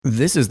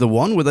This is the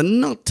one with a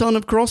nut ton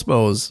of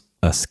crossbows.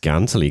 A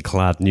scantily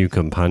clad new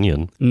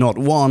companion. Not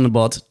one,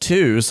 but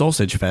two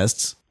sausage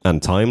fests.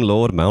 And Time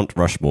Lord Mount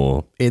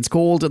Rushmore. It's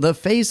called The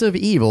Face of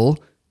Evil.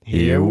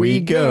 Here we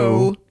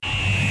go.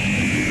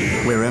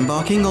 We're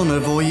embarking on a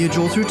voyage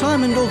all through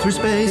time and all through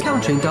space,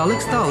 encountering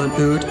Daleks, Thalan,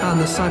 Ood,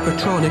 and the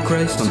Cybertronic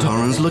race.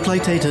 Sontarans look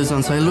like taters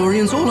and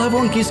Silurians all have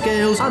wonky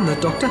scales. And the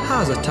Doctor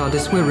has a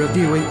TARDIS, we're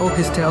reviewing all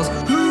his tales.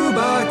 Who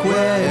back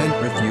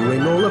when?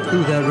 Reviewing all of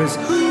who there is.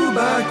 Who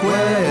back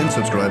when?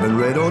 Subscribe and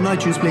rate on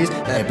iTunes, please.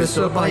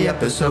 Episode by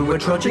episode, we're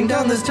trudging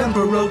down this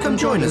temporal road. Come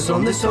join us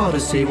on this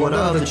odyssey. What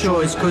other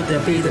choice could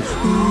there be than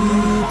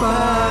who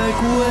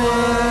back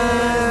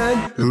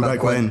when? Who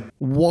back when?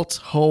 What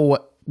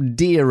ho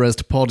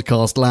dearest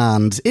podcast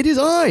land. It is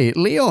I,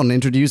 Leon,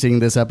 introducing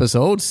this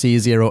episode,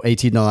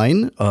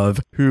 C089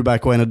 of Who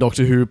Back When, a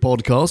Doctor Who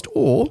podcast,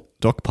 or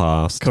Doc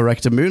Past.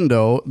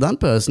 Correctamundo. That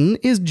person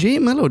is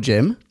Jim. Hello,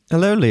 Jim.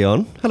 Hello,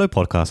 Leon. Hello,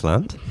 Podcast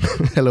Land.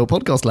 Hello,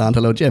 Podcast Land.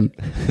 Hello, Jim.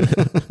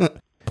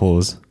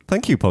 Pause.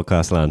 Thank you,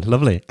 Podcast Land.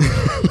 Lovely.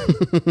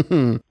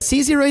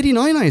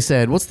 C089, I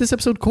said. What's this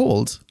episode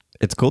called?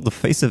 It's called The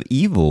Face of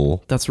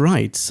Evil. That's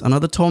right.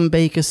 Another Tom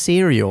Baker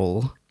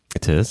serial.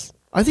 It is.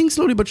 I think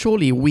slowly but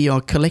surely we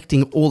are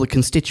collecting all the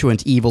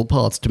constituent evil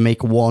parts to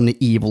make one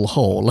evil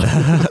whole.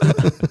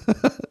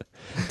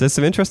 There's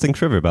some interesting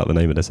trivia about the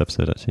name of this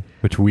episode, actually,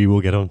 which we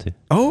will get onto.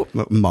 Oh,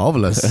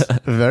 marvellous.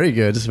 Very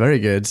good, very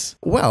good.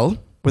 Well,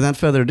 without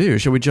further ado,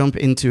 shall we jump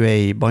into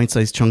a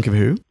bite-sized chunk of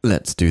Who?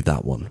 Let's do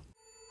that one.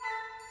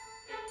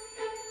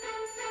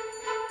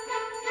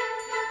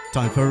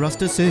 Time for us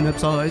to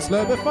synopsize,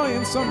 clarify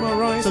and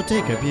summarize, so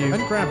take a view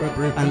and grab a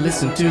brew and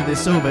listen to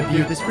this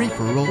overview, this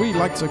free-for-all. We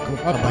like to call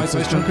a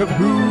bite-sized chunk of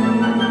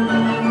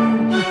Who.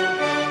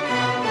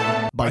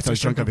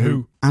 Bite-sized chunk of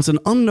Who. At an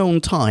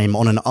unknown time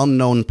on an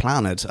unknown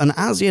planet, an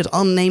as-yet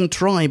unnamed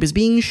tribe is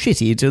being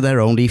shitty to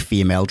their only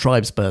female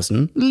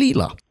tribesperson,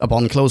 Leela.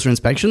 Upon closer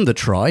inspection, the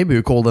tribe,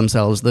 who call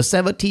themselves the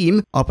Sever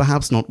Team, are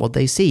perhaps not what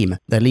they seem.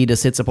 Their leader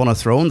sits upon a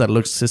throne that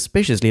looks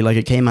suspiciously like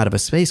it came out of a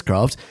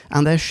spacecraft,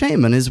 and their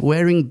shaman is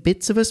wearing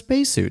bits of a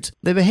spacesuit.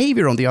 Their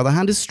behavior, on the other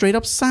hand, is straight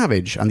up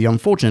savage, and the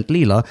unfortunate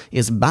Leela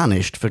is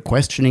banished for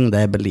questioning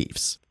their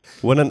beliefs.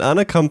 When an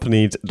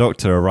unaccompanied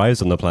doctor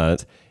arrives on the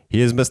planet, he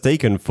is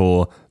mistaken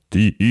for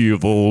the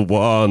Evil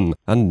One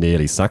and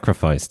nearly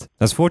sacrificed.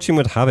 As fortune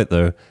would have it,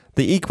 though,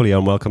 the equally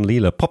unwelcome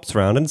Leela pops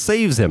around and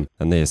saves him,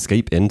 and they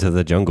escape into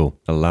the jungle.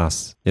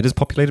 Alas, it is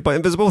populated by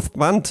invisible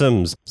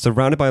phantoms,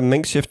 surrounded by a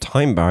makeshift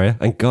time barrier,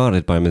 and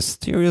guarded by a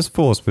mysterious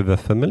force with a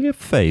familiar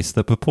face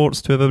that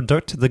purports to have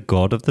abducted the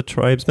god of the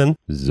tribesmen,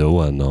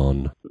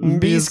 Zoanon.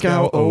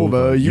 B-Scout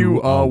over,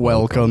 you are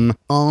welcome.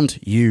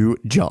 Aren't you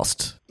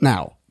just?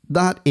 Now,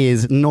 that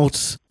is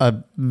not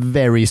a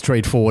very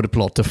straightforward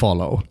plot to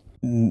follow.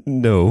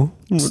 No,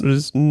 it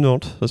is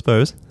not, I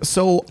suppose.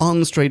 So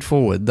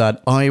unstraightforward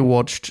that I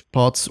watched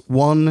parts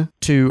 1,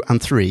 2,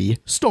 and 3,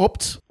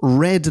 stopped,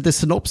 read the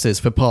synopsis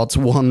for parts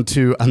 1,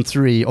 2, and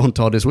 3 on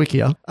TARDIS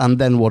Wikia, and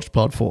then watched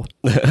part 4.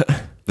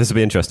 This will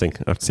be interesting.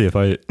 I'll see if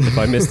I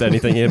missed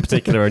anything in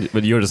particular,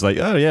 but you're just like,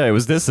 oh yeah, it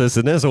was this,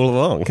 and this all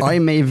along. I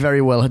may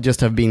very well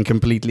just have been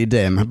completely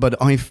dim, but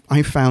I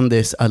found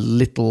this a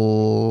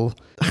little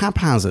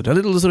haphazard, a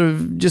little sort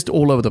of just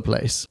all over the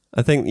place.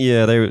 I think,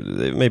 yeah,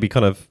 they maybe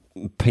kind of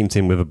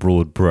painting with a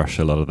broad brush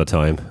a lot of the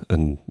time,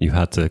 and you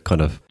had to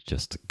kind of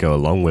just go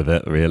along with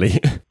it, really.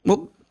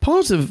 Well,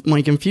 part of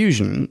my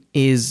confusion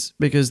is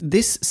because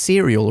this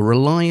serial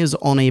relies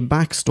on a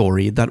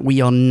backstory that we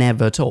are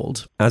never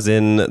told. As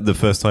in the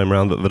first time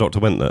round that the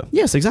Doctor went there?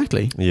 Yes,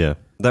 exactly. Yeah,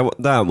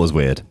 that was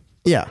weird.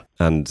 Yeah.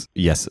 And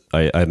yes,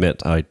 I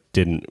admit I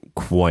didn't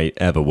quite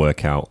ever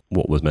work out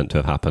what was meant to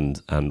have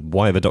happened and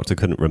why the Doctor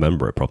couldn't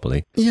remember it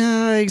properly.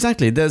 Yeah,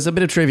 exactly. There's a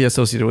bit of trivia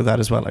associated with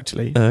that as well,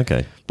 actually.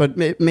 Okay. But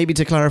maybe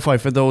to clarify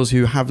for those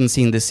who haven't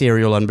seen this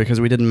serial, and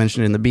because we didn't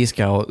mention it in the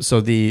B-Scout,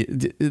 so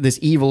this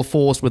evil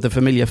force with a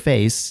familiar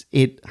face,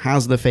 it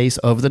has the face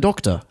of the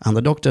Doctor. And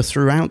the Doctor,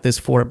 throughout this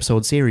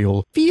 4-episode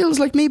serial, feels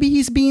like maybe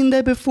he's been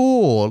there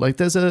before. Like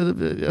there's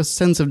a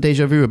sense of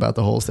deja vu about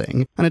the whole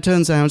thing. And it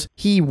turns out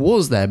he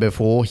was there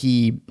before. He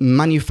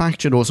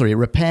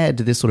repaired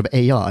this sort of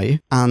AI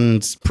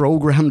and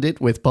programmed it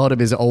with part of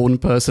his own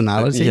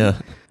personality. Yeah.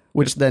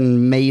 Which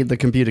then made the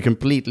computer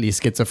completely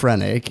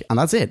schizophrenic, and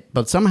that's it.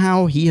 But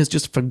somehow he has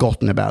just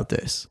forgotten about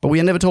this. But we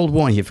are never told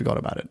why he forgot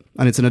about it.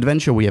 And it's an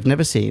adventure we have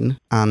never seen,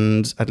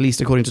 and at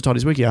least according to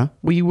TARDIS Wikia,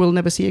 we will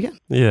never see again.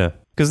 Yeah.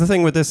 Because the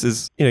thing with this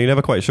is, you're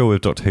never quite sure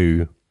with Doctor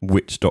Who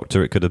which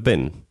Doctor it could have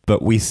been.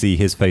 But we see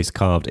his face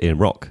carved in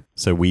rock.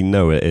 So we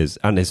know it is,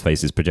 and his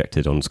face is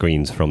projected on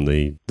screens from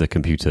the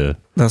computer.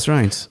 That's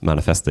right.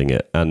 Manifesting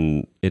it.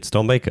 And it's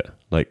Tom Baker.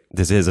 Like,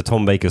 this is a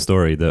Tom Baker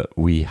story that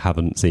we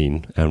haven't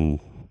seen, and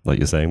like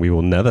you're saying, we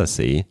will never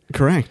see.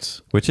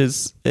 Correct. Which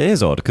is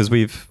odd, because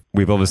we've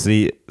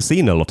obviously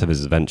seen a lot of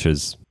his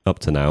adventures up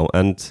to now,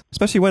 and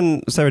especially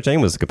when Sarah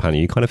Jane was a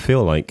companion, you kind of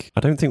feel like, I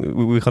don't think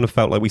we kind of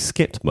felt like we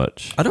skipped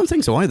much. I don't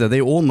think so either.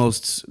 They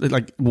almost,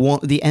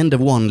 the end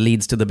of one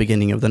leads to the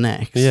beginning of the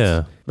next.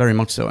 Yeah. Very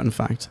much so, in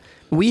fact.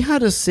 We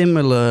had a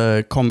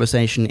similar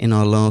conversation in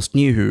our last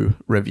New Who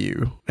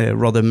review.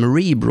 Rather,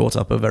 Marie brought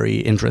up a very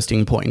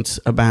interesting point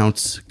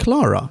about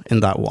Clara in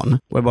that one,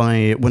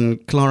 whereby when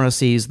Clara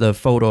sees the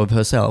photo of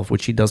herself,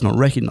 which she does not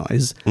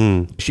recognize,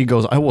 she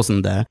goes, I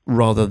wasn't there,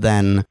 rather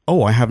than,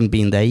 oh, I haven't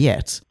been there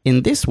yet.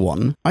 In this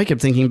one, I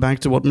kept thinking back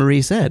to what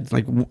Marie said.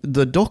 Like,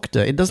 the Doctor,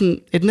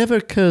 it never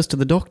occurs to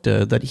the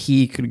Doctor that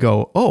he could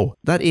go, oh,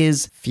 that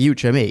is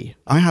future me.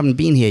 I haven't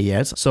been here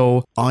yet,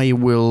 so I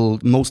will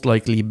most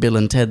likely Bill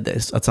and Ted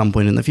this at some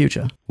point in the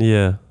future.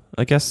 Yeah.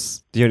 I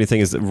guess the only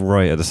thing is that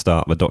right at the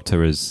start, the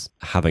Doctor is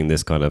having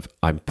this kind of,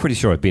 I'm pretty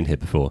sure I've been here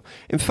before.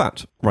 In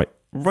fact,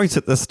 right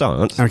at the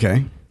start,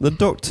 Okay. the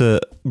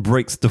Doctor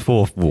breaks the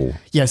fourth wall.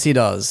 Yes, he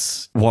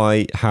does.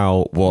 Why,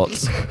 how, what,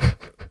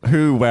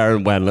 who, where,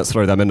 and when. Let's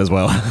throw them in as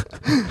well.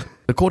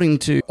 According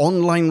to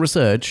online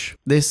research,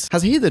 this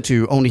has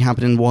hitherto only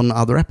happened in one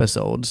other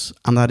episode,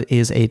 and that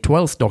is a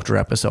 12th Doctor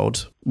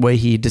episode, where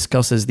he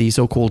discusses the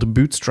so-called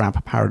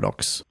bootstrap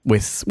paradox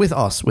with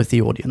us, with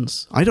the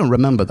audience. I don't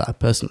remember that,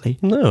 personally.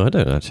 No, I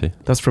don't actually.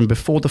 That's from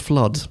Before the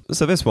Flood.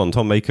 So this one,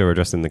 Tom Baker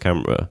addressing the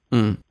camera.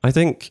 I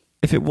think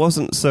if it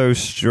wasn't so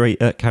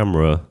straight at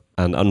camera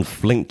and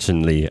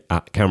unflinchingly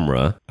at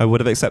camera, I would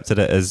have accepted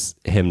it as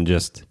him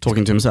just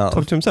Talking to himself.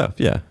 talking to himself.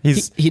 Yeah,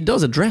 He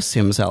does address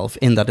himself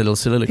in that little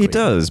soliloquy. he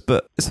does,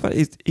 but it's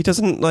funny, he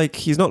doesn't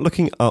he's not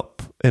looking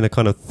up in a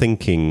kind of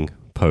thinking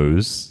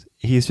pose.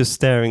 He's just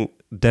staring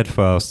dead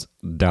fast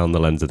down the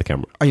lens of the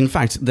camera. In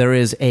fact, there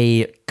is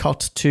a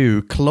cut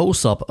to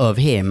close-up of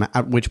him,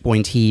 at which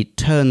point he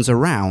turns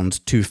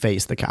around to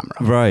face the camera.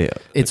 Right.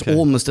 It's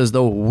almost as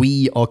though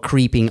we are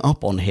creeping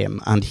up on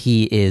him, and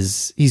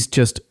he's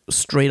just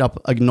straight up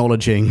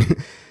acknowledging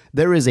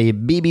there is a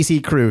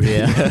BBC crew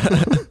here.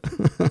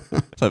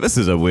 So this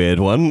is a weird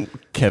one,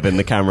 Kevin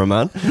the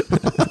cameraman.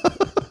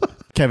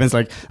 Kevin's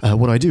like,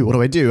 what do I do? What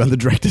do I do? And the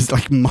director's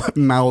like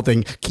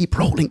mouthing, keep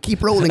rolling,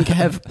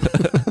 Kev.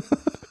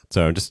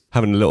 So I'm just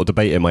having a little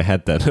debate in my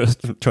head then,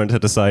 trying to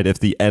decide if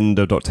the end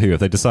of Doctor Who, if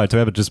they decide to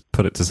ever just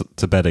put it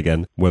to bed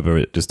again, whether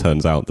it just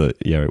turns out that,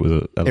 yeah, it was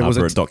an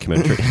elaborate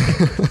documentary.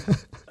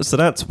 So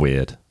that's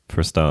weird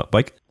for a start.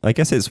 But I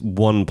guess it's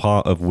one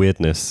part of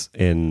weirdness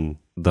in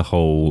the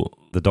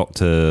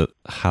Doctor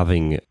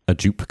having a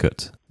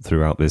duplicate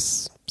throughout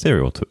this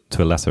serial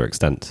to a lesser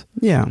extent.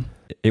 Yeah.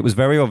 It was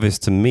very obvious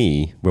to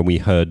me when we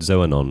heard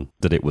Zoanon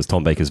that it was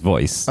Tom Baker's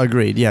voice.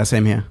 Agreed. Yeah,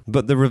 same here.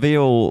 But the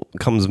reveal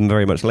comes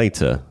very much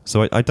later.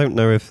 So I don't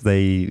know if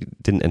they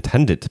didn't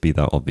intend it to be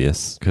that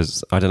obvious,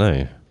 because I don't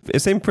know. It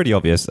seemed pretty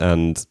obvious,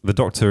 and the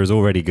Doctor is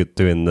already good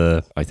doing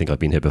the, I think I've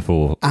been here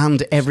before.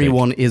 And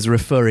everyone is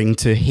referring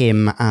to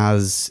him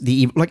as the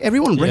evil. Like,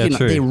 everyone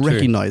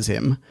recognize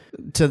him.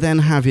 To then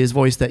have his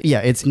voice that, yeah,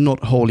 it's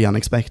not wholly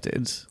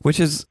unexpected. Which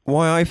is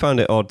why I found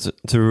it odd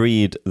to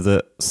read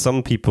that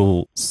some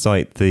people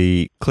cite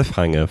the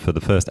cliffhanger for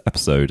the first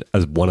episode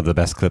as one of the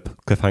best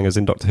cliffhangers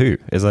in Doctor Who.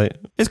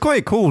 It's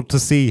quite cool to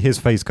see his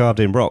face carved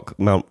in rock,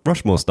 Mount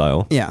Rushmore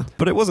style. Yeah.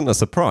 But it wasn't a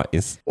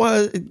surprise.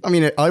 Well, I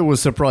mean, I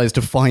was surprised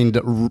to find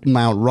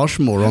Mount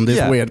Rushmore on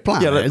this weird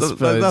planet. Yeah,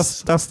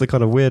 that's the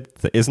kind of weird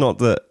thing. It's not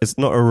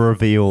a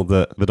reveal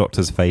that the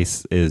Doctor's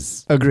face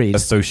is Agreed.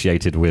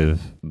 associated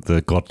with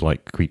the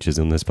godlike creatures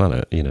on this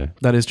planet, you know.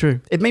 That is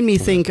true. It made me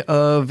think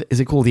of, is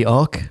it called The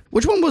Ark?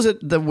 Which one was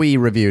it that we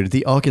reviewed?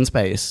 The Ark in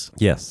Space?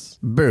 Yes.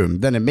 Boom.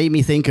 Then it made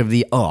me think of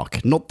The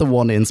Ark, not the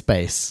one in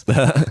space,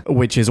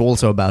 which is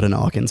also about an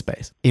ark in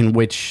space, in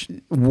which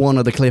one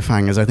of the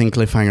cliffhangers, I think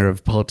cliffhanger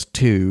of part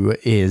 2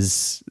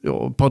 is,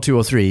 or part 2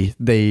 or 3,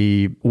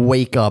 they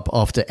wake up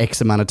after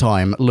X amount of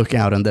time, look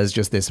out, and there's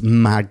just this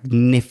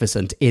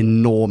magnificent,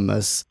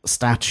 enormous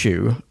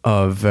statue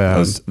of... I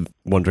was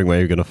wondering where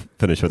you're going to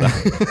finish with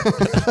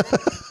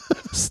that.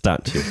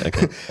 Statue,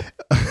 okay.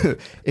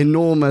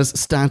 Enormous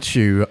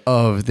statue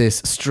of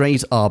this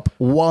straight up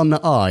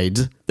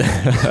one-eyed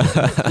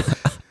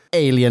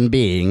alien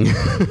being.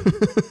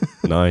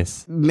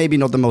 Nice. Maybe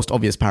not the most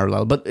obvious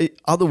parallel, but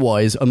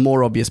otherwise a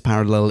more obvious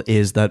parallel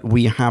is that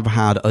we have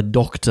had a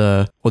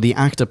Doctor, or the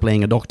actor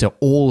playing a Doctor,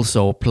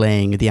 also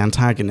playing the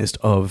antagonist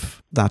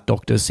of that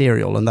Doctor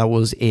serial, and that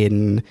was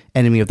in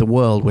Enemy of the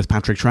World with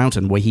Patrick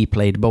Troughton, where he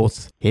played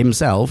both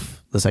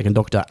himself, the second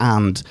Doctor,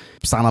 and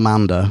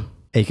Salamander,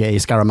 aka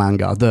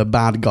Scaramanga, the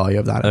bad guy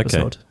of that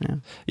episode.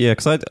 Yeah,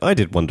 because I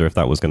did wonder if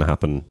that was going to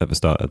happen at the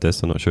start of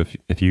this. I'm not sure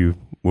if you...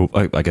 Well,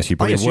 I guess you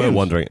probably were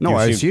wondering. No,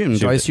 I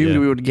assumed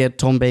we would get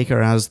Tom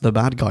Baker as the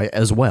bad guy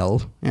as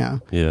well. Yeah.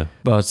 Yeah.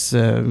 But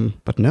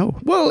no.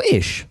 Well,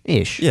 ish.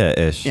 Yeah,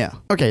 ish. Yeah.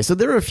 Okay, so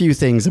there are a few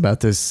things about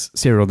this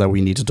serial that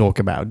we need to talk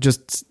about.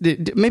 Just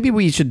maybe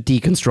we should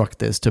deconstruct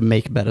this to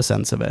make better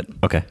sense of it.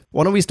 Okay.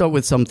 Why don't we start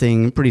with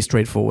something pretty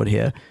straightforward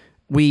here?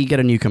 We get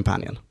a new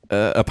companion.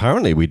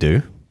 Apparently we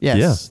do. Yes,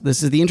 yeah.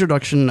 This is the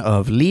introduction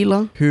of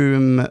Leela,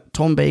 whom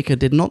Tom Baker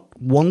did not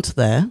want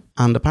there,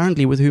 and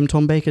apparently with whom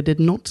Tom Baker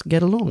did not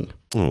get along.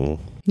 Oh.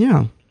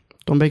 Yeah.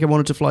 Tom Baker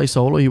wanted to fly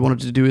solo. He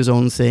wanted to do his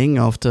own thing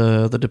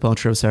after the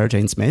departure of Sarah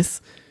Jane Smith.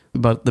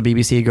 But the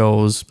BBC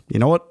goes, you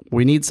know what?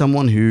 We need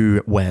someone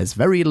who wears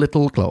very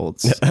little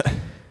clothes.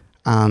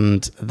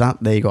 and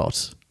that they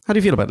got. How do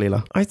you feel about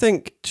Leela? I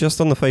think just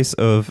on the face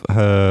of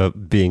her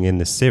being in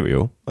this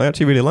serial, I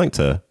actually really liked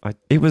her.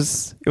 It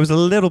was a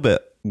little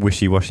bit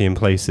wishy-washy in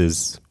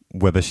places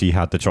whether she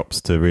had the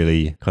chops to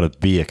really kind of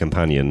be a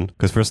companion.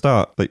 Because for a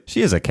start, like,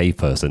 she is a cave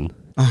person.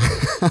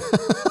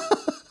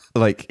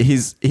 Like,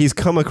 he's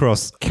come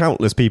across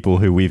countless people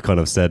who we've kind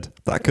of said,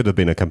 that could have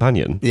been a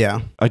companion.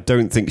 Yeah. I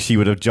don't think she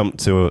would have jumped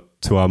to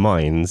our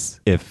minds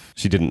if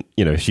she didn't,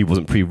 she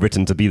wasn't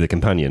pre-written to be the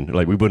companion.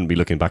 Like, we wouldn't be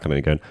looking back on it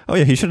and going, oh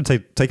yeah, he should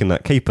have taken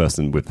that cave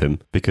person with him,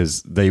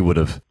 because they would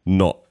have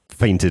not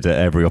fainted at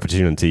every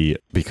opportunity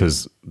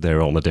because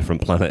they're on a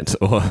different planet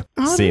or I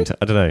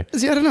don't know.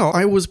 See, I don't know.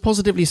 I was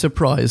positively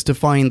surprised to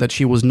find that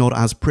she was not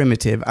as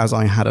primitive as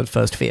I had at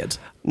first feared.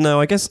 No,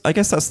 I guess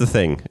that's the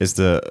thing, is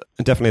that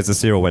definitely as the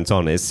serial went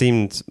on, it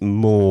seemed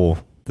more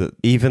that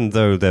even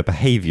though their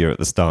behavior at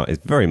the start is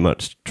very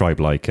much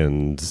tribe-like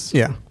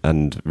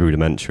and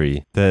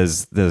rudimentary,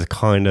 there's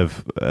kind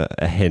of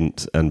a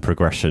hint and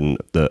progression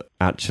that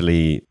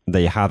actually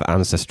they have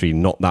ancestry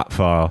not that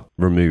far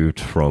removed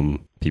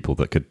from people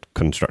that could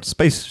construct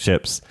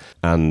spaceships,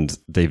 and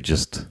they've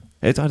just...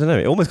 I don't know,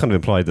 it almost kind of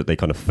implied that they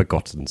kind of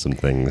forgotten some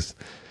things,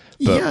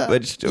 but,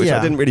 which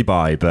I didn't really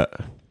buy, but...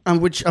 And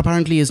which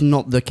apparently is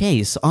not the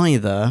case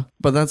either,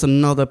 but that's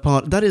another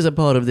part. That is a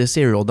part of this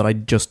serial that I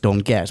just don't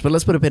get. But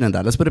let's put a pin in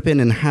that. Let's put a pin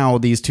in how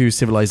these two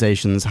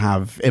civilizations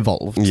have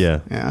evolved.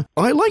 Yeah.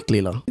 I liked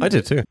Leela. I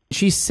did too.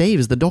 She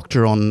saves the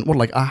Doctor on,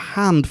 a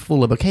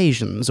handful of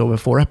occasions over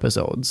 4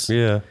 episodes.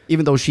 Yeah.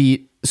 Even though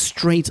she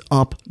straight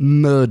up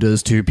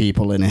murders 2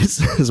 people in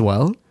it as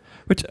well.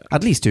 Which,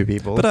 at least 2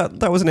 people. But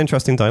that was an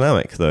interesting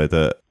dynamic, though,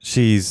 that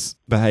she's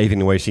behaving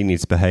the way she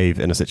needs to behave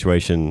in a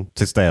situation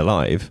to stay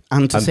alive.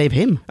 And to save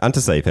him. And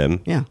to save him.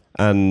 Yeah.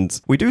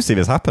 And we do see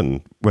this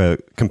happen, where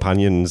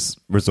companions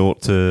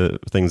resort to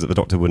things that the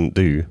Doctor wouldn't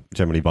do,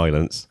 generally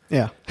violence.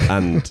 Yeah.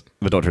 And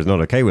the Doctor is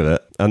not okay with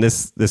it. And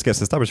this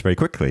gets established very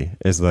quickly.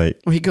 It's like...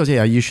 Well, he goes,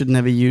 you should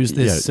never use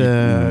this...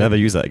 never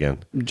use that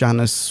again.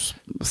 Janus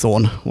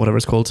Thorn, whatever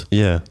it's called.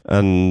 Yeah.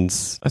 And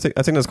I think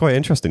that's quite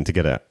interesting to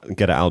get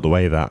it out of the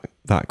way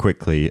that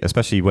quickly,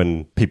 especially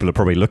when people are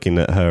probably looking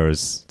at her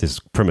as this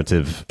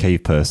primitive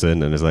cave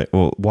person, and is like,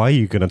 well, why are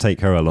you going to take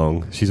her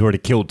along? She's already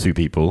killed 2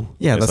 people.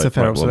 Yeah, that's a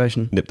fair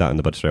observation. Nip that in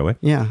the bud straight away.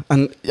 Yeah,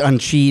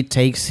 and she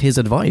takes his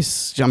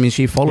advice. I mean,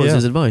 she follows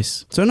his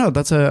advice. So no,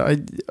 that's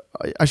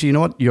actually, you know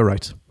what? You're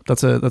right.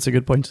 That's a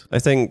good point. I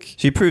think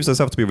she proves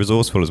herself to be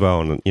resourceful as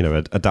well, and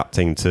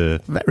adapting to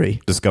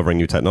discovering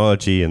new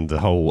technology and the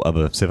whole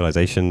other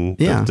civilization.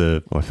 Yeah.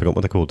 I forgot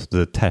what they're called.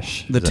 The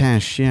Tesh. The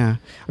Tesh, yeah.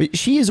 I mean,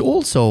 she is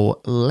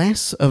also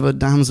less of a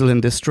damsel in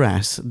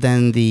distress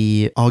than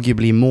the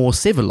arguably more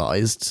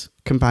civilized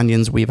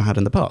companions we've had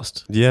in the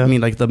past. Yeah. I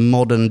mean, like the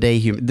modern day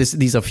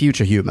these are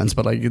future humans,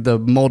 but like the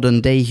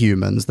modern day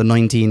humans, the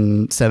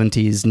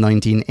 1970s,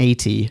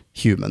 1980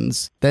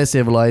 humans, they're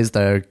civilized,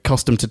 they're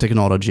accustomed to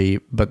technology,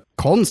 but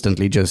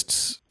constantly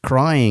just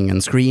crying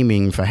and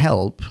screaming for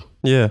help.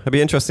 Yeah, it'd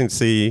be interesting to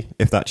see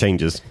if that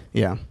changes.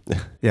 Yeah.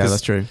 Yeah,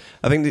 that's true.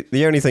 I think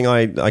the only thing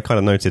I kind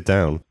of noted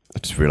down, I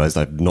just realised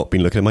I've not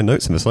been looking at my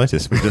notes in the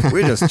slightest.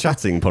 We're just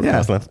chatting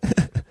podcast land.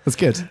 That's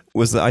good.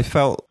 Was that I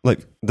felt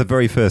like the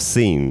very first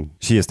scene,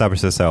 she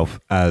established herself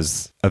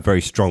as a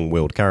very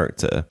strong-willed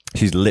character.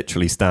 She's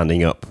literally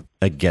standing up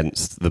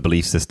against the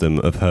belief system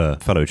of her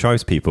fellow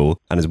tribespeople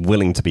and is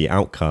willing to be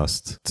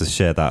outcast to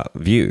share that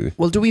view.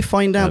 Well, do we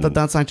find out that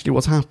that's actually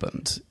what's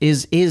happened?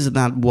 Is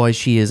that why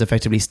she is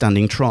effectively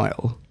standing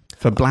trial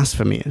for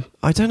blasphemy?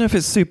 I don't know if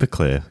it's super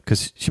clear,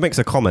 because she makes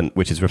a comment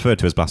which is referred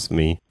to as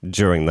blasphemy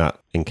during that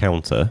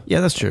encounter. Yeah,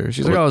 that's true.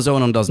 She's like,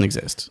 Zonon doesn't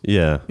exist.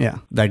 Yeah. Yeah,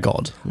 they're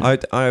God.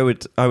 I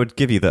would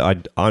give you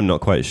that I'm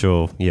not quite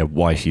sure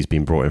why she's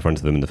been brought in front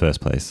of them in the first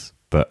place.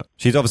 But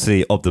she's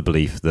obviously of the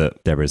belief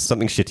that there is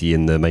something shitty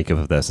in the makeup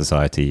of their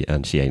society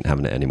and she ain't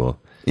having it anymore.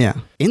 Yeah.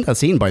 In that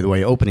scene, by the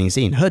way, opening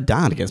scene, her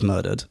dad gets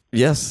murdered.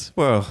 Yes.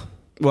 Well,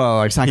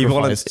 like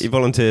sacrificed. He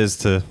volunteers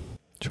to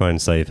try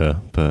and save her,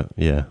 but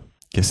yeah.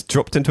 Gets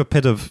dropped into a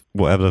pit of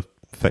whatever the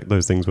fuck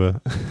those things were.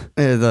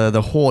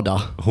 The Hoarder.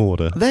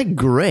 Hoarder. They're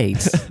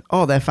great.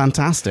 Oh, they're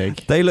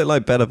fantastic. They look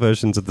like better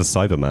versions of the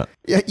Cybermat.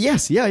 Yeah,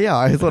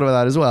 I thought about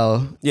that as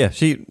well. Yeah,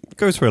 she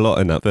goes through a lot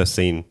in that first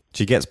scene.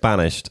 She gets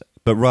banished,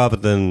 but rather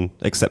than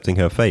accepting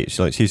her fate,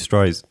 she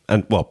tries,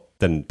 and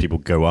then people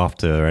go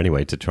after her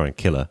anyway to try and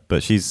kill her.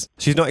 But she's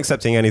not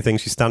accepting anything.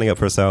 She's standing up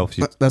for herself.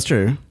 That's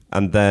true.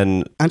 And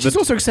then... And she's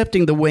also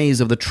accepting the ways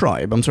of the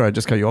tribe. I'm sorry, I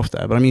just cut you off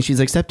there. But I mean, she's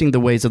accepting the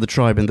ways of the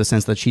tribe in the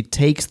sense that she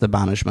takes the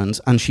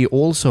banishment. And she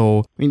also...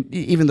 I mean,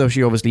 even though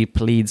she obviously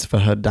pleads for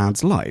her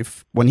dad's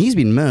life, when he's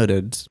been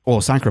murdered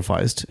or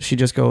sacrificed, she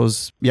just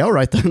goes, yeah, all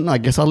right then, I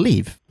guess I'll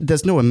leave.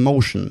 There's no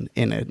emotion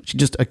in it. She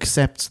just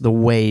accepts the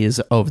ways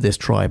of this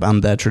tribe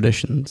and their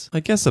traditions.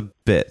 I guess a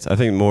bit. I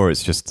think more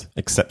it's just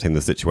accepting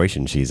the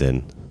situation she's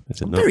in.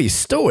 Is it not? Very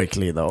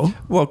stoically, though.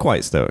 Well,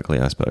 quite stoically,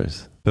 I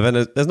suppose. But then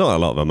there's not a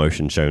lot of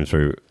emotion shown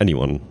through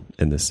anyone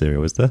in this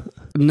serial, is there?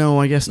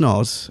 No, I guess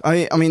not.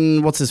 I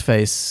mean, what's his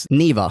face?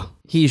 Neva.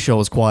 He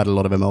shows quite a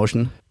lot of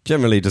emotion.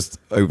 Generally just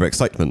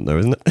overexcitement, though,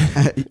 isn't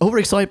it?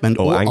 Overexcitement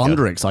or anger.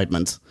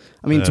 underexcitement.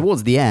 I mean,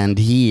 towards the end,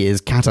 he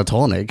is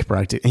catatonic.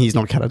 Practically, he's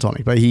not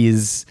catatonic, but he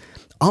is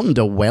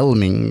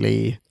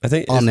underwhelmingly I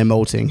think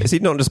unemoting. Is he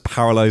not just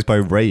paralyzed by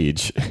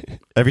rage?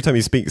 Every time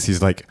he speaks,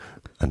 he's like,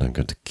 and I'm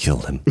going to kill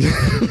him.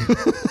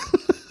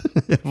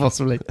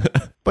 Possibly.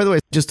 By the way,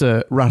 just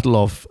to rattle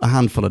off a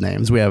handful of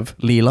names, we have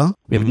Leela,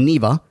 we have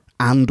Neva,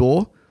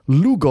 Andor,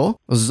 Lugo,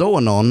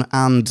 Zoanon,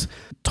 and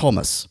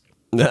Thomas.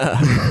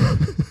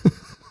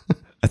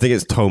 I think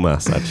it's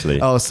Thomas, actually.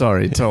 Oh,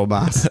 sorry,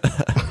 Thomas.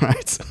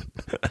 Right.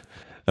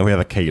 And we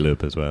have a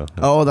Caleb as well.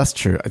 Oh, that's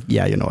true.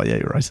 Yeah, you know what? Yeah,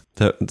 you're right.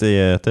 I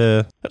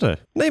don't know.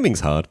 Naming's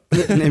hard.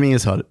 Naming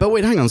is hard. But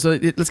wait, hang on. So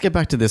let's get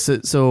back to this.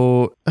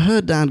 So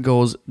her dad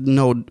goes,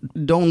 no,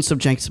 don't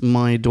subject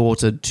my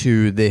daughter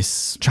to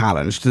this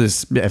challenge, to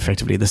this,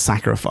 effectively, the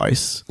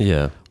sacrifice.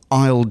 Yeah.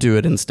 I'll do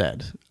it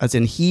instead. As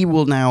in, he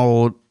will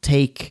now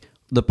take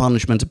the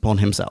punishment upon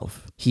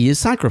himself. He is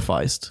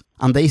sacrificed.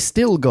 And they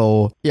still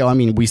go, yeah, I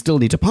mean, we still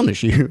need to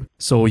punish you,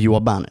 so you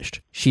are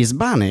banished. She's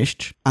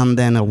banished, and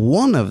then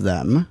one of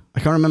them, I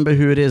can't remember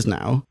who it is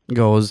now,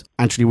 goes,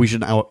 actually, we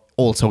should now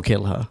also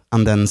kill her,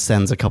 and then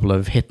sends a couple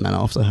of hitmen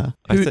after her.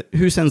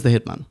 Who sends the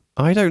hitman?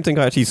 I don't think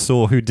I actually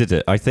saw who did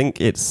it. I think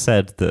it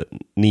said that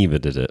Neva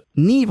did it.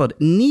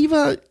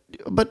 Neva,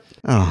 but,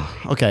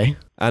 oh, okay.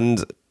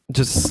 And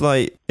just a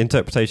slight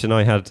interpretation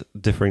I had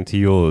differing to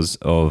yours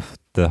of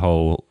the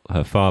whole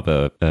her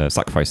father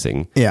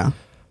sacrificing. Yeah.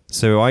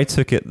 So I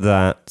took it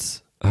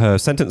that her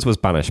sentence was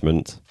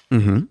banishment,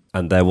 and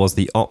there was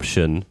the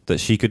option that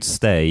she could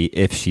stay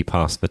if she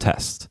passed the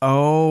test.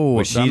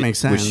 Oh, that makes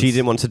sense. Which she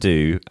didn't want to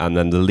do, and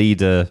then the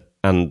leader,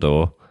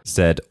 Andor,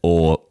 said,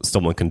 or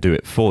someone can do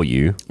it for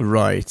you.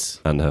 Right.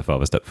 And her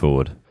father stepped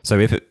forward. So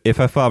if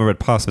her father had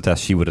passed the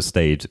test, she would have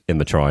stayed in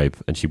the tribe,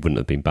 and she wouldn't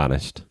have been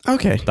banished.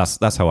 Okay.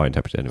 That's how I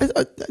interpret it anyway.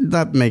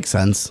 That makes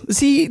sense.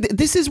 See,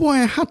 this is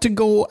why I had to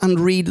go and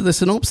read the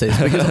synopsis,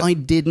 because I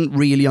didn't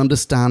really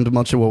understand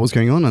much of what was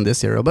going on in this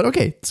serial. But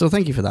okay, so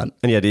thank you for that.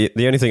 And yeah,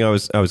 the only thing I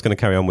was going to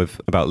carry on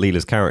with about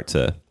Leela's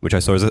character, which I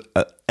saw as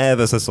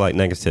ever so slight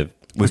negative,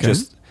 was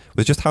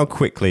just how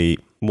quickly,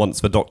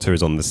 once the Doctor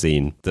is on the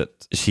scene,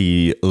 that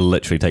she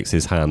literally takes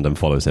his hand and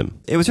follows him.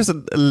 It was just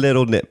a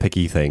little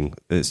nitpicky thing.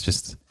 It's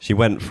just, she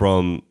went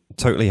from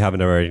totally having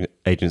her own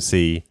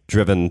agency,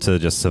 driven to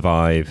just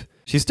survive.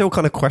 She's still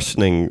kind of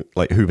questioning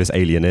like who this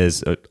alien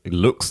is. It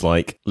looks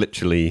like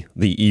literally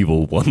the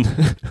evil one.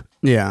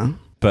 Yeah.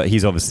 But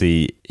he's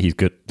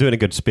good, doing a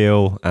good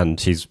spiel, and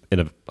she's in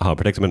a hard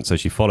predicament, so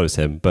she follows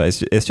him.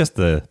 But it's just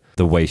the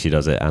way she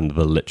does it and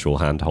the literal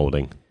hand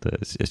holding.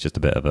 It's just a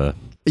bit of a...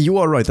 You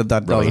are right that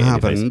does Rolling it in your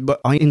face. happen,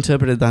 but I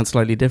interpreted that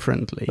slightly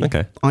differently.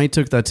 Okay. I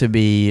took that to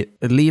be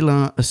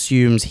Leela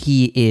assumes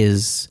he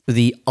is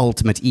the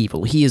ultimate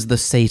evil. He is the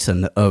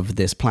Satan of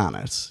this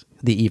planet,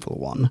 the evil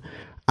one.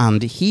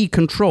 And he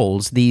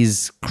controls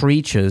these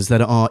creatures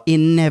that are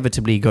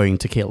inevitably going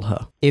to kill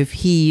her. If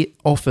he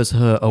offers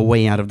her a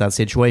way out of that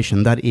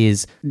situation, that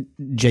is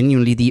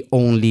genuinely the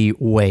only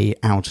way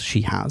out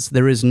she has.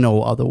 There is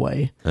no other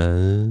way.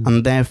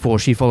 And therefore,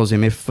 she follows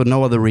him. If for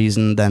no other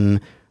reason,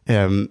 then...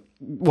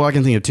 well, I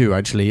can think of two,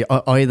 actually.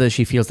 Either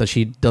she feels that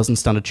she doesn't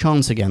stand a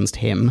chance against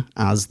him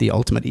as the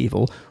ultimate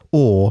evil,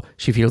 or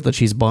she feels that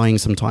she's buying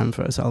some time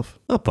for herself.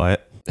 I'll buy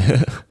it.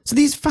 So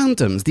these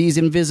phantoms, these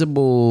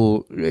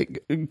invisible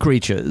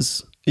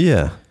creatures...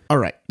 Yeah. All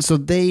right, so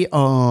they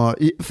are,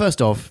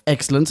 first off,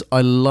 excellent.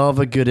 I love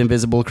a good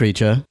invisible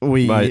creature.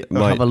 We have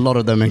a lot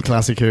of them in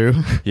Classic Who.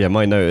 Yeah,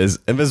 my note is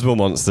invisible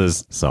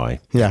monsters, sigh.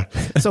 Yeah,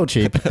 so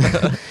cheap.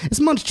 It's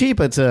much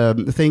cheaper to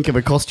think of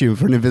a costume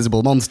for an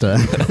invisible monster.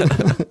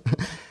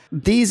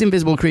 These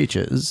invisible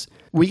creatures,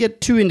 we get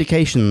two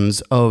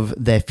indications of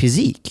their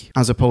physique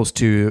as opposed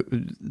to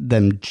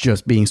them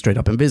just being straight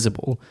up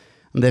invisible.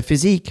 Their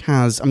physique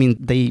has,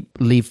 they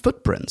leave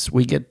footprints.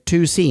 We get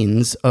two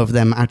scenes of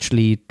them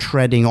actually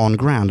treading on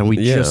ground, and we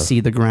just see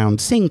the ground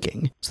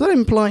sinking. So that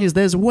implies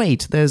there's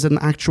weight, there's an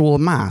actual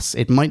mass.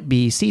 It might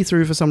be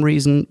see-through for some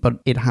reason, but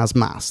it has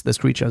mass. This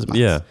creature has mass.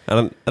 Yeah,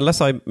 and unless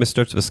I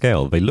misjudged the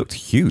scale, they looked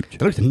huge.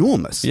 They looked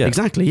enormous. Yeah.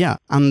 Exactly, yeah.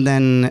 And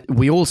then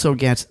we also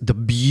get the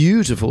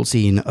beautiful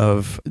scene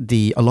of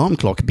the alarm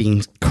clock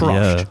being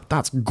crushed. Yeah.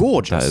 That's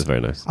gorgeous. That is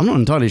very nice. I'm not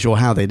entirely sure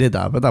how they did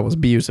that, but that was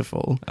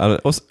beautiful. I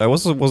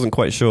also wasn't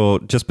quite sure,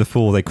 just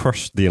before they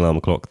crushed the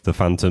alarm clock, the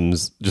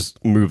phantoms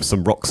just moved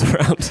some rocks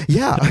around.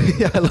 Yeah,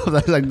 I love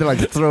that. They're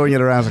like throwing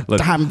it around.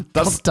 Like,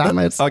 Damn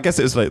it. I guess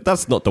it was like,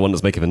 that's not the one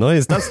that's making the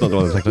noise. That's not the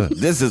one that's making the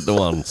noise. This is the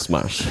one.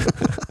 Smash.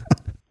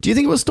 Do you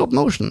think it was stop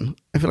motion?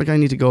 I feel like I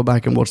need to go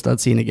back and watch that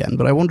scene again,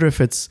 but I wonder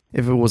if it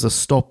was a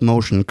stop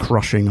motion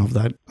crushing of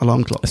that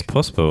alarm clock. It's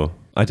possible.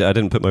 I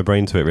didn't put my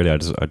brain to it, really.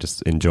 I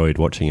just enjoyed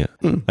watching it.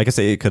 I guess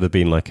it could have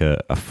been like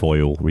a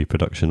foil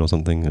reproduction or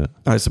something.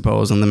 I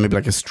suppose, and then maybe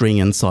like a string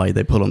inside.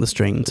 They pull on the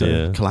string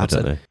to collapse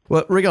it. Know.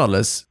 Well,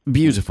 regardless,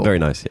 beautiful. Very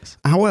nice, yes.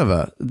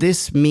 However,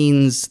 this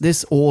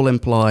all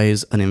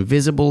implies an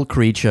invisible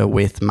creature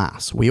with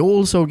mass. We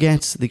also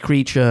get the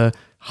creature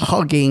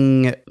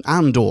hugging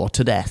Andor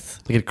to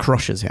death. Like it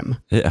crushes him.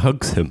 It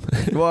hugs him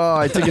Well,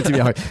 I took it to be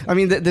a hug. I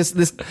mean, this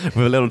with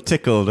a little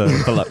tickle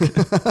for luck.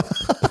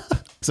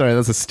 Sorry,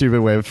 that's a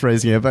stupid way of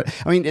phrasing it. But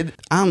I mean,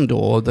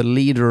 Andor, the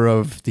leader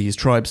of these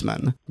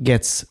tribesmen,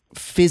 gets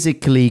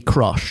physically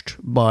crushed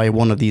by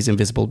one of these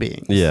invisible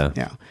beings. Yeah.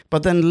 Yeah.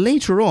 But then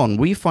later on,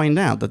 we find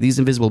out that these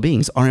invisible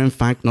beings are in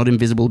fact not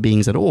invisible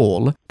beings at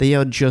all. They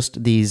are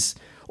just these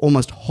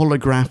almost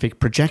holographic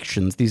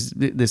projections,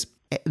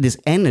 this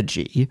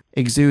energy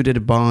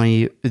exuded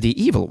by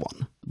the evil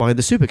one, by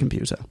the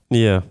supercomputer.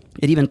 Yeah.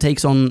 It even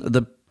takes on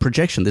the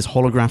projection, this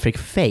holographic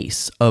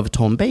face of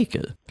Tom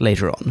Baker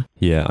later on.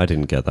 Yeah, I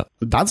didn't get that.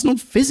 That's not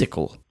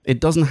physical.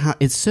 It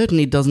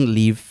certainly doesn't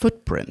leave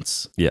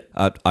footprints. Yeah,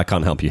 I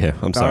can't help you here.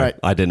 I'm sorry. right.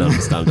 I didn't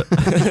understand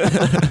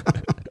it.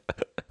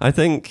 I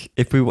think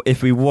if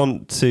we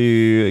want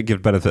to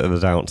give benefit of the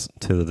doubt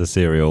to the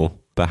serial,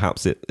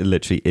 perhaps it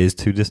literally is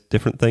two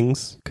different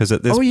things. Because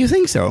at this, Oh, you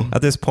think so?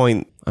 at this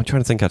point, I'm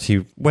trying to think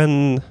actually,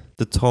 when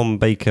the Tom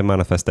Baker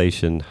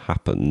manifestation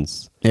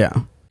happens,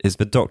 Yeah. is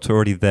the Doctor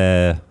already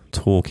there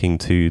talking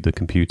to the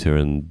computer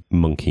and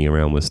monkeying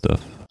around with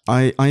stuff?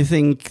 I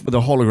think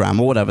the hologram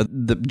or whatever,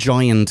 the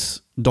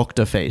giant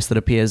doctor face that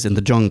appears in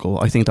the jungle,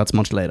 I think that's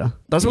much later.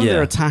 That's when Yeah.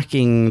 they're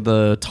attacking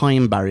the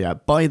time barrier.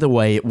 By the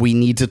way, we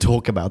need to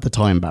talk about the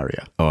time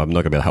barrier. Oh, I'm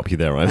not going to be able to help you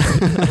there, right?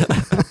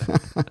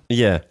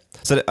 Yeah.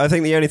 So I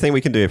think the only thing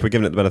we can do, if we're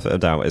giving it the benefit of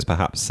doubt, is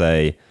perhaps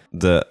say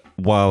that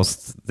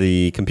whilst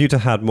the computer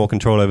had more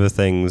control over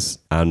things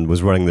and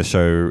was running the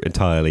show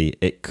entirely,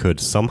 it could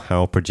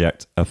somehow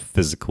project a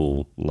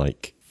physical,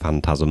 like,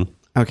 phantasm.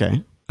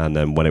 Okay. And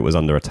then when it was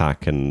under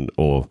attack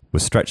or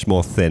was stretched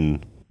more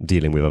thin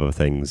dealing with other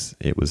things,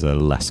 it was a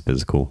less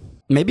physical.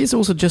 Maybe it's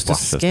also just to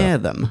Flash scare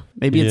them.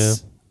 Maybe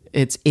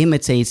it's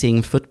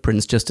imitating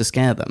footprints just to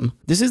scare them.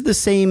 This is the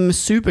same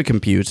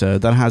supercomputer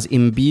that has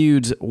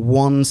imbued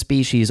one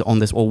species on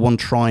this, or one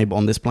tribe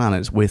on this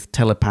planet, with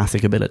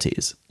telepathic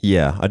abilities.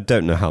 Yeah, I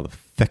don't know how the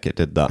feck it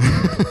did that.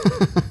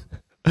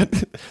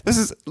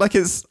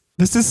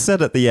 This is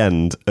said at the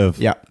end of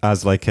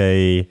as like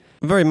a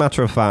very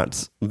matter of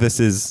fact. This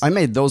is I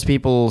made those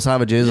people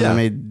savages, and I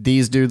made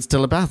these dudes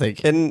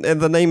telepathic. in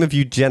the name of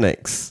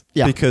eugenics.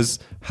 Yeah. Because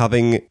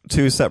having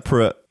two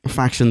separate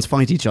Factions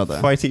fight each other.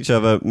 fight each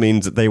other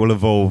means that they will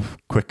evolve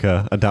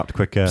quicker, adapt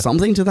quicker,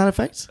 Something to that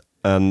effect.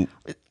 and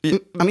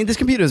I mean, this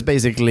computer is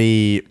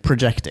basically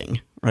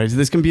projecting, right?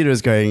 This computer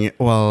is going,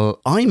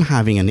 well, I'm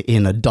having an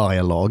inner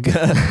dialogue.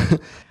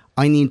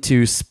 I need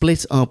to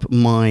split up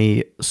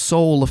my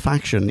soul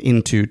faction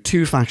into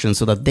two factions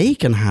so that they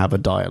can have a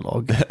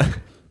dialogue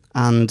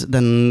and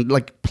then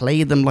like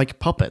play them like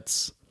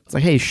puppets. It's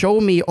like, hey,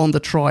 show me on the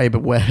tribe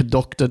where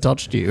Doctor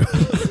touched you.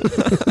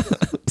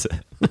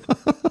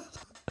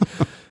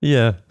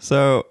 yeah.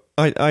 So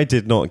I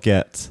did not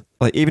get,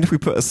 like, even if we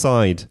put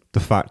aside the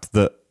fact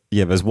that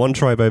there's one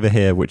tribe over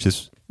here which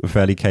is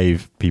fairly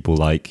cave people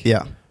like.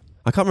 Yeah.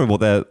 I can't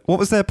remember what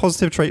was their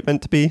positive trait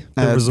meant to be.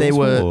 They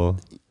were or?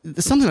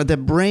 something like they're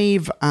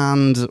brave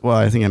and, well,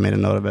 I think I made a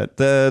note of it.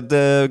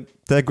 They're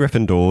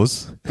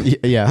Gryffindors,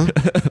 Yeah.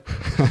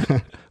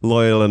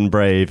 loyal and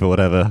brave or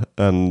whatever,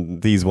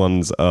 and these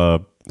ones are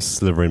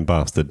Slytherin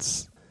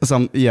bastards.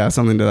 Something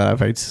to that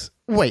effect.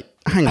 Wait,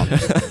 hang on.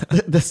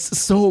 There's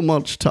so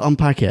much to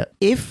unpack here.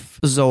 If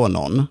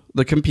Zoanon,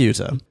 the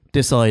computer,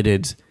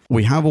 decided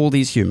we have all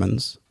these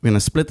humans, we're going to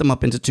split them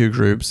up into two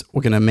groups,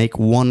 we're going to make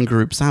one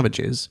group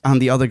savages,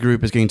 and the other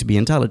group is going to be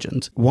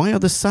intelligent, why are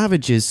the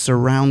savages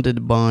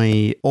surrounded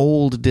by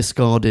old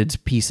discarded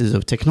pieces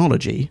of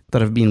technology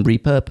that have been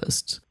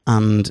repurposed,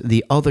 and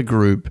the other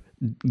group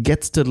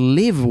gets to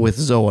live with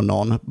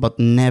Zoanon but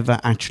never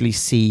actually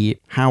see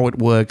how it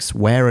works,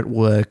 where it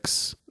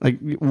works? Like,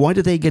 why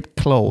do they get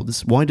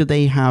clothes? Why do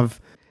they have...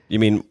 You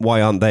mean,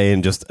 why aren't they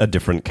in just a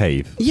different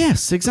cave?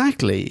 Yes,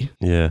 exactly.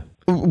 Yeah.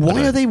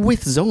 Why are they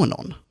with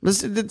Zoanon?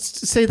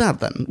 Let's say that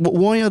then.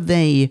 Why are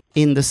they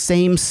in the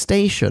same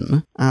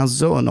station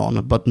as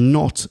Zoanon but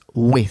not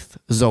with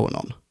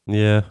Zoanon?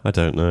 Yeah, I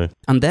don't know.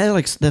 And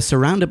they're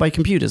surrounded by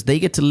computers. They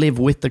get to live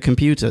with the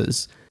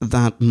computers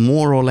that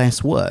more or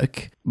less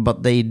work,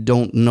 but they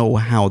don't know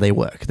how they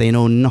work. They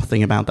know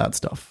nothing about that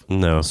stuff.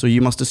 No. So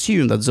you must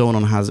assume that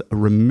Zoanon has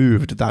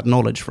removed that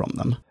knowledge from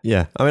them.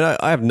 Yeah. I mean,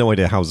 I have no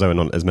idea how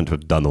Zoanon is meant to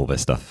have done all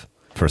this stuff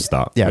for a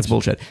start. Yeah, it's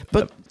bullshit.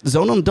 But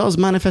Zoanon does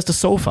manifest a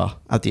sofa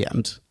at the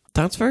end.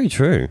 That's very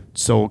true.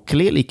 So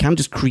clearly can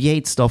just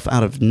create stuff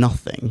out of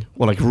nothing,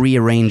 or like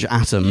rearrange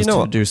atoms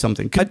to do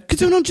something. Could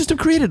Zoanon just have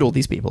created all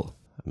these people?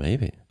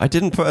 Maybe. I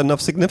didn't put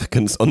enough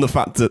significance on the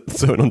fact that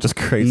Zoanon just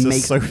creates a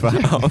sofa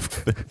out of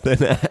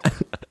thin air.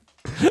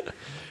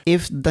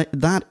 If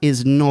that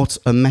is not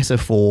a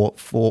metaphor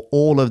for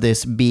all of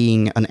this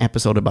being an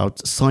episode about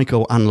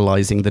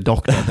psychoanalyzing the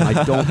Doctor, then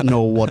I don't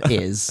know what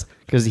is,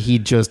 because he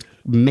just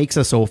makes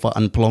a sofa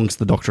and plonks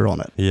the Doctor on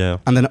it. Yeah.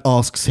 And then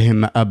asks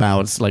him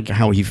about like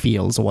how he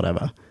feels or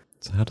whatever.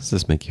 So how does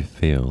this make you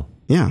feel?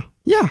 Yeah.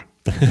 Yeah.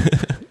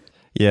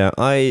 Yeah,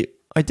 I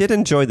did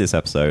enjoy this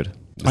episode.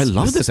 I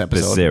love this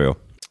episode. This serial.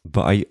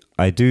 But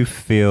I do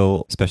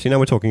feel, especially now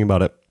we're talking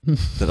about it,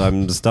 that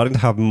I'm starting to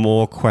have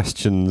more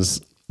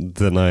questions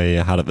than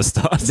I had at the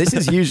start. This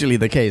is usually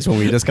the case when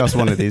we discuss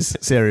one of these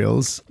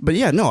serials. But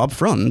yeah, no, up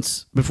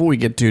front, before we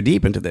get too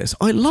deep into this,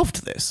 I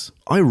loved this.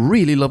 I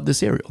really loved the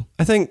serial.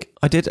 I think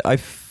I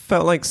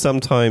felt like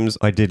sometimes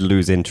I did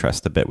lose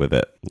interest a bit with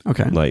it.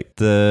 Okay. Like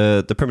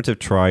the primitive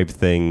tribe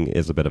thing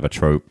is a bit of a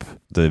trope.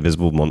 The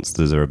invisible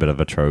monsters are a bit of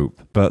a trope.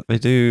 But they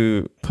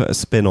do put a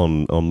spin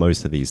on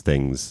most of these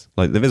things.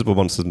 Like the invisible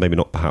monsters, maybe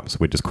not perhaps,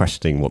 we're just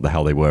questioning what the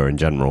hell they were in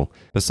general.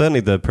 But certainly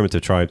the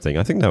primitive tribe thing,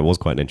 I think that was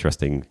quite an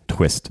interesting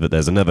twist, that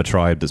there's another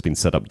tribe that's been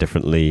set up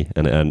differently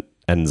and it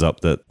ends up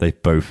that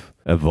they've both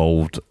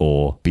evolved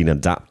or been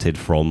adapted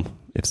from,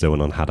 if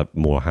someone had a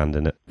more hand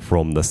in it,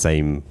 from the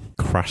same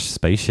crashed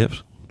spaceship.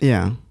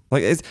 Yeah.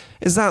 Like,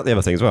 is that the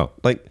other thing as well?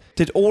 Like,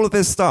 did all of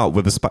this start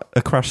with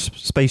a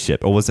crashed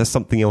spaceship, or was there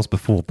something else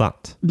before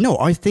that? No,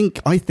 I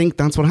think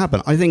that's what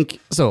happened. I think,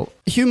 so,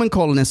 human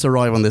colonists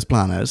arrive on this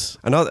planet.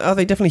 And are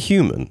they definitely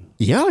human?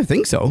 Yeah, I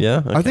think so.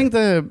 Yeah? Okay. I think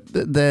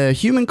the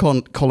human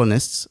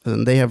colonists,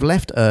 they have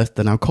left Earth,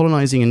 they're now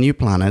colonizing a new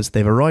planet,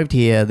 they've arrived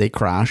here, they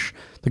crash,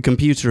 the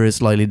computer is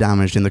slightly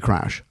damaged in the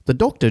crash. The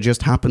doctor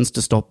just happens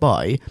to stop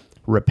by,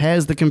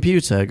 repairs the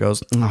computer,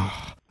 goes,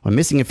 I'm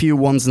missing a few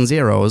ones and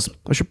zeros.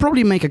 I should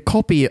probably make a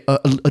copy,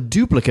 a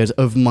duplicate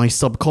of my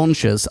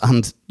subconscious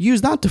and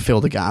use that to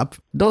fill the gap.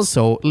 Does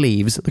so,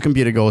 leaves. The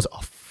computer goes, oh,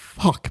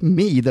 fuck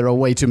me, there are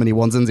way too many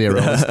ones and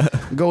zeros.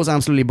 Goes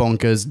absolutely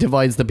bonkers,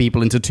 divides the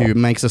people into two,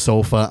 makes a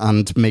sofa,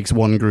 and makes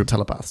one group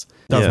telepaths.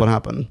 That's what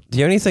happened.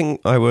 The only thing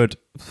I would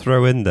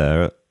throw in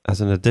there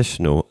as an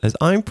additional is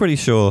I'm pretty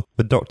sure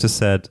the doctor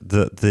said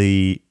that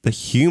the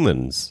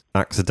humans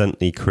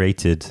accidentally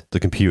created the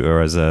computer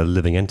as a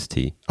living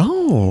entity.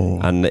 Oh.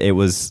 And it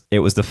was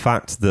the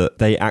fact that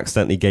they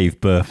accidentally gave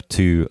birth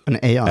to An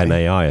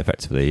AI.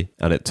 effectively.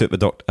 And it took the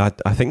doctor,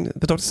 I think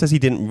the doctor says he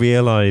didn't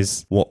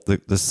realize what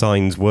the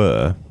signs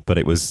were, but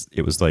it was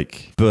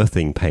like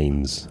birthing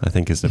pains, I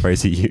think is the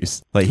phrase he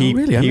used. Like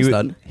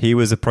he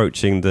was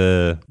approaching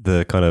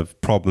the kind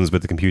of problems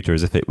with the computer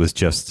as if it was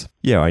just,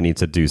 I need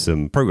to do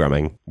some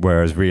programming,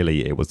 whereas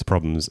really it was the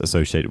problems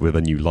associated with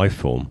a new life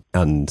form,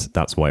 and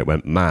that's why it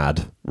went mad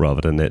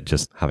rather than it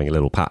just having a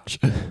little patch.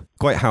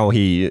 Quite how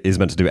he is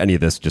meant to do any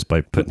of this just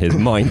by putting his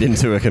mind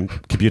into a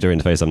computer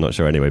interface, I'm not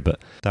sure anyway,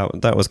 but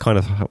that was kind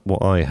of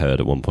what I heard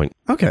at one point.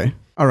 Okay.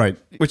 All right.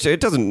 Which it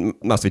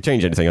doesn't massively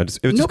change anything. It's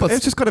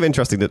just kind of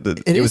interesting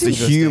that it was the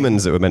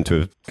humans that were meant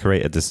to have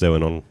created this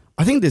going on.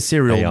 I think this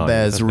serial AI,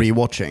 bears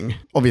rewatching.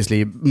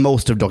 Obviously,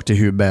 most of Doctor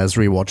Who bears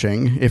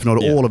rewatching, if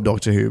not all of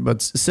Doctor Who,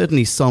 but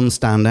certainly some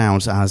stand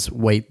out as,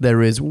 wait,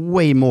 there is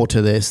way more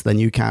to this than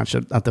you catch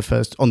on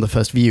the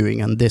first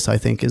viewing, and this, I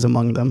think, is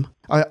among them.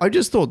 I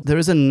just thought there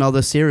is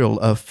another serial,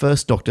 a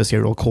first Doctor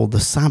serial called The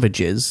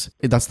Savages.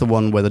 That's the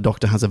one where the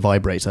Doctor has a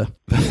vibrator.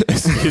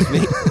 Excuse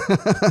me?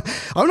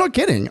 I'm not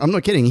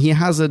kidding. He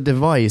has a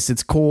device.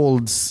 It's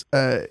called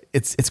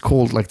it's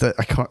called like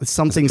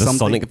something.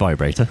 Sonic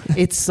vibrator.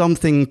 It's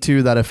something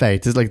to that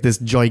effect. It's like this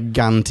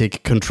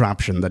gigantic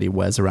contraption that he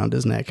wears around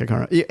his neck.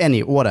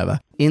 Whatever.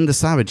 In The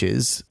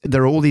Savages,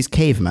 there are all these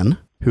cavemen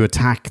who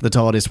attack the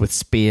TARDIS with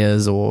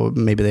spears, or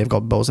maybe they've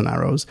got bows and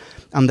arrows.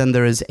 And then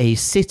there is a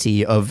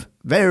city of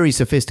very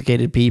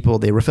sophisticated people.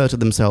 They refer to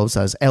themselves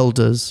as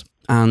elders,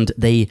 and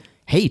they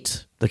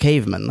hate the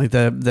cavemen. Like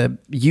they're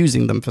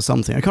using them for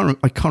something. I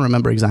can't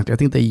remember exactly. I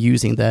think they're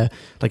using their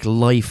like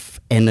life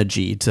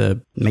energy to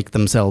make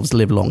themselves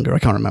live longer. I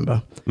can't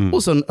remember.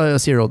 Also a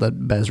serial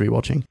that bears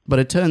rewatching. But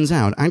it turns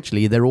out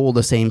actually they're all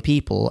the same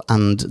people,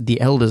 and the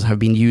elders have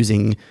been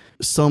using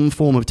some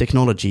form of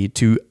technology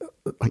to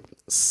like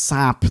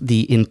sap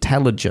the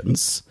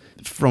intelligence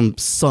from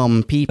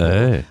some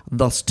people,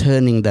 thus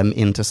turning them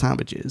into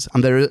savages.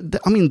 And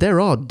there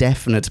are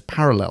definite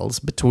parallels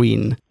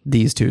between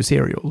these two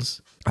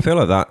serials. I feel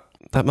like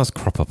that must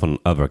crop up on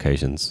other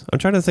occasions. I'm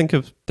trying to think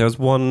of, there was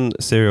one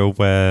serial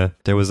where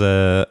there was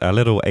a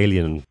little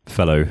alien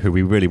fellow who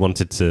we really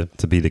wanted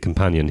to be the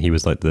companion. He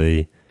was like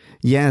the...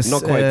 Yes.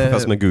 Not quite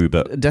Professor Magoo,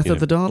 but... Death of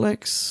the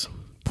Daleks?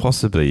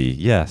 Possibly,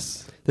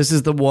 yes. This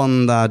is the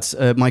one that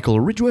Michael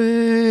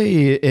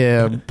Ridgway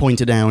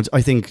pointed out,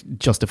 I think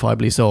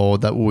justifiably so,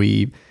 that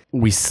we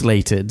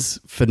slated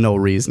for no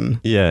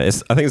reason. Yeah,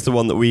 I think it's the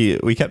one that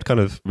we kept kind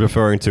of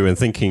referring to and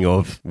thinking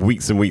of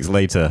weeks and weeks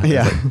later.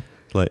 Yeah.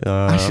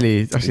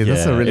 Actually,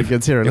 that's a really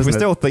good serial. If we're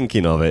still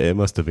thinking of it, it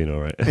must have been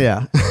all right.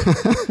 Yeah.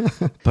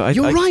 But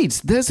You're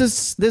right. There's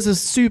a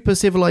super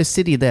civilized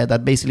city there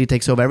that basically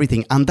takes over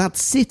everything, and that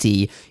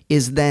city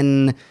is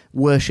then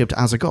worshipped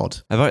as a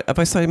god. Have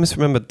I slightly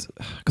misremembered?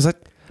 Because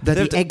the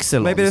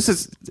Exilons. Maybe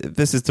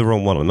this is the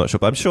wrong one. I'm not sure,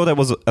 but I'm sure there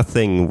was a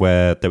thing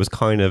where there was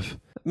kind of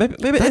maybe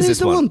that is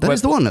the one. That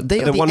is the one.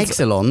 They are the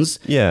Exilons.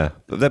 Yeah,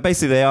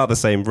 they are the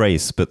same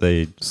race, but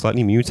they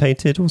slightly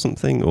mutated or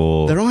something.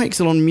 Or there are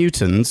Exilon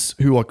mutants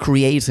who are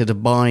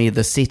created by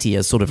the city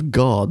as sort of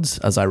gods,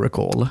 as I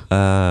recall.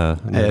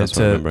 That's what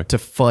I remember. To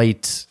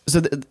fight.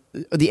 So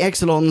the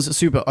Exilons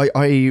super.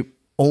 I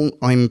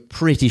I'm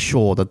pretty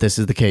sure that this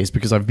is the case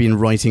because I've been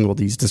writing all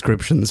these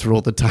descriptions for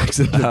all the tags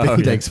and the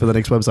index for the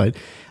next website.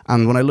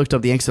 And when I looked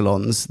up the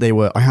Exilons,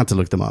 I had to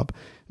look them up.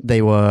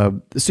 They were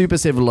super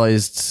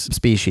civilized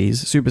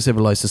species, super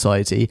civilized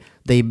society.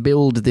 They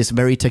build this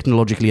very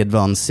technologically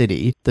advanced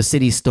city. The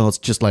city starts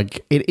just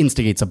like, it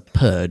instigates a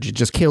purge. It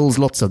just kills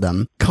lots of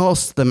them,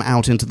 casts them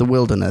out into the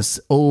wilderness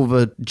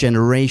over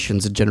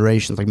generations and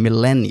generations, like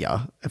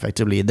millennia,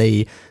 effectively.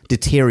 They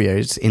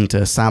deteriorate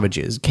into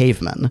savages,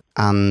 cavemen,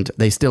 and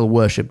they still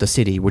worship the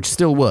city, which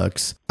still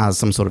works as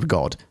some sort of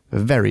god.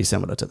 Very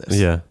similar to this.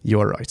 Yeah. You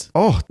are right.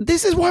 Oh,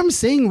 this is why I'm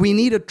saying we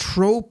need a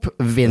trope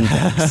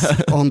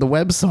Vindex on the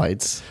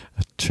websites.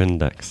 A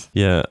Trindex.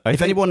 Yeah.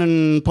 If anyone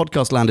in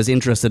podcast land is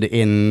interested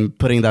in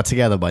putting that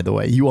together, by the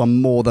way, you are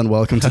more than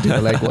welcome to do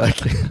the legwork.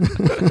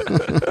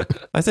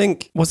 I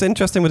think what's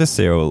interesting with this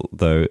serial,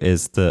 though,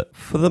 is that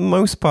for the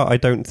most part, I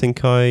don't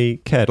think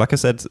I cared. Like I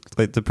said,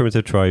 like the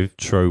primitive tribe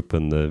trope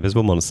and the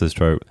visible monsters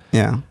trope.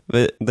 Yeah.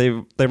 They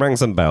rang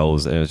some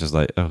bells, and it was just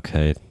like,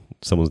 okay,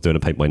 someone's doing a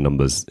paint by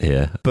numbers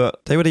here.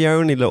 But they were the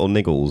only little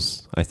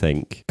niggles, I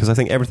think, because I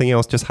think everything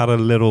else just had a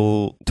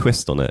little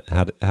twist on it.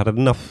 Had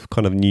enough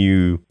kind of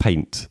new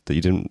paint that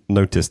you didn't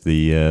notice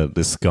the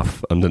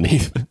scuff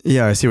underneath.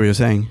 Yeah, I see what you're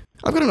saying.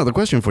 I've got another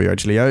question for you,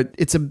 actually.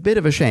 It's a bit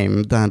of a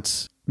shame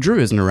that Drew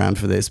isn't around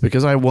for this,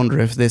 because I wonder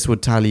if this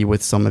would tally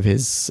with some of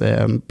his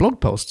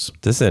blog posts.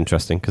 This is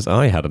interesting, because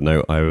I had a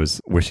note I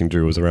was wishing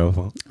Drew was around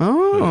for.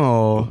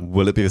 Oh.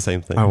 Will it be the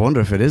same thing? I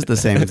wonder if it is the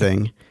same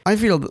thing. I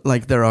feel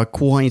like there are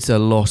quite a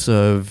lot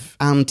of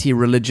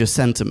anti-religious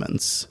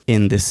sentiments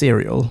in this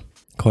serial.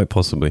 Quite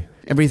possibly.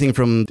 Everything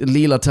from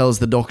Leela tells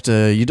the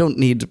doctor, you don't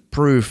need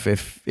proof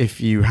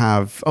if you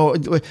have... Oh,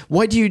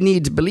 why do you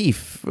need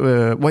belief?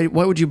 Why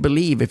would you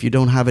believe if you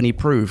don't have any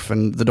proof?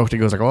 And the doctor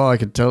goes like, oh, I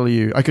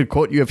could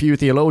quote you a few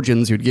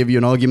theologians who'd give you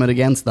an argument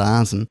against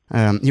that.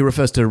 And he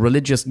refers to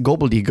religious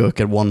gobbledygook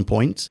at one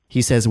point.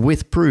 He says,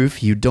 with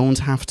proof, you don't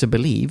have to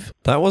believe.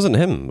 That wasn't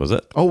him, was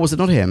it? Oh, was it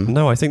not him?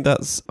 No, I think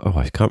that's... Oh,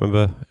 I can't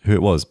remember who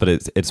it was, but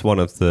it's one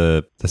of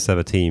the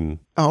Sever team.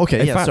 Oh,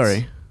 okay, In yeah, fact,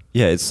 sorry.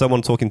 Yeah, it's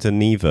someone talking to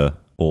Neva.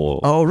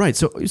 Or oh, right.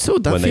 So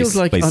that when feels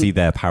like... they see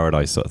their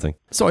paradise sort of thing.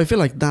 So I feel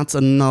like that's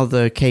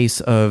another case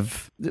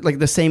of like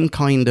the same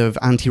kind of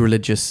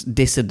anti-religious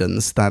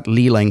dissidence that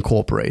Leela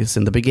incorporates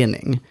in the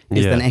beginning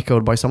is then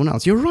echoed by someone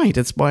else. You're right.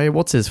 It's by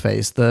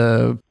what's-his-face?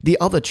 The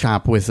other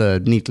chap with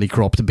a neatly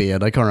cropped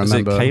beard. I can't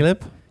remember. Is it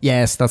Caleb?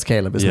 Yes, that's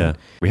Caleb, isn't it?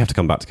 We have to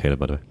come back to Caleb,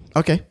 by the way.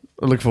 Okay.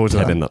 I look forward to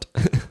Head that. in that.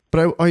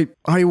 But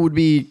I would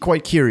be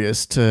quite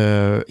curious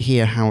to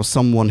hear how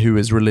someone who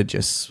is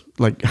religious,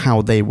 like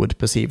how they would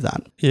perceive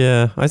that.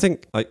 Yeah, I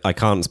think I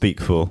can't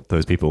speak for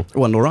those people.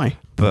 Well, nor I.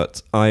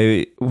 But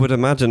I would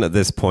imagine at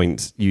this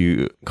point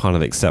you kind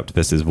of accept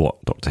this is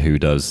what Doctor Who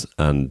does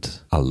and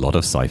a lot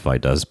of sci-fi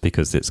does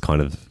because it's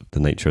kind of the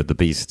nature of the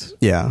beast.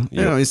 Yeah.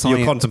 You're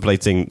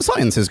contemplating...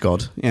 Science is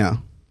God, yeah.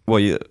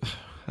 Well,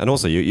 and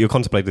also you're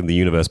contemplating the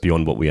universe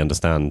beyond what we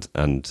understand,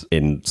 and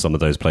in some of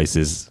those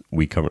places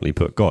we currently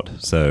put God.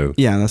 So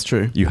yeah, that's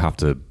true. You have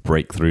to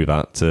break through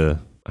that to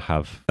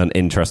have an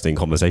interesting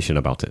conversation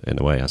about it in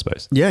a way, I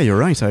suppose. Yeah, you're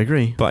right. I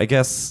agree. But I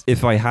guess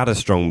if I had a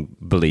strong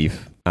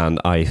belief and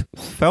I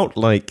felt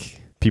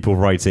like people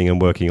writing and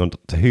working on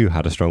Doctor Who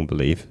had a strong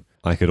belief,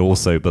 I could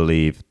also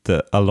believe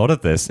that a lot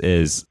of this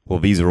is, well,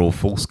 these are all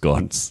false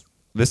gods.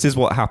 This is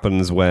what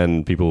happens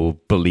when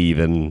people believe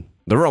in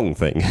the wrong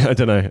thing. I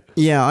don't know.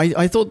 Yeah,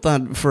 I thought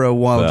that for a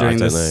while during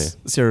this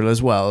serial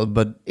as well,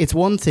 but it's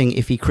one thing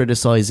if he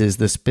criticizes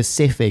the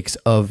specifics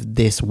of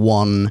this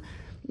one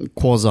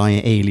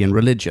quasi-alien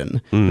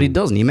religion, but he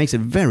doesn't. He makes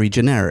it very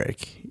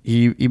generic.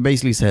 He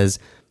basically says,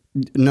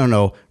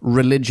 no,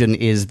 religion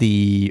is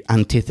the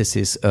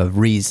antithesis of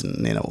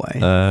reason in a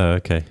way.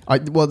 Okay.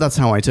 Well, that's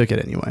how I took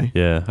it anyway.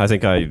 Yeah, I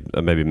think I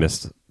maybe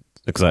missed...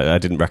 Because I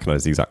didn't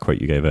recognize the exact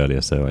quote you gave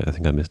earlier, so I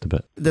think I missed a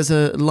bit. There's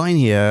a line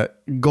here,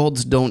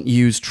 gods don't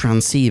use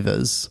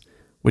transceivers,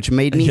 which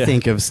made me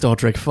think of Star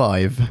Trek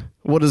V.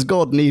 What does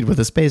God need with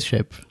a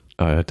spaceship?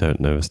 I don't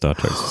know Star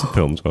Trek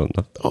films well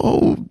enough.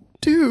 Oh,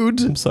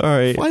 dude. I'm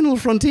sorry. Final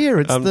Frontier,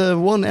 it's the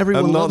one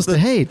everyone loves to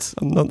hate.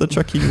 I'm not the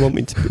Trekkie you want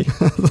me to be.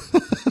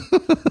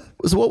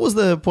 So what was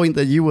the point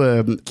that you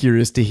were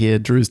curious to hear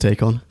Drew's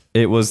take on?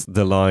 It was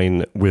the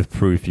line, with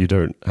proof you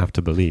don't have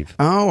to believe.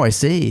 Oh, I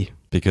see.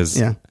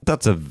 Because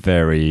that's a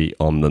very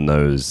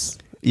on-the-nose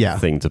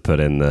thing to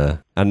put in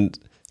there. And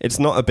it's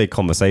not a big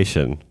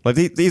conversation. Like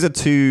these are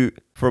two,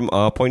 from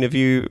our point of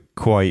view,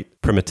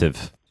 quite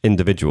primitive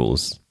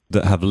individuals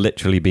that have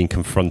literally been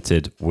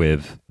confronted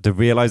with the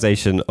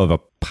realization of a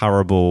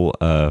parable,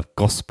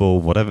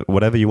 gospel,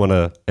 whatever you want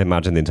to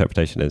imagine the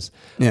interpretation is.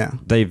 Yeah.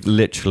 They've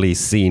literally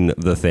seen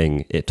the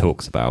thing it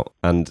talks about,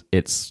 and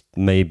it's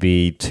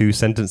maybe 2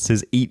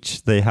 sentences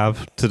each they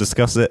have to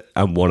discuss it,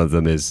 and one of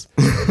them is,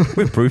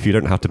 with proof you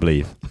don't have to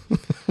believe.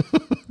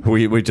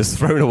 We've just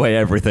thrown away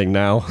everything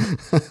now.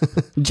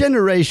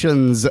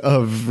 Generations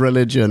of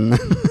religion.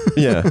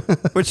 Yeah.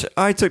 Which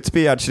I took to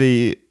be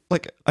actually...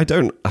 Like, I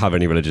don't have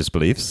any religious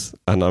beliefs,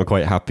 and I'm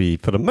quite happy,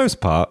 for the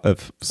most part,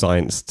 of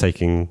science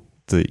taking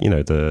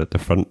the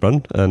front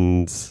run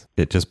and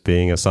it just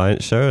being a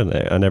science show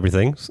and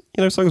everything.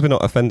 As long as we're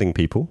not offending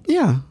people.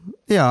 Yeah,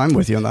 I'm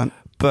with you on that.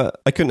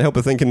 But I couldn't help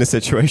but think in this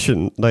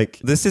situation, like,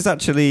 this is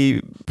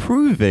actually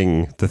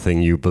proving the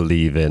thing you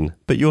believe in,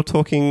 but you're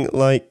talking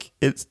like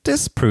it's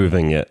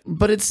disproving it.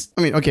 But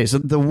okay, so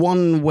the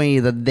one way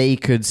that they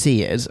could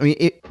see it,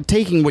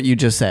 taking what you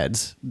just said,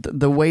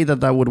 the way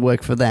that would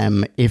work for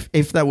them, if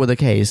that were the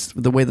case,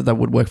 the way that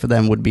would work for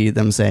them would be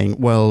them saying,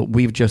 well,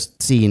 we've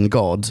just seen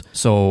God,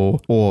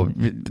 or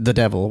the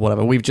devil,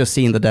 whatever. We've just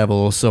seen the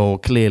devil, so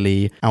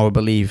clearly our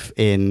belief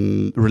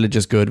in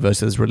religious good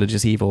versus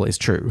religious evil is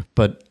true.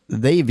 But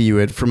they view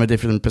it from a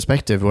different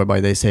perspective, whereby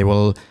they say,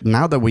 well,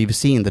 now that we've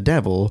seen the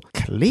devil,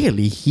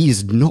 clearly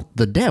he's not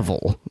the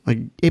devil. Like,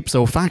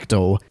 ipso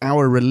facto,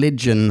 our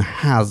religion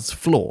has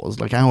flaws.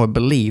 Like, our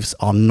beliefs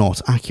are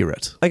not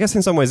accurate. I guess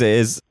in some ways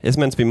it's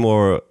meant to be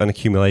more an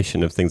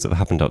accumulation of things that have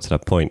happened up to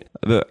that point.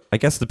 But I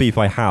guess the beef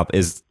I have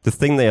is the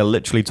thing they are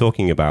literally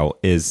talking about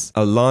is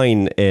a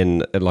line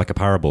in like a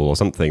parable or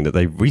something that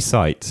they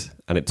recite,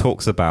 and it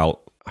talks about,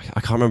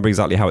 I can't remember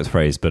exactly how it's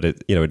phrased, but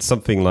it's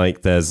something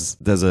like there's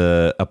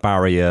a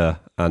barrier,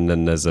 and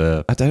then there's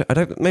I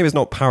don't maybe it's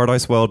not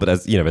paradise world, but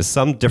there's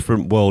some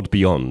different world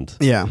beyond.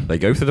 Yeah. They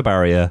go through the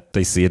barrier,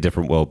 they see a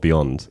different world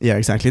beyond. Yeah,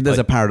 exactly. There's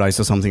a paradise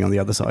or something on the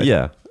other side.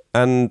 Yeah.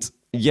 And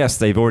yes,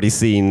 they've already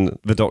seen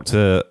the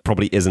Doctor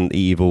probably isn't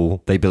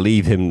evil. They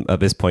believe him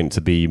at this point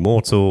to be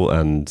mortal,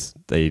 and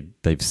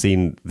they've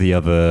seen the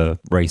other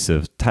race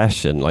of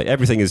Tesh, and like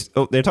everything is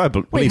the entire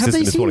belief Wait, have system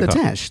they is seen falling the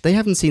apart. Tesh? They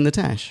haven't seen the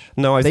Tesh.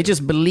 No, they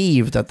just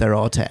believe that there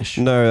are Tesh.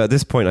 No, at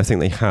this point, I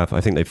think they have.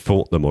 I think they've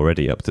fought them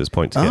already up to this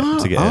point to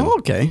get in. Oh,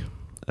 okay.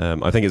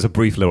 I think it's a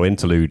brief little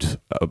interlude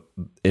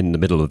in the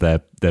middle of their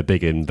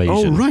big invasion.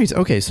 Oh, right.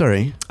 Okay,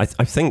 sorry. I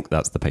think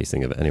that's the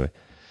pacing of it anyway.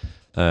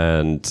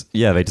 And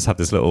yeah, they just have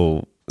this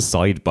little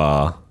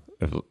sidebar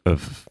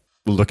of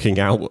looking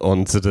out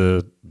onto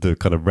the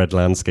kind of red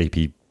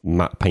landscapey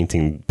map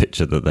painting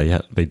picture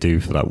that they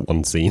do for that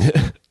one scene,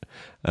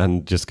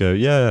 and just go,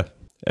 yeah,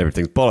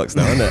 everything's bollocks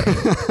now, isn't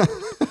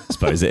it?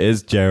 Suppose it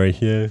is, Jerry.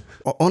 Yeah.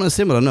 On a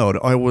similar note,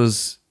 I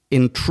was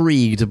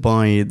intrigued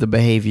by the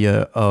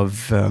behavior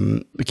of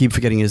I keep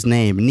forgetting his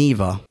name,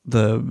 Neva,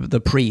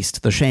 the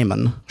priest, the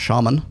shaman.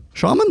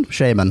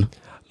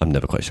 I'm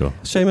never quite sure.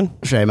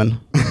 Shaman.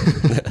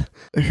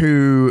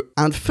 Who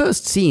at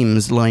first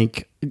seems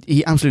like,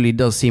 he absolutely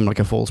does seem like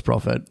a false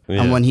prophet.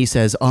 Yeah. And when he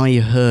says, I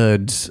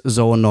heard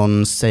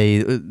Zoanon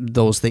say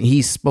those things,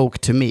 he spoke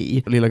to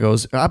me, Leela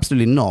goes,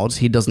 absolutely not,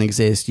 he doesn't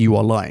exist, you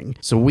are lying.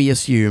 So we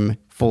assume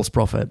false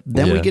prophet.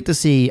 Then we get to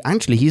see,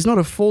 actually, he's not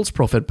a false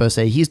prophet per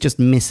se, he's just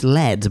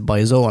misled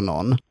by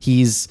Zoanon.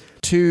 He's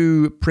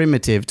too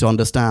primitive to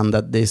understand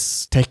that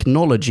this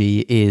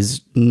technology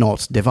is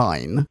not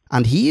divine.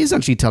 And he is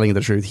actually telling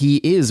the truth. He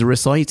is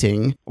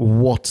reciting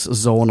what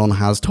Zoanon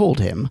has told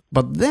him.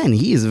 But then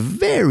he is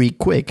very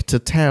quick to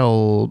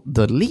tell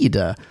the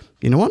leader,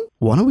 you know what?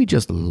 Why don't we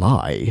just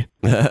lie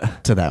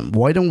to them?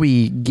 Why don't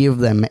we give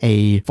them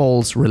a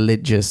false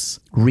religious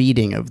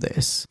reading of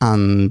this?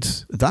 And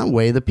that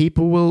way the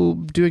people will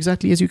do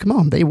exactly as you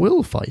command. They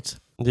will fight.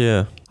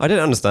 Yeah. I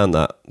didn't understand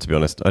that, to be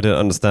honest. I didn't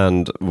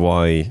understand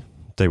why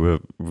they were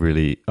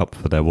really up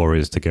for their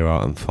warriors to go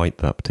out and fight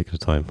that particular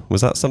time.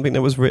 Was that something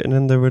that was written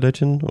in their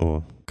religion?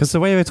 Or because the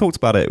way they talked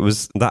about it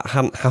was that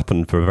hadn't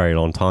happened for a very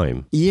long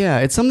time. Yeah,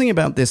 it's something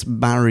about this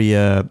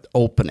barrier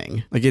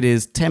opening. Like, it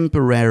is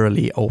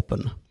temporarily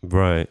open.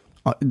 Right.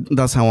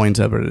 That's how I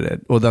interpreted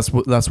it. Or that's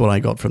what I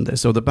got from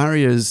this. So the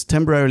barrier is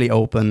temporarily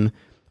open.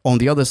 On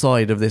the other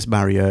side of this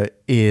barrier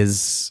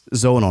is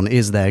Zoanon,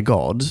 is their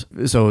god.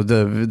 So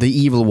the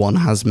evil one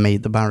has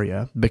made the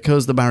barrier.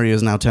 Because the barrier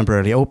is now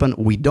temporarily open,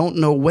 we don't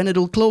know when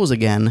it'll close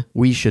again.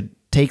 We should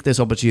take this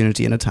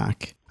opportunity and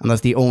attack. And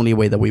that's the only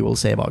way that we will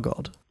save our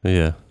god.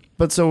 Yeah.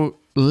 But so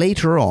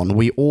later on,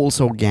 we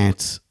also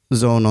get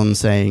Zoanon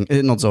saying,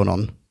 not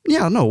Zoanon.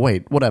 Yeah, no,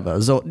 wait, whatever.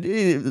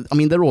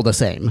 They're all the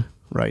same.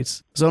 Right.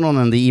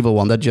 Zoanon and the evil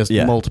one, they're just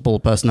multiple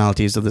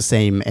personalities of the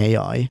same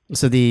AI.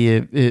 So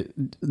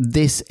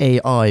this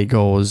AI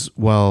goes,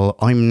 well,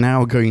 I'm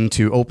now going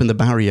to open the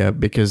barrier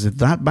because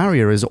that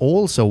barrier is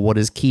also what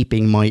is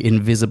keeping my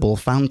invisible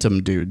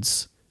phantom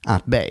dudes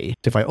at bay.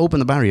 If I open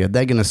the barrier,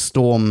 they're going to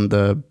storm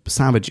the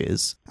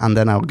savages, and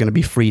then I'm going to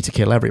be free to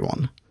kill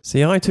everyone.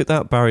 See, I took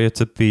that barrier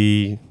to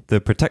be the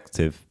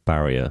protective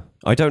barrier.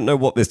 I don't know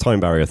what this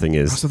time barrier thing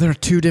is. So there are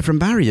two different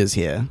barriers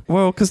here.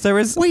 Well, because there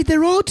is... Wait,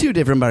 there are two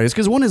different barriers,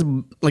 because one is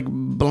like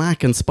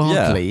black and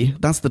sparkly. Yeah.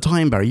 That's the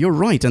time barrier. You're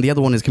right, and the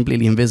other one is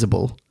completely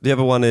invisible. The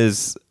other one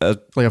is...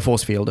 like a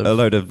force field. A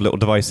load of little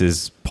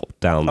devices popped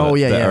down that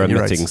are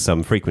emitting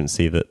some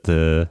frequency that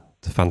the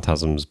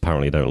phantasms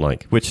apparently don't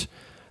like, which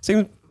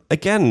seems,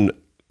 again,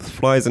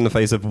 flies in the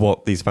face of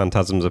what these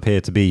phantasms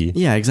appear to be.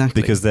 Yeah,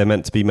 exactly. Because they're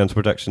meant to be mental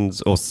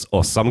projections or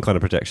some kind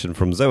of projection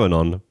from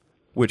Zoanon,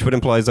 which would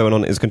imply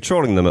Zoanon is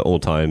controlling them at all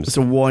times.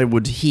 So why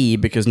would he,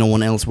 because no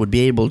one else would be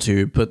able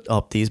to, put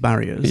up these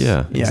barriers?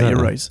 Yeah, exactly. You're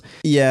right.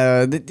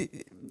 Yeah,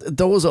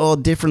 those are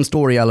different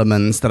story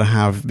elements that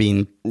have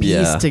been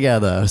pieced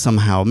together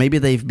somehow. Maybe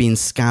they've been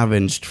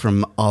scavenged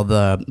from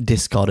other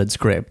discarded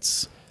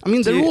scripts. I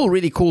mean, they're all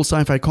really cool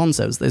sci-fi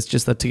concepts. It's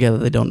just that together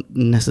they don't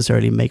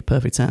necessarily make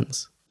perfect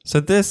sense. So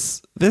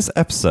this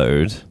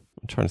episode,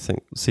 I'm trying to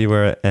think, see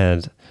where it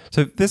aired.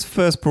 So this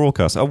first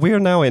broadcast, we are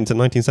now into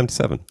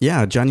 1977.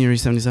 Yeah, January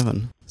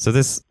 77. So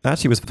this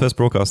actually was first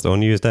broadcast on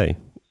New Year's Day.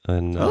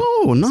 And, nice.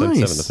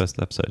 77, the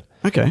first episode.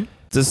 Okay.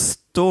 The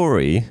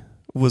story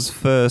was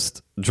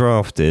first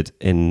drafted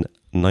in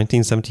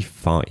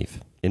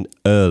 1975. In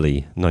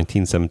early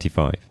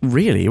 1975.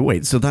 Really?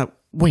 Wait,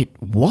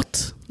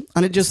 what?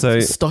 And it just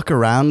stuck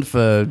around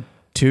for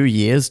 2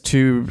 years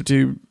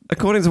to...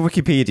 According to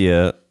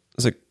Wikipedia,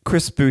 so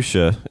Chris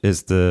Boucher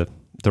is the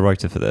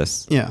writer for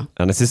this. Yeah.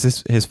 And this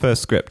is his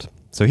first script.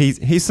 So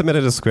he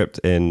submitted a script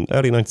in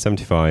early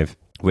 1975,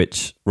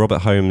 which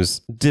Robert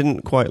Holmes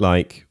didn't quite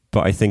like,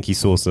 but I think he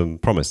saw some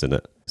promise in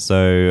it.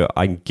 So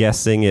I'm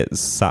guessing it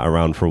sat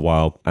around for a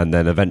while, and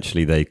then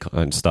eventually they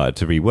kind of started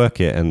to rework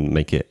it and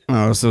make it...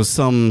 Oh, so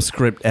some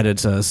script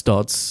editor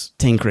starts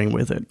tinkering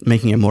with it,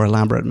 making it more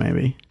elaborate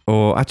maybe.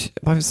 Or actually,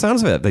 by the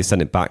sounds of it, they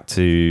sent it back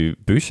to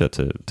Boucher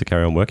to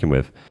carry on working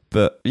with.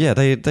 But yeah,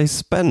 they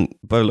spent,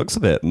 by the looks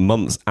of it,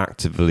 months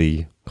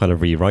actively kind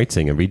of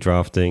rewriting and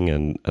redrafting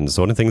and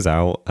sorting things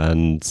out.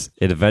 And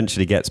it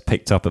eventually gets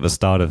picked up at the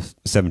start of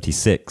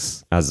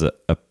 76 as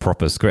a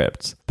proper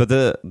script. But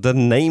the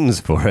names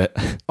for it...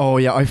 Oh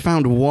yeah, I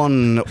found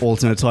one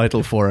alternate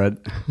title for it.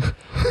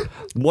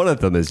 One of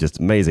them is just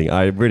amazing.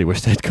 I really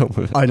wish they'd come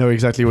with it. I know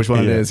exactly which one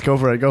it is. Go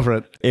for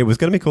it. It was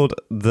going to be called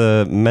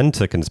The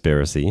Mentor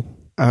Conspiracy.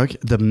 Okay,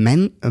 the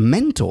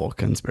Mentor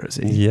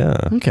Conspiracy? Yeah.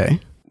 Okay.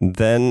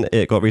 Then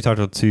it got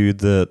retitled to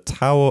The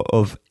Tower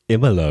of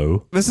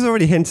Imolo. This is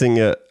already hinting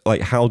at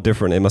like how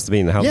different it must have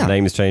been, how the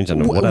names changed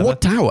and whatever. What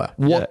tower?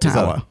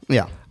 Tower?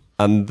 Yeah.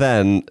 And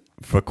then,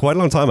 for quite a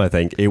long time, I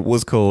think, it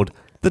was called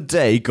The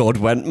Day God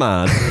Went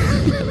Mad.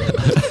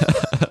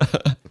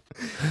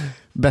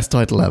 Best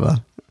title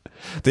ever.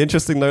 The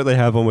interesting note they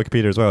have on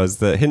Wikipedia as well is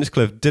that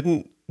Hinchcliffe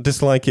didn't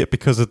dislike it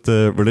because of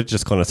the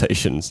religious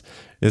connotations,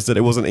 is that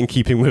it wasn't in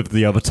keeping with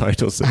the other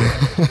titles.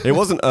 It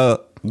wasn't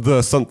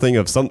the something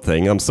of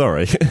something, I'm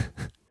sorry.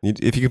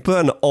 If you could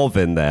put an of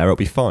in there, it'll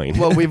be fine.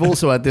 Well, we've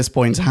also at this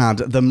point had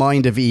the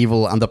Mind of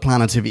Evil and the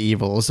Planet of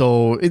Evil.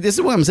 So this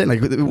is what I'm saying.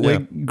 Like we're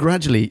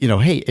gradually,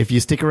 hey, if you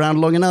stick around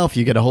long enough,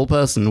 you get a whole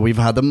person. We've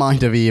had the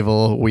Mind of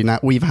Evil.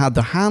 We've had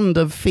the Hand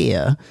of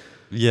Fear.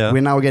 Yeah.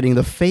 We're now getting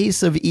the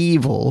Face of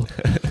Evil.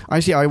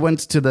 Actually, I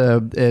went to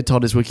the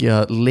TARDIS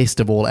Wikia list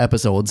of all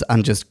episodes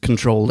and just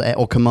controlled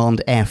or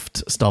command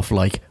F'd stuff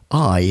like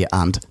eye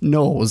and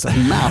nose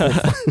and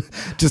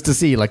mouth just to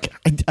see like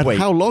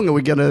how long are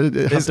we going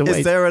to have to wait?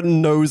 Is there a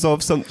nose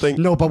of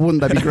something? No, but wouldn't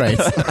that be great?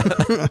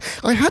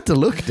 I had to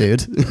look,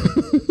 dude.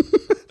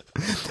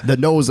 The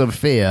nose of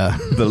fear.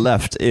 The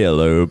left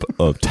earlobe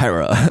of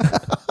terror.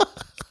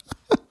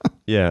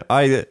 Yeah,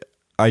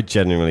 I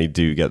genuinely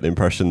do get the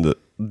impression that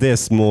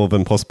this, more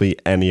than possibly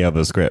any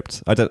other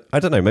script, I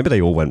don't know, maybe they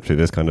all went through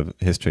this kind of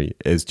history,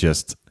 is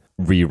just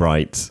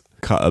rewrite,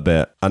 cut a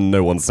bit, and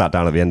no one sat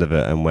down at the end of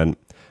it and went,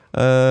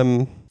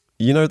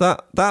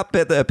 that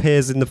bit that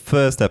appears in the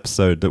first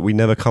episode that we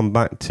never come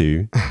back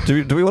to,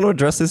 do we want to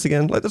address this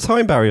again? Like the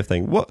time barrier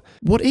thing.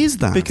 What is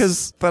that?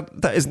 Because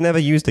that is never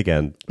used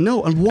again.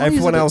 No, and why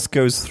everyone else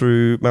goes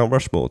through Mount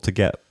Rushmore to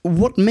get...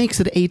 What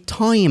makes it a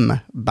time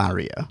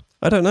barrier?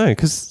 I don't know,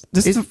 because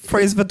this is the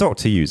phrase the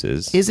Doctor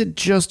uses. Is it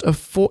just a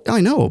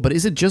I know, but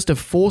is it just a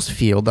force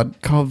field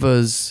that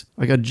covers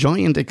like a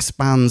giant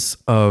expanse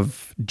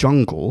of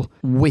jungle,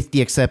 with the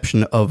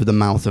exception of the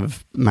mouth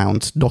of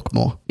Mount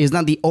Dockmore? Is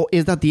that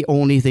the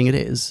only thing it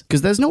is?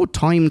 Because there's no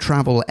time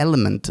travel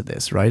element to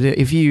this, right?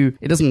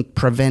 It doesn't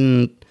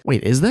prevent.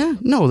 Wait, is there?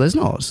 No, there's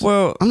not.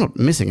 Well, I'm not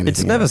missing anything.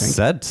 It's never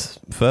said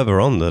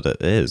further on that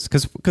it is,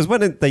 because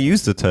when they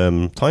used the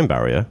term time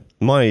barrier,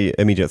 my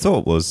immediate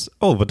thought was,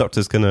 the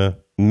Doctor's going to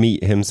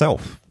meet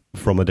himself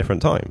from a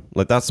different time.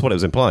 Like, that's what it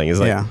was implying. Is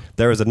like,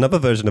 there is another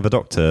version of a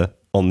Doctor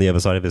on the other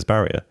side of this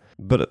barrier.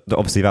 But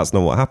obviously that's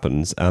not what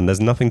happens, and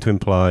there's nothing to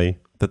imply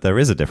that there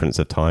is a difference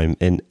of time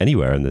in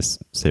anywhere in this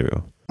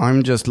serial.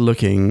 I'm just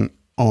looking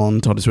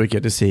on TARDIS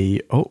Wikia to see,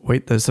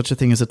 there's such a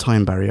thing as a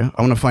time barrier.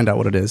 I want to find out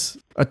what it is.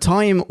 A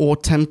time or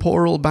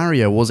temporal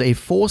barrier was a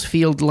force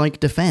field-like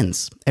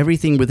defense.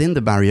 Everything within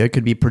the barrier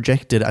could be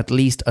projected at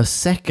least a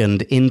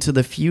second into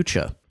the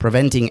future,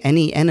 preventing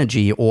any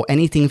energy or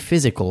anything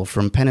physical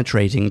from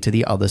penetrating to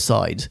the other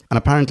side. And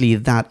apparently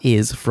that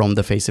is from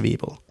the Face of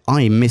Evil.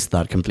 I missed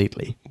that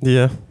completely.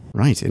 Yeah.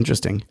 Right,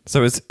 interesting.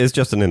 So it's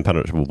just an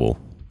impenetrable wall?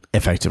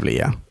 Effectively,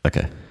 yeah.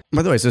 Okay.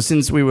 By the way, so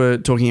since we were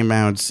talking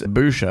about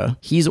Boucher,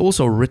 he's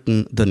also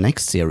written the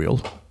next serial,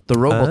 The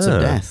Robots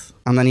of Death.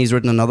 And then he's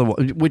written another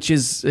one, which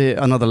is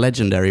another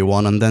legendary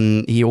one. And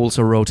then he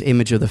also wrote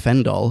Image of the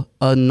Fendal,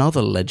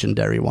 another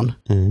legendary one.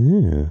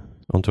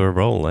 Onto a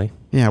roll, eh?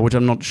 Yeah, which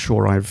I'm not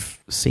sure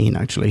I've seen,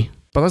 actually.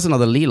 But that's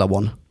another Leela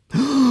one.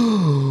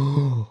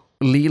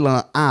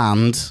 Leela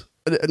and...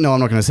 No, I'm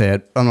not going to say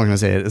it. I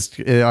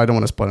don't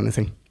want to spoil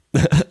anything.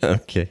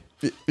 Okay.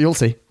 You'll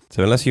see.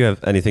 So unless you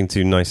have anything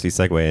to nicely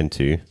segue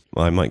into,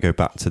 I might go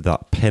back to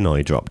that pin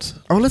I dropped.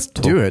 Oh, let's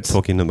do it.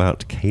 Talking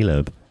about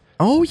Caleb.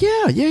 Oh,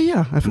 yeah.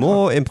 I forgot.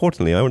 More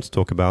importantly, I want to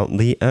talk about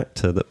the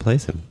actor that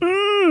plays him.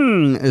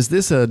 Is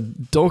this a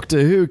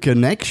Doctor Who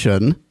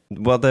connection?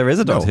 Well, there is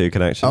a Doctor Who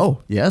connection.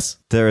 Oh, yes.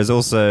 There is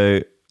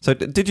also... So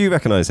did you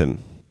recognise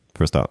him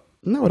for a start?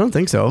 No, I don't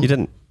think so. You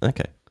didn't?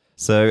 Okay.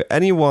 So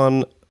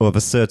anyone of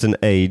a certain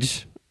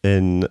age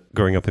in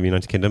growing up in the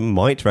United Kingdom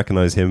might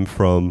recognise him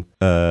from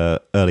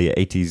earlier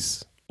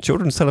 80s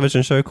children's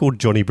television show called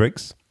Johnny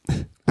Briggs,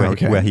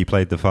 where he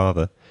played the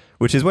father,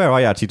 which is where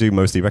I actually do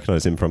mostly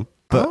recognise him from.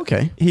 But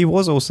okay. He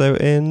was also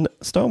in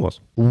Star Wars.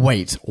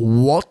 Wait,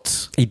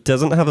 what? He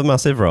doesn't have a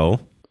massive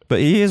role, but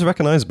he is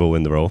recognisable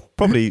in the role.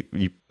 Probably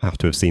you have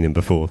to have seen him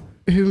before.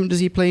 Whom does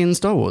he play in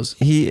Star Wars?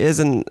 He is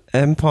an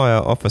Empire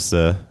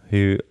officer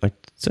who I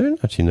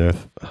don't actually know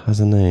if has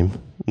a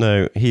name.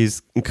 No,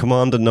 he's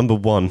Commander Number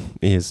 1.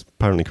 He is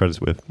apparently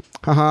credited with.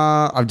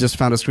 Haha, I've just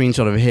found a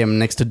screenshot of him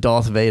next to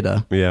Darth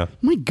Vader. Yeah.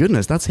 My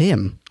goodness, that's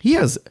him. He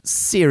has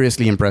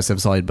seriously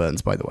impressive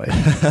sideburns, by the way.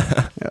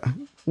 Yeah.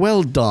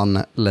 Well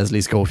done,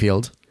 Leslie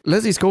Schofield.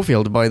 Leslie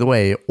Schofield, by the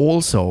way,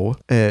 also,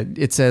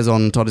 it says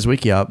on TARDIS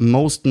Wikia,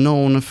 most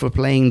known for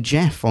playing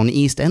Jeff on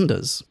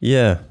EastEnders.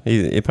 Yeah,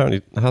 he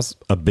apparently has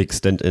a big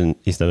stint in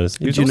EastEnders.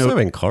 He was also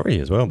in Corrie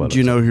as well. Do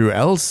you know who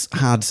else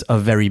had a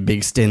very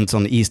big stint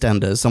on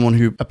EastEnders? Someone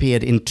who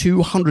appeared in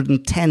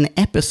 210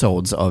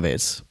 episodes of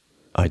it.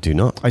 I do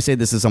not. I say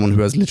this as someone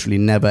who has literally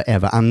never,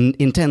 ever, and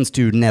intends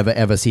to never,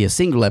 ever see a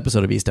single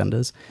episode of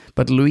EastEnders.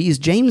 But Louise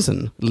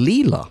Jameson,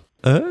 Leela.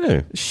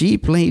 Oh. She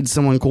played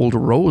someone called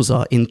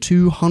Rosa in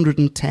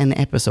 210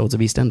 episodes of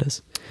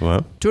EastEnders.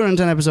 Wow.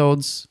 210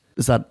 episodes.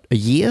 Is that a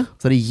year?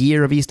 Is that a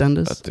year of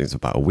EastEnders? I think it's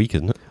about a week,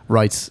 isn't it?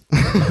 Right.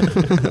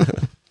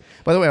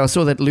 By the way, I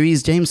saw that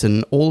Louise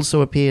Jameson also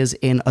appears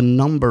in a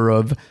number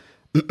of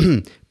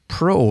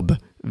probe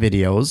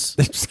videos.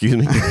 Excuse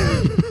me.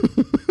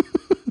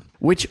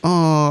 Which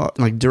are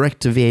like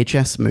direct to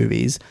VHS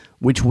movies,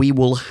 which we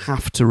will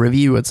have to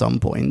review at some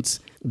point.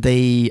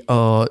 They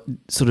are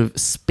sort of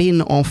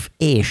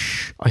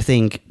spin-off-ish, I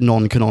think,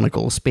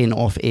 non-canonical,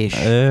 spin-off-ish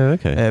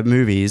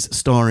movies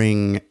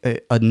starring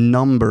a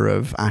number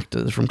of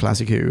actors from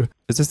Classic Who.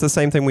 Is this the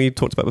same thing we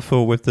talked about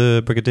before with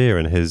the Brigadier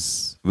and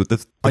his... With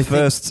the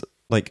first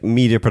like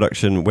media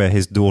production where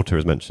his daughter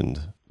is mentioned?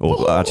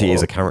 Or actually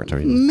is a character.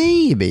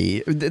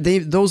 Maybe.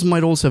 Those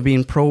might also have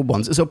been probe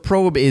ones. So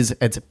probe it's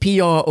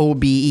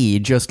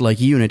PROBE, just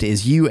like unit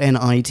is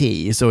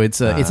UNIT. So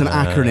it's an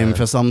acronym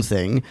for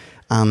something.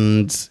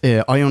 And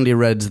I only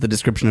read the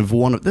description of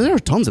one of... There are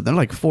tons of them,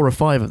 like 4 or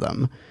 5 of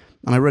them.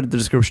 And I read the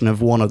description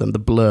of one of them, the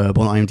blurb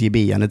on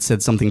IMDb, and it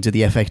said something to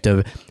the effect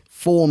of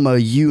former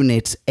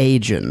unit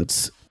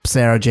agent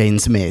Sarah Jane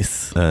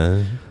Smith.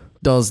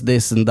 Does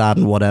this and that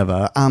and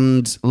whatever,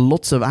 and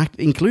lots of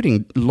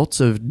including lots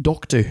of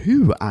Doctor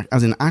Who,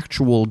 as in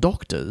actual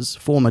doctors,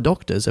 former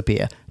doctors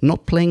appear,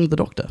 not playing the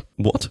Doctor.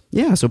 What?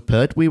 Yeah, so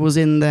Pertwee was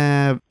in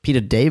there,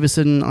 Peter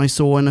Davison I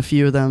saw in a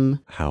few of them.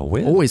 How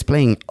weird. Always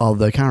playing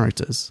other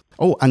characters.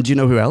 Oh, and do you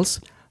know who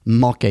else?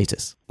 Mark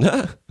Gatiss.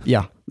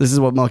 Yeah, this is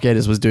what Mark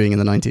Gatiss was doing in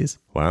the 90s.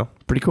 Wow.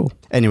 Pretty cool.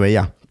 Anyway,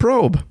 yeah.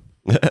 Probe.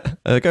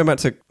 Going back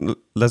to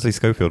Leslie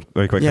Schofield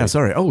very quickly. Yeah,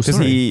 sorry. Oh, sorry.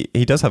 Because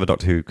he does have a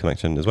Doctor Who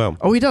connection as well.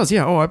 Oh, he does,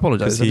 yeah. Oh, I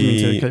apologise. I didn't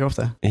mean to cut you off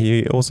there.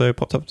 He also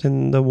popped up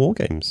in the War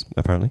Games,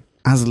 apparently.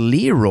 As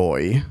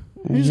Leroy?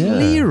 Who's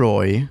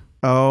Leroy?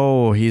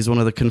 Oh, he's one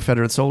of the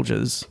Confederate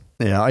soldiers.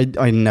 Yeah,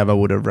 I never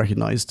would have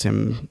recognised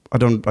him. I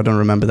don't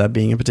remember that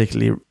being a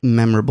particularly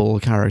memorable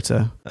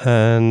character.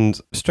 And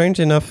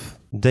strangely enough,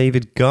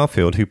 David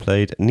Garfield, who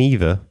played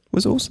Neva,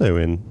 was also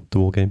in the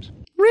War Games.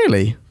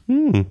 Really?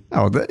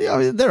 Oh,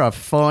 there are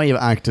 5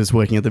 actors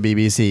working at the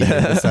BBC in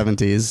the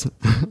 70s,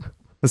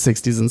 the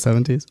 60s and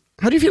 70s.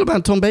 How do you feel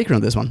about Tom Baker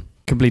on this one?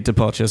 Complete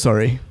departure,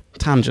 sorry.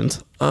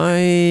 Tangent.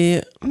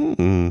 How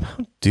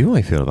do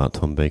I feel about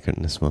Tom Baker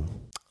in this one?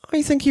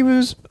 I think he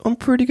was on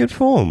pretty good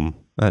form,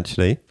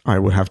 actually. I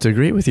would have to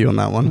agree with you on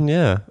that one.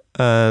 Yeah,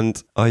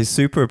 and I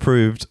super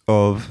approved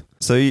of...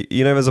 So,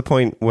 you know, there's a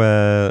point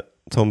where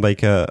Tom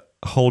Baker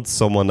holds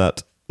someone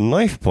at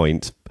knife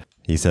point,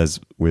 he says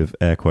with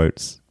air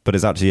quotes, but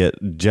it's actually at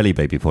jelly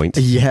baby point.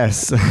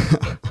 Yes.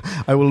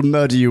 I will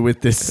murder you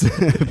with this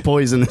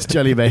poisonous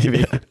jelly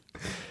baby. Yeah.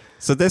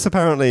 So this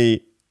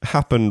apparently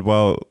happened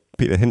while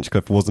Peter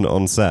Hinchcliffe wasn't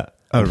on set.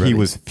 Oh, really? He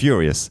was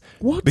furious.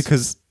 What?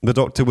 Because the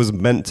Doctor was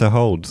meant to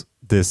hold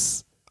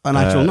this... An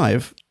actual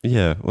knife?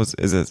 Yeah. It's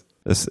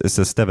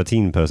a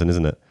Stevatine person,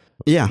 isn't it?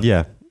 Yeah.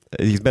 Yeah.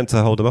 He's meant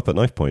to hold him up at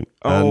knife point.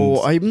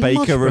 Oh, I Baker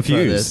much prefer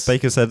refused. this.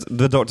 Baker said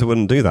the Doctor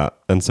wouldn't do that,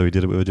 and so he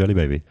did it with a jelly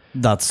baby.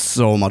 That's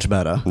so much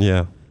better.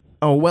 Yeah.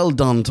 Oh, well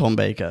done, Tom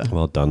Baker.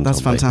 Well done, That's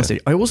Tom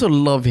fantastic. Baker. I also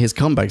love his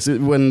comebacks.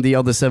 When the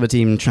other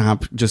 17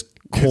 chap just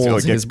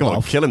calls his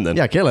bluff. Kill him then.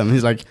 Yeah, kill him.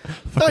 He's like,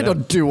 I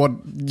don't do what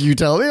you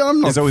tell me. I'm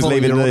not He's always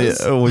following leaving your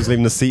orders." always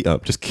leaving the seat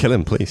up. Just kill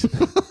him, please.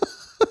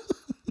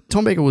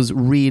 Tom Baker was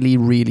really,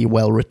 really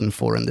well written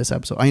for in this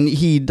episode. I mean,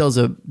 he does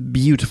a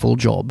beautiful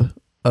job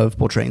of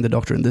portraying the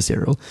Doctor in this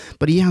serial,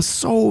 but he has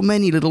so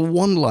many little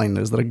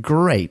one-liners that are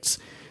great.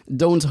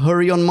 Don't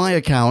hurry on my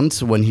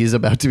account when he's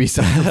about to be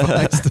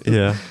sacrificed.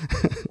 Yeah.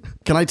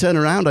 Can I turn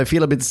around? I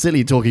feel a bit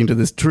silly talking to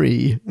this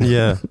tree.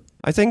 Yeah.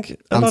 I think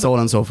And so on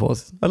and so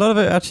forth. a lot of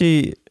it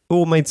actually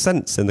all made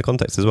sense in the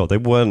context as well. They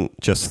weren't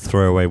just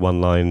throwaway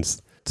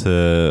one-lines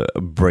to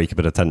break a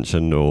bit of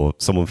tension, or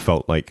someone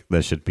felt like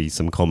there should be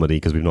some comedy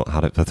because we've not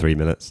had it for 3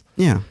 minutes.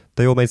 Yeah.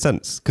 They all made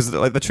sense. Because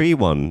like the tree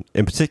one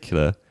in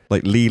particular,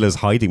 like Leela's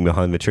hiding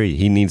behind the tree.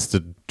 He needs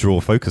to draw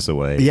focus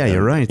away. Yeah,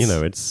 you're right. You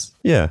know,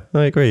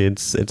 I agree.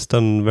 It's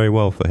done very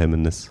well for him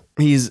in this.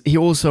 He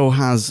also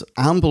has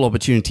ample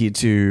opportunity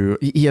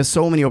he has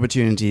so many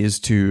opportunities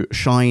to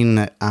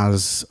shine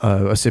as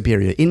a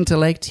superior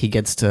intellect. He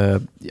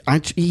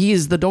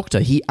is the Doctor.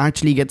 He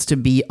actually gets to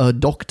be a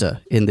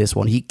doctor in this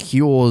one. He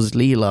cures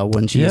Leela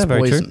when she is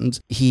very true. poisoned.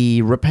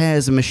 He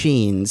repairs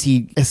machines.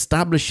 He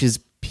establishes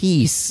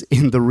peace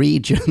in the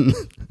region.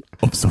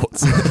 Of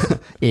sorts.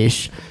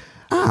 Ish.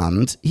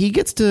 And he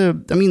gets to,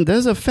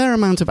 there's a fair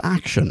amount of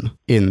action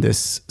in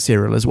this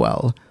serial as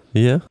well.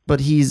 Yeah.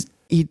 But he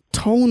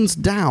tones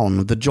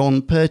down the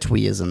John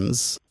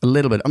Pertweeisms a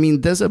little bit.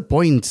 There's a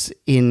point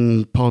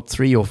in part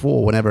 3 or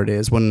 4, whenever it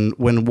is, when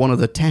one of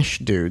the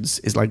Tesh dudes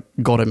is like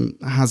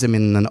has him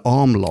in an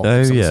arm lock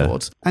of some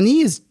sort. And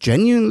he is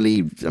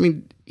genuinely,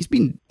 he's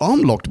been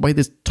arm locked by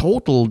this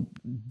total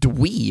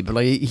dweeb.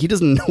 Like, he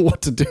doesn't know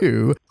what to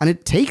do, and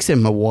it takes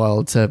him a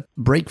while to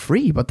break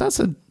free. But that's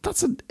an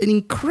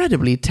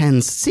incredibly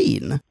tense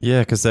scene. Yeah,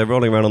 because they're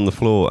rolling around on the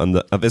floor, and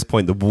at this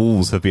point the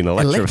walls have been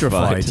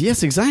electrified.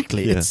 Yes,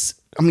 exactly. Yeah.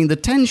 The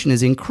tension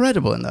is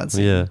incredible in that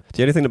scene. Yeah.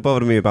 The only thing that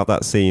bothered me about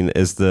that scene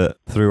is that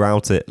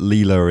throughout it,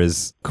 Leela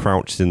is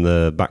crouched in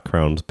the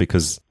background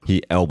because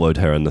he elbowed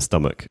her in the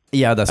stomach.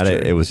 Yeah, that's true.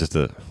 It was just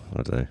I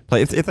don't know.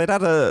 Like if they'd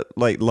had her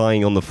like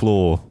lying on the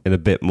floor in a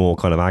bit more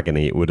kind of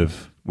agony, it would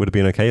have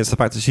been okay. It's the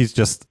fact that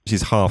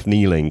she's half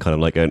kneeling, kind of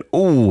like going,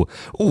 oh,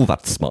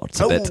 that's smart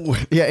a bit.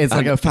 Yeah, it's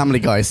like a Family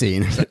Guy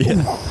scene.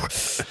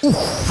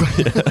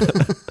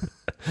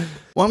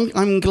 Well,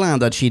 I'm glad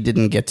that she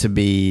didn't get to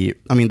be...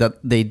 that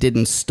they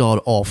didn't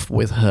start off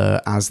with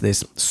her as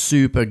this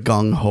super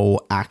gung-ho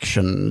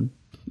action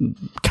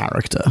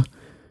character.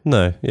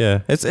 No, yeah.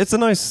 It's a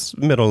nice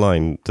middle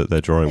line that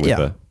they're drawing with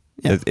her.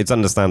 Yeah. It's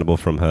understandable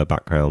from her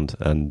background,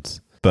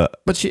 but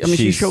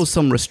she shows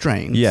some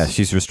restraint. Yeah,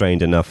 she's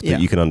restrained enough that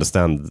you can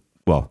understand...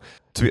 Well,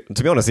 to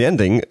be honest, the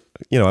ending,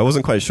 I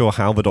wasn't quite sure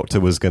how the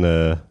Doctor was going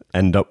to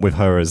end up with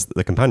her as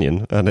the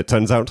companion, and it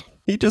turns out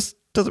he just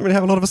doesn't really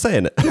have a lot of a say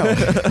in it. No.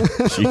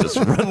 She just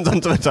runs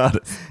onto the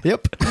TARDIS.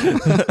 Yep.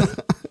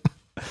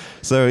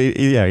 So,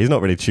 he's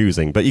not really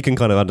choosing, but you can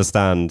kind of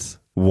understand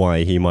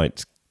why he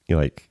might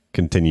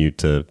continue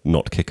to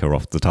not kick her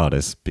off the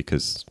TARDIS,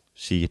 because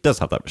she does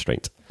have that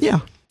restraint.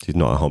 Yeah. She's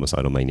not a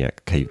homicidal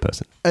maniac cave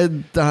person.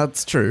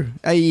 That's true.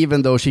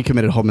 Even though she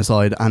committed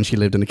homicide and she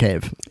lived in a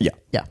cave. Yeah.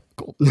 Yeah,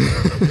 cool.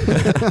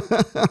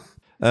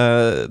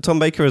 Tom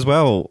Baker as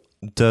well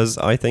does,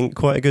 I think,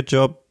 quite a good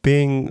job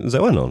being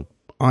Zoanon.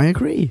 I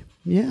agree.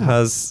 Yeah.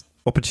 Has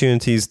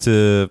opportunities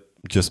to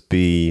just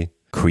be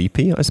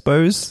creepy, I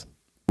suppose,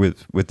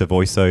 with the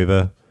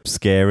voiceover.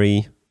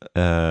 Scary,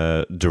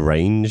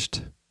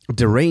 deranged.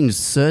 Deranged,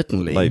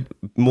 certainly. Like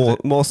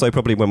more so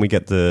probably when we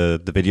get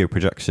the video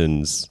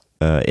projections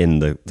in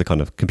the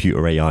kind of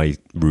computer AI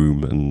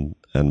room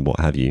and what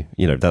have you.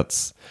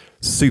 That's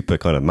super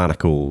kind of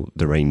maniacal,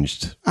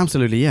 deranged.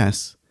 Absolutely,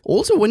 yes.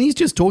 Also, when he's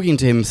just talking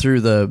to him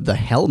through the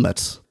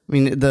helmet.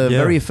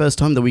 Very first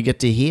time that we get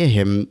to hear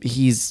him,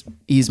 he's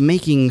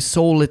making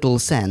so little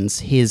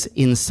sense. His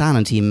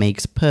insanity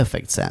makes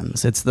perfect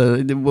sense. It's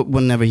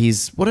whatever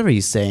he's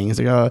saying. It's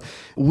like,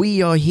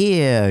 we are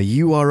here,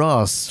 you are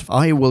us.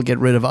 I will get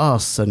rid of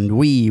us, and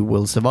we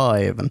will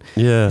survive. And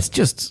it's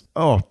just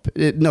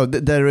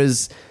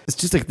it's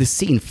just like this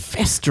scene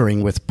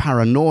festering with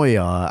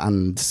paranoia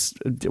and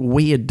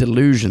weird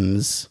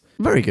delusions.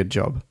 Very good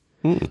job.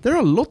 There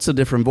are lots of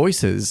different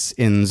voices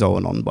in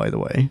Zoanon, by the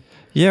way.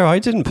 Yeah, I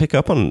didn't pick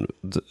up on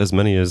as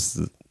many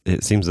as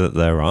it seems that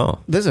there are.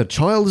 There's a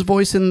child's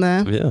voice in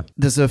there. Yeah.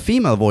 There's a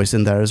female voice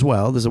in there as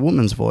well. There's a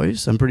woman's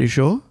voice, I'm pretty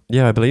sure.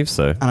 Yeah, I believe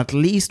so. And at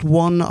least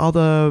one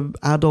other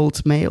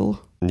adult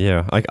male.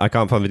 Yeah, I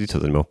can't find the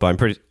details anymore,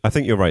 but I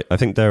think you're right. I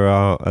think there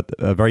are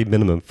a very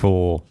minimum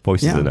 4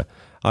 voices in there.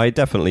 I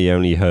definitely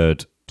only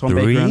heard Tom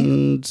 3. Baker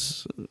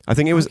and... I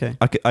think it was... Okay.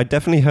 I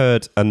definitely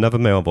heard another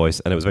male voice,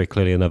 and it was very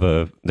clearly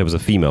there was a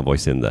female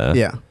voice in there.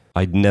 Yeah.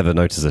 I'd never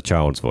noticed a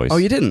child's voice. Oh,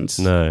 you didn't?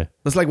 No.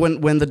 That's like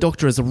when the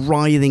Doctor is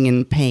writhing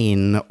in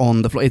pain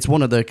on the floor. It's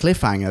one of the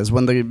cliffhangers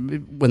when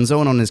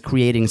Zoanon is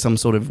creating some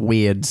sort of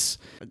weird...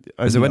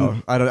 I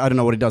don't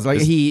know what he does. Like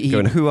he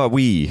going, who are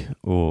we?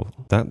 Or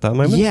that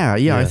moment? Yeah,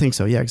 I think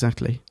so. Yeah,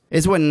 exactly.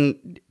 It's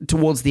when,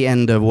 towards the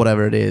end of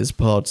whatever it is,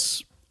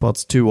 parts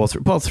 2 or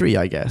 3, part 3,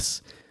 I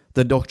guess,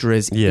 the Doctor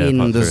is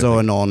in the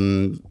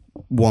Zoanon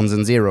 1s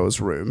and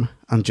 0s room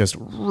and just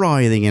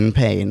writhing in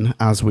pain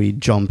as we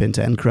jump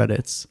into end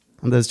credits.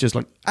 And there's just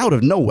like, out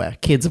of nowhere,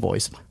 kid's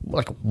voice.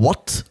 Like,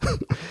 what?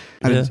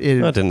 And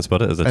Yeah. I didn't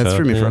spot it as a child. It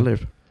threw me for a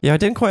loop. Yeah, I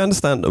didn't quite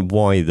understand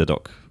why the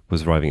Doc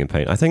was writhing in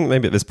pain. I think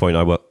maybe at this point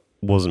I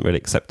wasn't really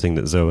accepting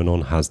that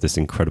Zoanon has this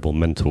incredible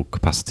mental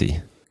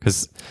capacity.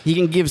 Because he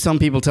can give some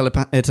people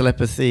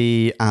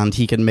telepathy and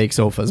he can make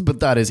sofas, but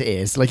that is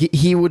it. Like,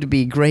 he would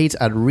be great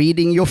at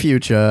reading your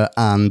future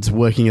and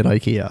working at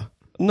IKEA.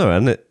 no,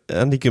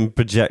 and he can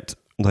project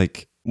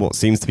like what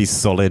seems to be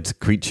solid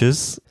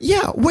creatures,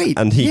 Yeah, wait.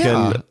 and he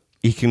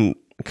can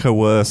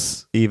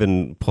coerce,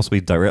 even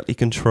possibly directly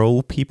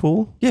control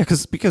people. Yeah,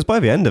 because by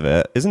the end of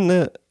it, isn't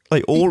it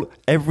like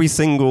every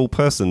single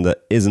person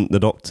that isn't the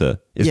Doctor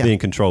is Yeah. being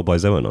controlled by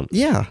Zoanon?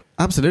 Yeah,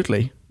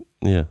 absolutely.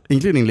 Yeah,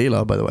 Including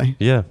Leela, by the way.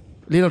 yeah,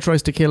 Leela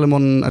tries to kill him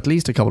on at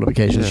least a couple of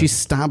occasions. Yeah. She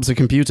stabs a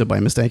computer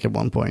by mistake at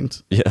one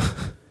point. yeah,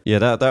 yeah.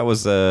 That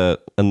was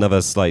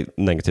another slight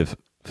negative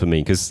for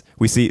me, because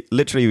we see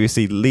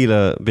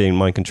Leela being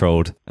mind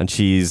controlled, and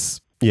she's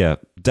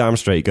damn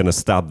straight gonna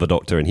stab the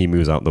Doctor, and he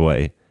moves out the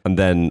way, and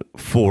then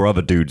 4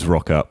 other dudes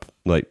rock up,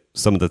 like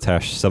some of the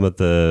Tesh, some of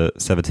the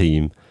Sever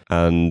team,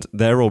 and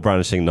they're all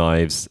brandishing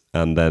knives,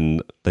 and then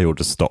they all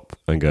just stop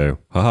and go,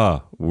 haha,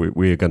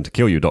 we're going to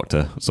kill you,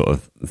 Doctor, sort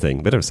of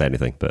thing. They don't say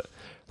anything, but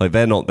like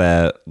they're not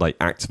there like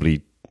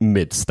actively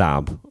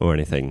mid-stab or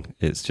anything.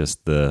 It's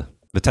just the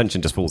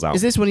tension just falls out.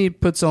 Is this when he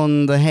puts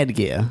on the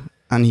headgear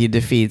and he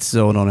defeats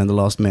Zoanon in the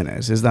last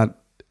minute? Is that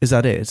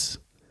it?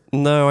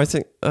 No, I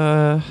think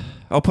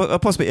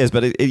possibly it is,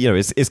 but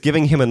it's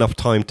giving him enough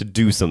time to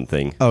do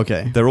something.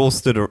 Okay. They're all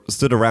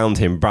stood around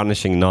him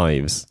brandishing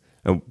knives,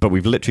 but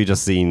we've literally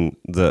just seen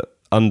that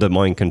under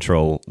mind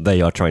control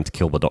they are trying to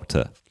kill the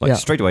Doctor. Like Yeah.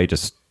 straight away,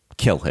 just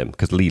kill him,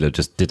 because Leela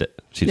just did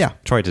it. She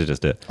tried to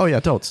just do it, Oh yeah,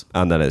 totes.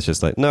 and then it's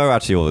just like, no,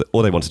 actually,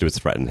 all they want to do is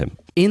threaten him.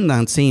 In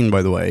that scene,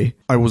 by the way,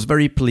 I was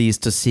very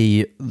pleased to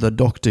see the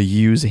Doctor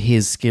use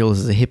his skills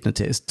as a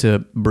hypnotist to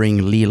bring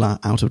Leela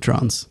out of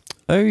trance.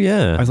 Oh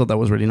yeah, I thought that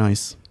was really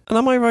nice. and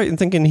am I right in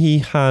thinking he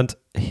had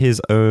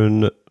his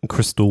own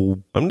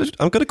crystal? I'm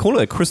going to call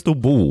it a crystal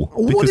ball.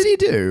 What because did he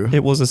do?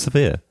 It was a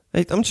sphere.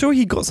 I'm sure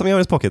he got something out of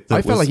his pocket.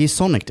 I felt like he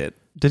sonicked it.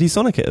 Did he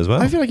sonic it as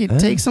well? I feel like he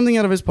takes something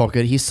out of his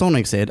pocket, he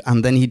sonics it,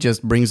 and then he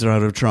just brings her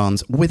out of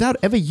trance without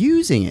ever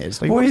using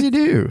it. Like, Well, what does he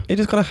do? He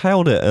just kind of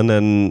held it and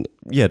then,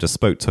 just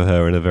spoke to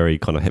her in a very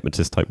kind of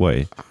hypnotist type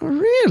way.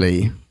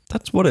 Really?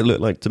 That's what it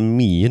looked like to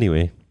me,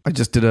 anyway. I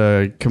just did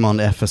a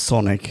Command F for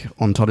Sonic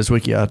on TARDIS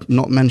Wikia,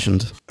 not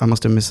mentioned. I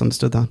must have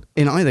misunderstood that.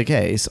 In either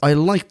case, I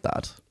liked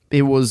that.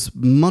 It was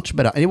much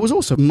better. It was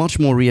also much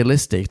more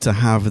realistic to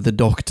have the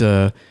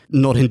Doctor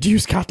not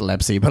induce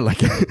catalepsy, but like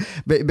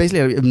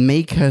basically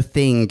make her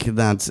think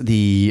that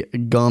the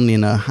gun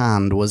in her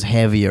hand was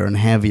heavier and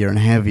heavier and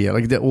heavier.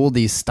 Like all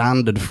these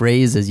standard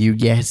phrases you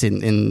get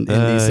in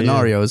these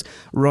scenarios,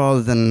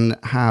 rather than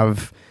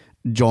have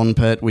John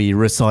Pertwee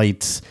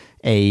recite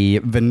a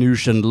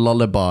Venusian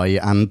lullaby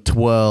and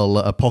twirl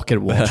a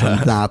pocket watch,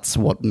 and that's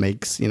what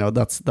makes,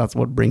 that's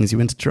what brings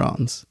you into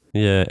trance.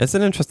 Yeah, it's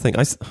an interesting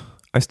thing.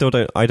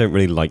 I don't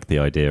really like the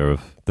idea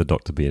of the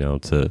Doctor being able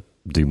to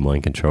do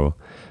mind control.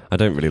 I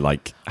don't really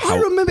like how... I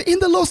remember in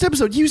the last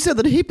episode you said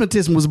that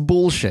hypnotism was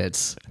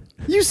bullshit.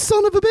 You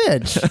son of a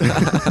bitch.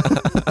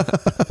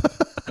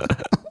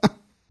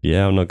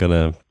 Yeah, I'm not going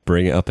to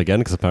bring it up again,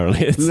 because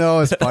apparently it's...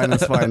 No, it's fine,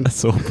 it's fine. a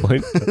sore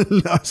point.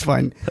 No, it's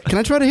fine. Can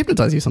I try to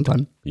hypnotize you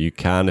sometime? You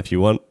can if you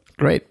want.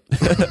 Great.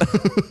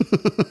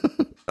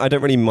 I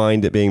don't really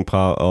mind it being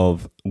part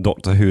of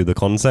Doctor Who, the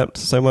concept,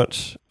 so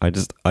much. I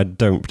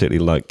don't particularly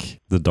like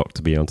the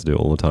Doctor being able to do it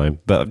all the time.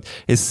 But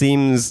it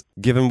seems,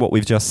 given what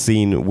we've just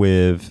seen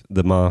with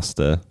the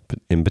Master,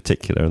 in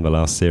particular in the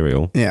last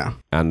serial, Yeah.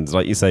 and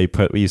like you say,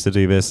 we used to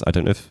do this. I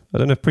don't know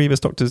if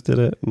previous Doctors did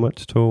it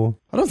much at all.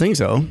 I don't think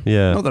so.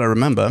 Yeah. Not that I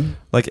remember.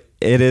 Like,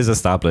 it is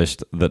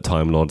established that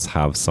Time Lords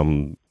have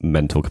some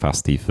mental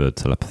capacity for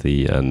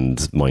telepathy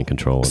and mind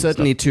control. And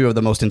Certainly two of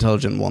the most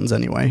intelligent ones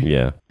anyway. stuff.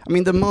 Yeah. I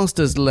mean, the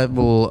Master's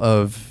level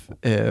of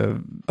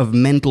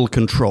mental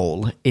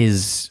control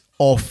is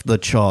off the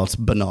charts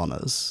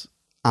bananas.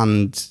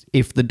 And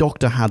if the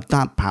Doctor had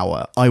that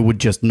power, I would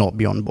just not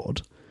be on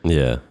board.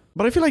 Yeah.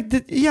 But I feel like,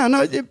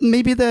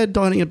 maybe they're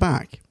dialing it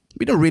back.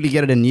 We don't really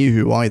get it in New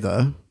Who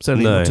either.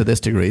 Certainly No. not to this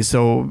degree.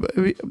 So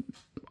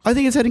I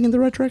think it's heading in the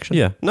right direction.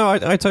 Yeah, no, I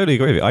totally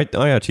agree with you.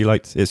 I actually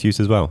liked its use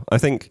as well. I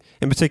think,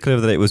 in particular,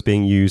 that it was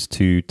being used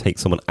to take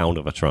someone out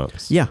of a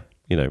trance. Yeah.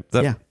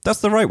 That's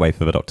the right way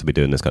for the Doctor to be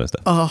doing this kind of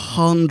stuff.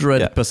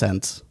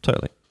 100%.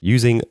 Totally.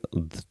 Using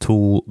the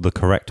tool the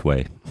correct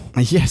way.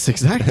 Yes,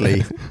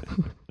 exactly.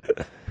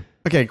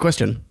 Okay,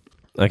 question.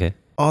 Okay.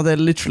 Are there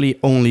literally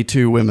only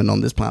 2 women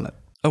on this planet?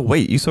 Oh,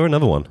 wait, you saw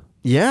another one.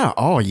 Yeah.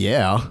 Oh,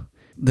 yeah.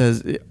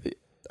 There's...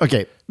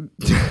 Okay.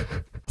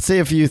 say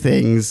a few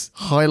things,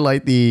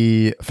 highlight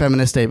the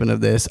feminist statement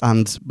of this,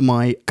 and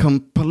my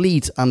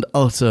complete and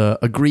utter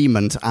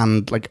agreement,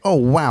 and like, oh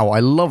wow, I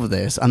love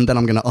this, and then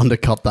I'm going to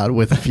undercut that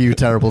with a few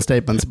terrible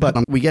statements. But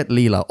we get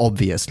Leela,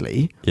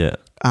 obviously. Yeah.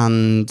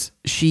 And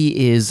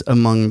she is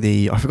among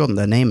the, I've forgotten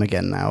their name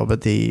again now,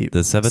 but the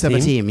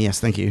Seva team. Yes,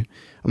 thank you.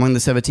 Among the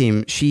Seva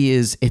team, she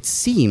is, it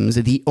seems,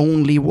 the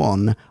only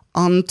one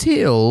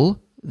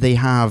until they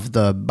have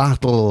the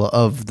battle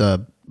of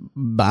the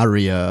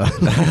barrier,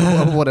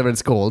 whatever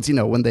it's called, you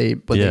know, when they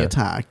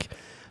attack.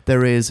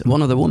 There is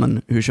one other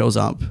woman who shows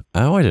up.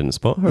 Oh, I didn't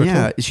spot her.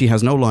 Yeah, she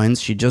has no lines.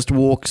 She just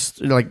walks,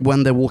 like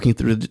when they're walking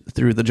through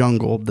the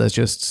jungle, there's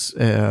just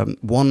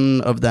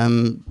one of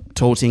them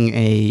toting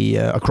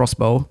a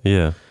crossbow.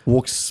 Yeah.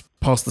 Walks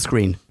past the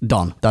screen.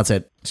 Done. That's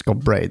it. She's got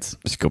braids.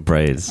 She's got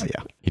braids. Oh,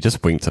 yeah. He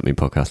just winked at me,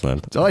 podcast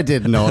land. I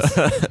did not.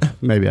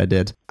 Maybe I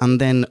did.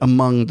 And then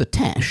among the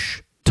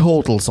Tesh,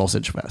 total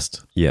sausage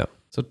fest. Yeah.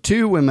 So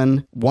 2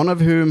 women, one of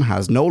whom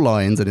has no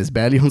lines and is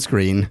barely on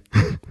screen.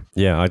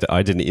 Yeah,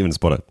 I didn't even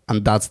spot it.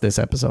 And that's this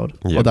episode.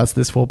 Yeah. Or that's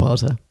this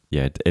 4-parter.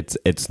 Yeah,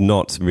 it's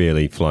not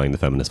really flying the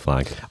feminist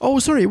flag. Oh,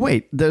 sorry,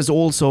 wait. There's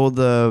also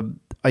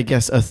I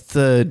guess, a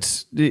third...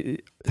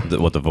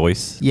 The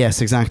voice?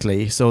 Yes,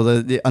 exactly.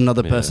 So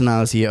another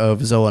personality of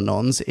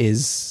Zoanons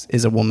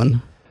is a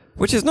woman.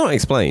 Which is not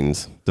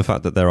explained. The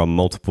fact that there are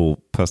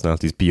multiple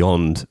personalities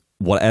beyond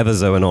whatever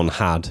Zoanon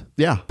had,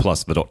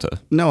 plus the Doctor.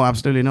 No,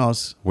 absolutely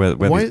not. Where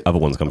these other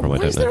ones come from, I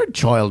don't know. Why is there a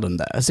child in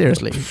there?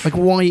 Seriously. Like,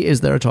 why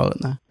is there a child in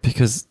there?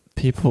 Because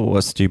people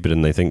are stupid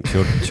and they think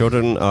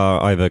children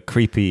are either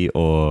creepy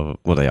or...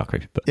 Well, they are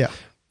creepy, but... Yeah.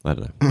 I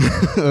don't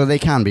know. They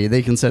can be.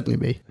 They can certainly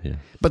be. Yeah.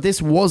 But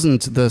this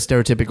wasn't the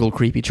stereotypical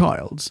creepy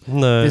child.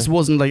 No. This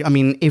wasn't like, I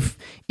mean, if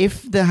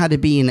there had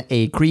been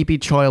a creepy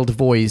child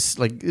voice,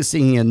 like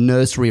singing a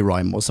nursery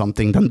rhyme or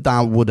something, then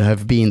that would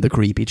have been the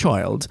creepy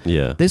child.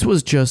 Yeah. This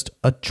was just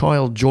a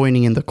child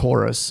joining in the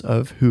chorus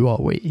of Who Are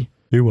We?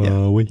 Who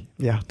are we?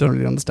 Yeah, don't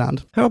really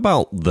understand. How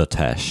about the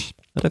Tesh?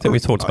 I don't think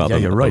we talked about them.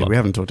 Yeah, you're right. We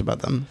haven't talked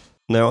about them.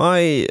 Now,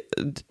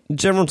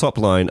 general top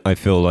line, I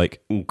feel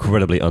like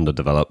incredibly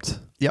underdeveloped.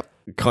 Yep.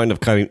 Kind of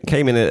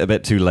came in it a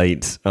bit too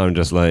late. I'm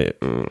just like,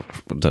 I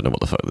don't know what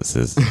the fuck this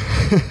is.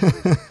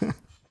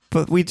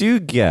 But we do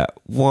get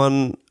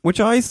one, which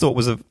I thought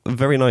was a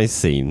very nice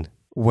scene,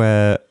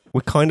 where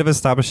we're kind of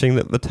establishing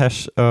that the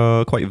Tesh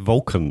are quite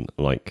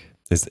Vulcan-like,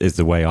 is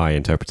the way I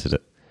interpreted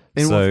it.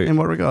 In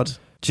what regard?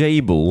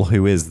 Jabal,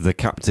 who is the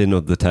captain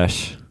of the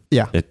Tesh,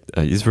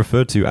 is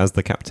referred to as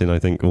the captain, I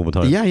think, all the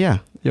time. Yeah,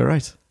 you're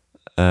right.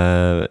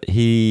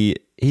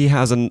 He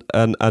has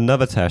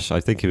another Tesh, I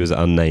think he was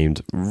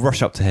unnamed,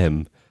 rush up to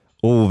him,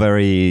 all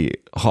very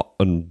hot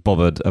and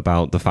bothered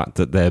about the fact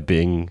that they're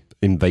being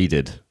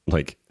invaded.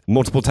 Like,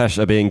 multiple Tesh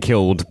are being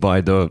killed by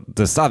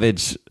the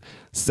savage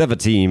Seva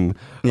team.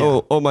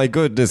 Yeah. Oh my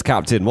goodness,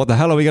 Captain, what the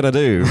hell are we going to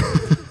do?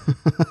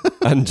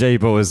 And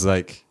Jabo is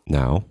like,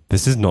 no,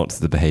 this is not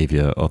the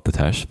behavior of the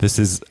Tesh. This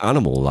is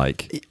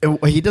animal-like.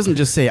 He doesn't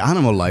just say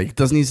animal-like,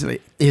 doesn't he say,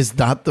 is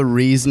that the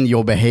reason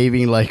you're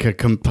behaving like a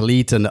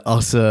complete and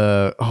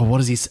utter... Oh, what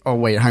does he say? Oh,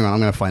 wait, hang on, I'm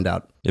going to find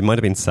out. It might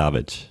have been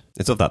savage.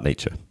 It's of that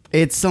nature.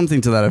 It's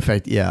something to that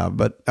effect, yeah.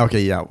 But,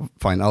 okay, yeah,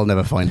 fine. I'll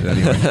never find it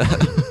anyway.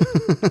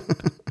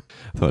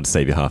 I thought I'd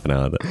save you half an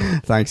hour.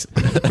 Thanks.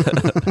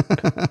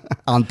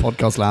 On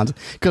podcast land.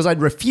 Because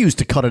I'd refuse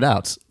to cut it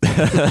out.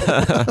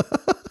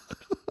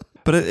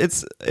 But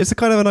it's a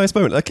kind of a nice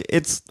moment. Like,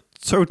 it's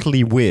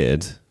totally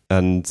weird.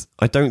 And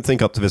I don't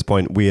think up to this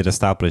point we had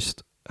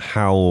established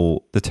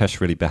how the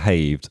Tesh really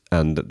behaved.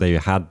 And they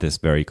had this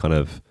very kind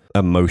of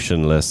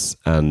emotionless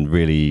and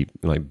really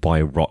like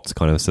by rot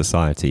kind of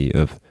society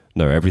of,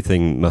 no,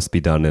 everything must be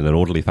done in an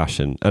orderly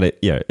fashion. And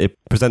it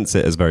presents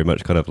it as very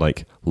much kind of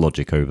like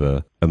logic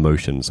over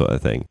emotion sort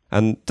of thing.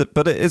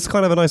 But it's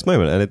kind of a nice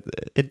moment. And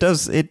it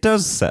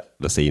does set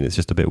the scene. It's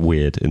just a bit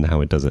weird in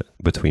how it does it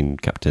between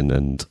Captain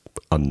and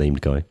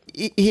unnamed guy.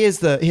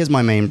 Here's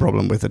my main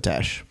problem with the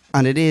Tesh.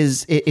 And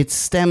it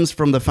stems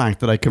from the fact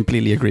that I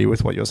completely agree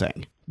with what you're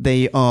saying.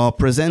 They are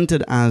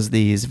presented as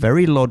these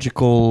very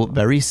logical,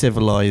 very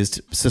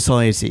civilized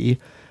society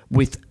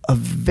with a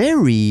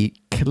very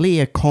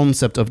clear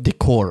concept of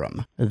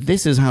decorum.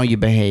 This is how you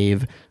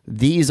behave.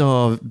 These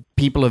are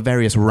people of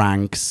various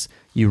ranks.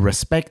 You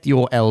respect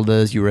your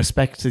elders, you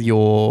respect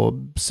your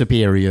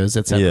superiors,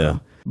 etc. Yeah.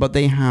 But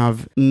they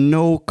have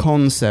no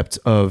concept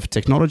of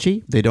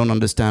technology. They don't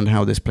understand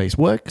how this place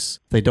works.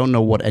 They don't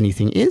know what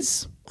anything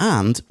is.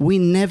 And we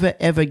never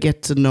ever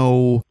get to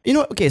know...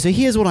 okay, so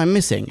here's what I'm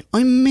missing.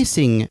 I'm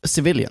missing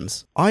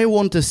civilians. I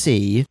want to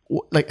see,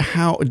 like,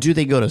 how... Do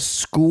they go to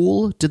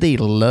school? Do they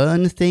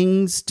learn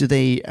things?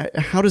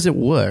 How does it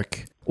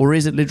work? Or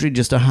is it literally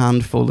just a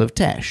handful of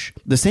Tesh?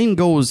 The same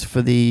goes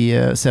for the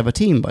Seva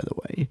team, by the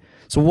way.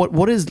 So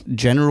what is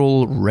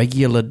general,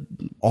 regular,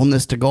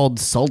 honest-to-God,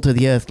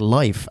 salt-of-the-earth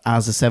life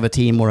as a Seva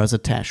team or as a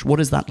Tesh? What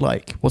is that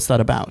like? What's that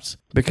about?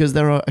 Because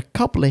there are a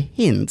couple of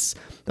hints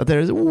that there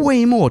is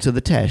way more to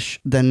the Tesh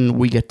than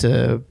we get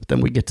to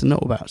know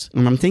about.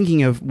 And I'm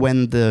thinking of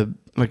when the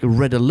like a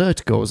red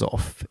alert goes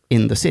off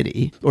in the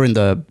city or in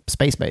the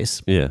space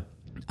base. Yeah.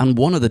 And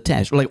one of the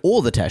Tesh, like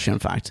all the Tesh, in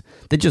fact,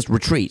 they just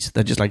retreat.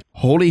 They're just like,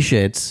 holy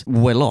shit,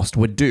 we're lost,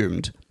 we're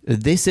doomed.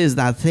 This is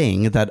that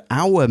thing that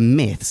our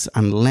myths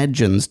and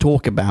legends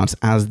talk about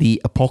as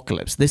the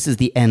apocalypse. This is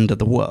the end of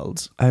the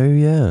world. Oh,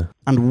 yeah.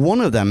 And one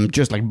of them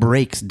just like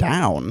breaks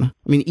down.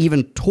 I mean,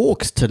 even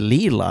talks to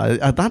Leela.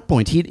 At that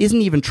point, he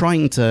isn't even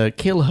trying to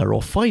kill her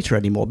or fight her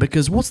anymore,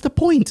 because what's the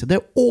point?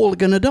 They're all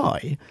gonna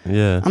die.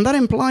 Yeah. And that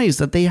implies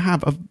that they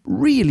have a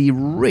really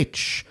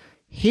rich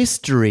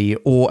history,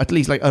 or at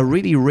least like a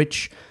really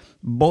rich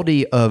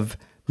body of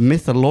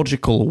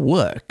mythological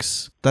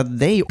works that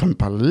they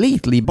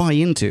completely buy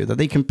into, that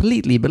they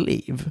completely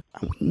believe.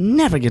 And we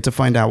never get to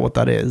find out what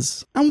that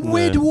is. And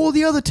where do all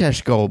the other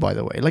Tesh go, by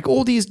the way? Like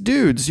all these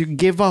dudes who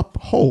give up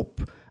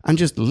hope and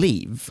just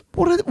leave.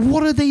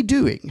 What are they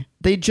doing?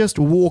 They just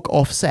walk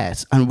off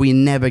set and we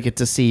never get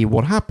to see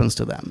what happens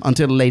to them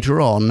until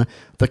later on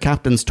the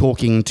captain's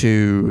talking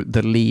to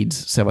the lead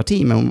Seva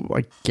team, and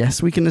I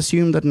guess we can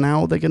assume that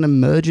now they're going to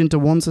merge into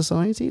one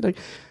society.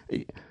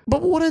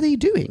 But what are they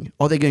doing?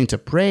 Are they going to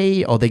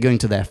pray? Are they going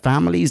to their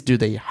families? Do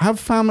they have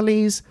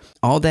families?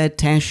 Are there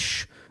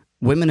Tesh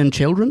women and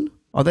children?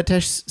 Are there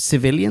Tesh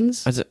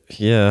civilians?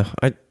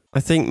 I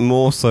think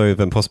more so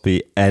than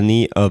possibly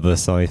any other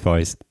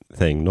sci-fi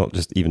thing, not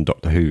just even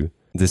Doctor Who.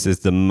 This is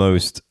the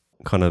most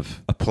kind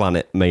of a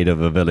planet made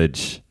of a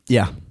village.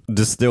 Yeah.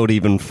 Distilled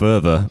even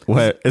further,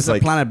 where it's a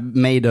like planet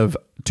made of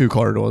 2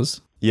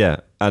 corridors.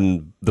 Yeah,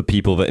 and the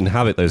people that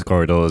inhabit those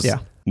corridors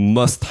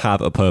must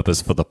have a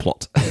purpose for the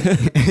plot.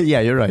 Yeah,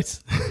 you're right.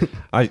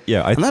 And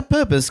that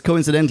purpose,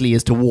 coincidentally,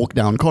 is to walk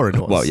down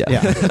corridors. Well,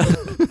 yeah.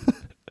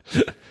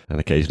 And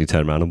occasionally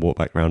turn around and walk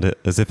back around it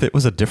as if it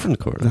was a different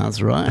corridor.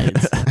 That's right.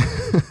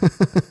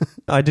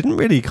 I didn't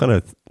really kind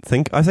of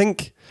think... I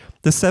think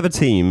the Seva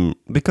team,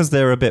 because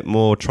they're a bit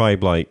more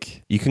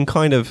tribe-like, you can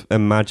kind of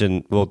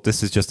imagine, well,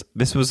 this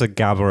was a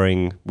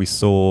gathering we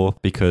saw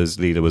because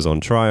Leela was on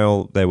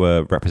trial. There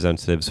were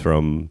representatives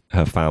from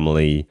her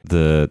family.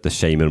 The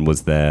shaman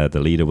was there.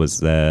 The leader was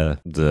there.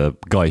 The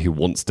guy who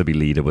wants to be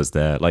leader was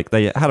there. Like,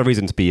 they had a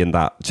reason to be in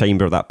that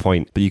chamber at that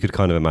point, but you could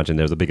kind of imagine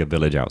there was a bigger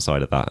village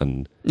outside of that,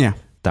 and... Yeah.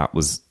 That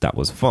was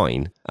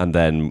fine. And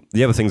then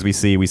the other things we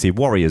see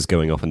warriors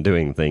going off and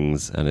doing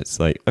things, and it's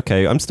like,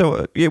 okay,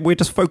 we're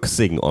just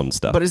focusing on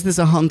stuff. But is this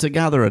a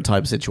hunter-gatherer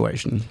type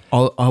situation?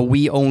 Are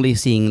we only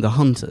seeing the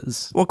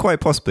hunters? Well, quite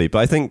possibly, but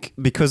I think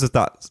because of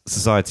that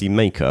society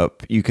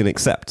makeup, you can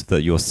accept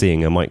that you're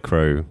seeing a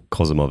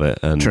microcosm of it.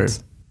 And true.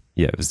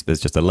 Yeah,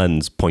 there's just a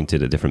lens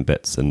pointed at different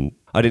bits, and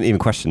I didn't even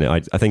question it.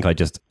 I think I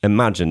just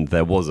imagined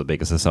there was a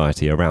bigger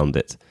society around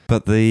it.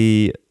 But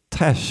the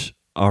Tesh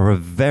are a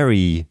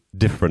very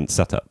different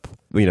setup.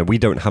 We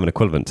don't have an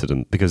equivalent to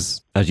them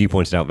because, as you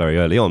pointed out very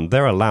early on,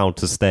 they're allowed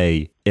to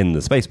stay in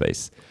the space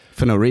base.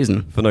 For no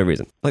reason.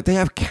 Like, they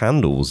have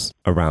candles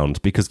around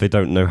because they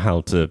don't know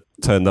how to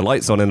turn the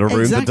lights on in a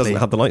room that doesn't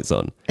have the lights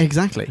on.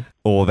 Exactly.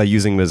 Or they're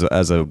using them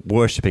as a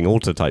worshipping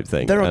altar type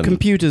thing. There are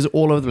computers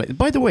all over the place.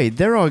 By the way,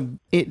 there are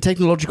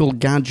technological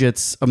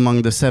gadgets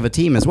among the Seva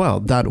team as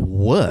well that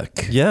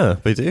work. Yeah,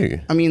 they do.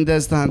 I mean,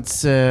 there's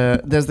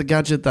the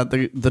gadget that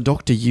the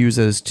doctor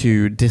uses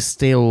to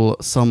distill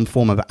some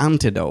form of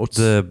antidote.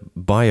 The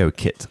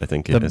BioKit, I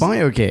think it is. The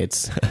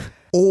BioKit.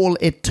 All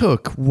it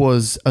took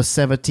was a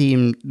Seva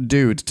team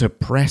dude to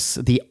press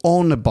the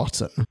on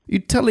button.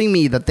 You're telling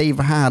me that they've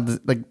had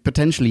like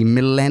potentially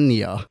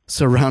millennia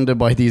surrounded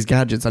by these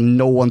gadgets and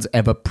no one's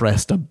ever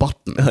pressed a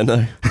button? I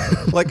know.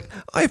 Like,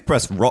 I've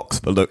pressed rocks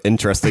that look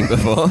interesting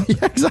before.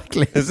 Yeah,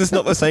 exactly. Is this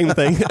not the same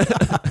thing?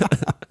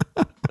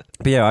 But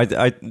yeah,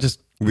 I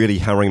just really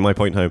hammering my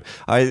point home.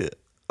 I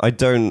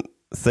don't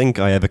think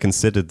I ever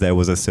considered there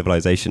was a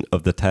civilization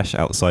of the Tesh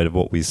outside of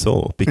what we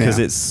saw, because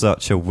it's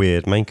such a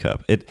weird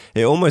makeup. It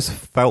almost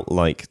felt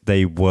like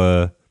they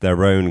were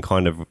their own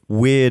kind of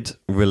weird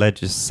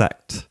religious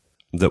sect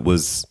that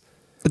was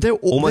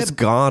almost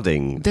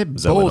guarding They're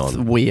both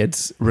Zoanon. weird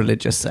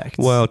religious sects.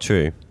 Well,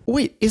 true.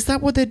 Wait, is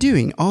that what they're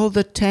doing? Are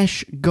the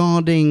Tesh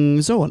guarding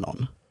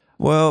Zoanon?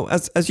 Well,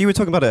 as you were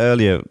talking about it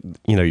earlier,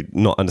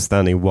 not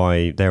understanding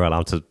why they're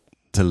allowed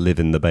to live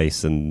in the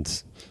base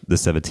and the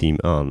Seva team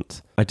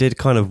aren't. I did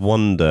kind of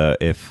wonder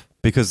if,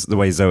 because the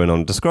way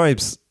Zoanon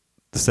describes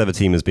the Seva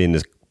team as being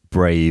this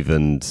brave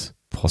and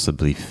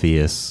possibly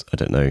fierce, I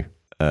don't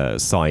know,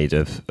 side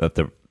of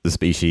the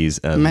species.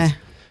 And Meh.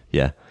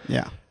 Yeah.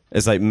 Yeah.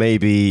 It's like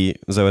maybe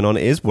Zoanon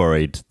is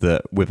worried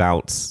that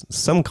without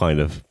some kind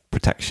of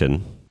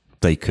protection,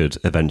 they could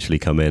eventually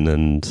come in,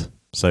 and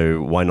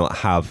so why not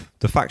have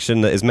the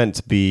faction that is meant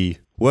to be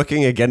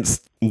working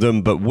against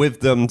them, but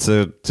with them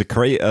to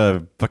create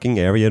a fucking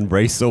Aryan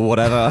race or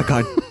whatever.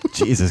 God,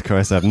 Jesus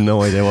Christ, I have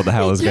no idea what the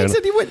hell is going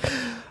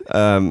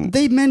on.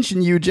 They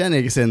mention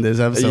eugenics in this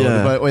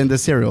episode, or in the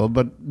serial,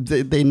 but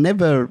they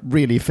never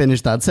really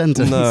finished that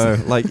sentence. No,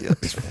 like, you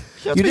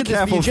have to be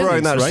careful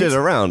throwing that shit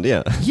around,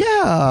 yeah.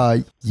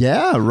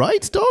 Yeah,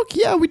 right, Doc?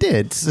 Yeah, we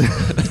did.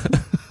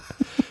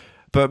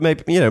 But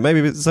maybe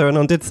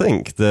Zoanon did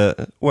think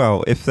that,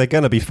 well, if they're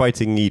going to be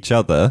fighting each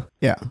other,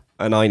 Yeah.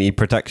 and I need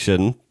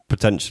protection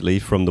potentially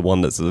from the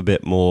one that's a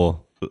bit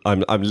more.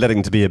 I'm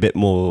letting to be a bit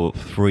more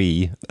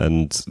free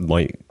and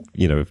might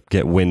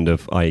get wind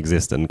of I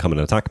exist and come and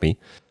attack me.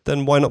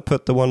 Then why not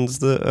put the ones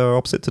that are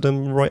opposite to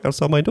them right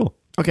outside my door?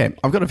 Okay,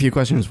 I've got a few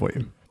questions for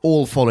you,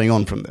 all following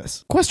on from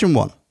this. Question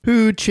 1.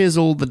 Who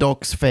chiseled the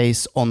doc's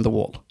face on the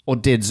wall? Or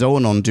did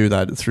Zoanon do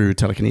that through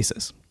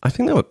telekinesis? I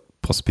think that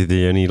would possibly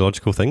be the only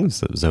logical thing is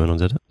that Zoanon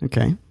did it.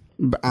 Okay.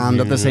 And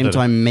at the same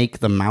time, make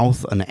the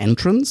mouth an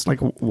entrance? Like,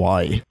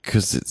 why?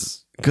 Because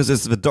it's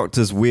the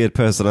Doctor's weird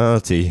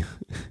personality.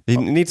 You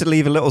need to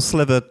leave a little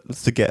sliver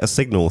to get a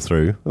signal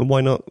through. And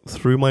why not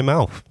through my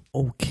mouth?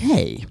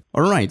 Okay.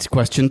 All right,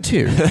 question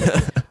 2.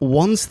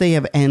 Once they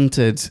have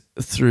entered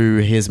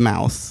through his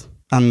mouth,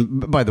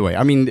 and by the way,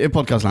 I mean,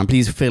 Podcast Land,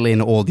 please fill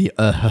in all the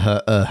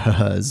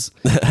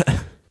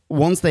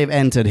Once they've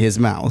entered his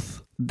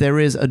mouth, there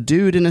is a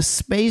dude in a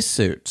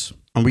spacesuit.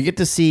 And we get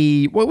to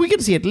see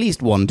at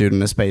least one dude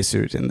in a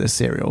spacesuit in this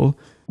serial.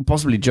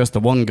 Possibly just the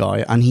one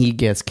guy, and he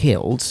gets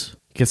killed.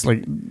 Gets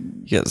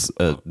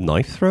a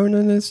knife thrown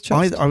in his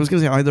chest? I was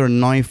going to say either a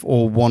knife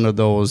or one of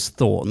those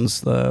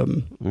thorns.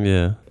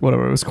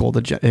 Whatever it was called.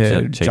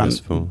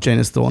 The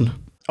Janus thorn.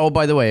 Oh,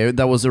 by the way,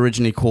 that was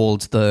originally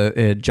called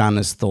the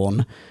Janus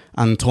thorn.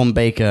 And Tom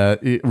Baker,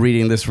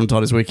 reading this from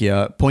TARDIS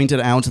Wikia,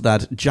 pointed out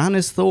that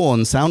Janus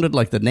Thorne sounded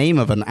like the name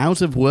of an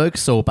out-of-work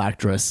soap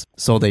actress.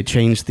 So they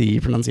changed the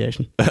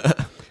pronunciation.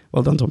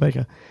 Well done, Tom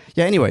Baker.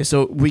 Yeah, anyway,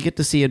 so we get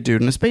to see a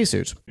dude in a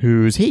spacesuit.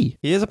 Who's he?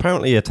 He is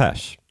apparently a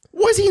Tesh.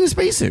 Why is he in a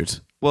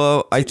spacesuit?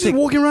 Well, I He's think...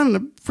 just walking around in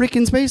a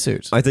freaking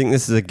spacesuit. I think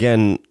this is,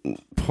 again,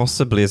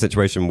 possibly a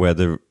situation where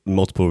the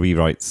multiple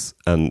rewrites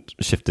and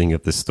shifting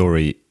of this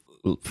story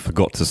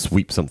forgot to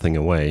sweep something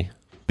away.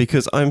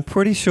 Because I'm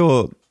pretty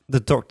sure the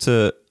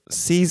Doctor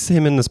sees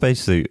him in the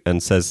spacesuit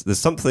and says, there's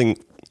something...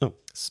 Oh,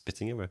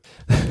 spitting everywhere.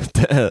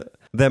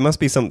 There must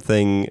be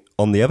something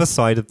on the other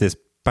side of this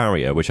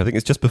barrier, which I think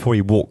is just before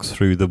he walks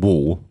through the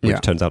wall,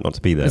 which turns out not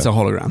to be there. It's a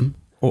hologram,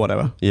 or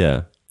whatever.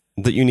 Yeah.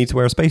 That you need to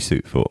wear a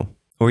spacesuit for.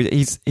 Or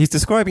he's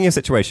describing a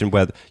situation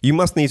where you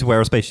must need to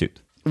wear a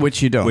spacesuit.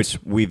 Which you don't. Which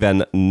we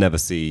then never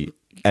see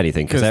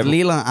anything. Because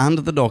Leela and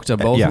the Doctor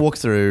both walk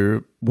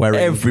through wearing...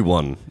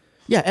 Everyone.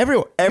 Yeah,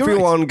 everyone.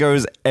 Everyone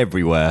goes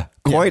everywhere,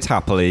 quite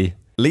happily.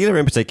 Leela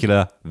in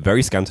particular,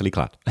 very scantily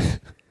clad.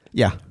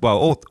 Yeah.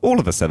 Well, all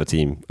of the Sever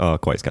team are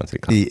quite scantily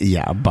clad.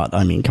 Yeah, but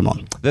I mean, come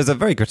on. There's a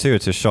very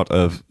gratuitous shot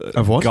of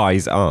what?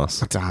 Guy's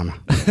arse. Oh, damn.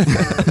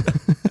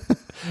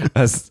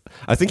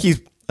 I think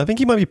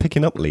he might be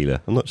picking up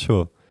Leela. I'm not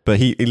sure. But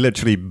he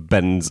literally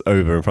bends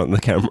over in front of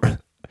the camera.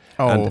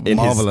 Oh, and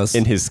marvelous.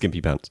 In his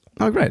skimpy pants.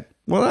 Oh, great.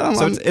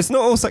 Well, it's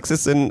not all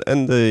sexist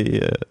in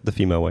the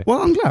female way.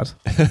 Well, I'm glad.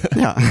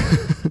 Yeah.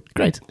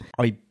 Great.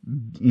 I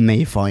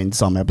may find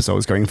some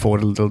episodes going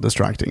forward a little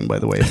distracting, by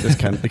the way, if this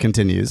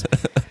continues.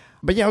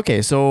 But yeah,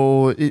 okay,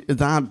 so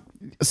that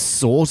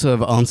sort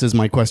of answers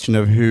my question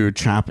of who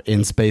chap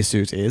in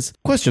spacesuit is.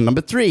 Question number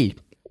 3.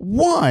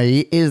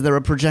 Why is there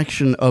a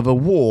projection of a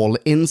wall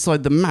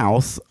inside the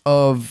mouth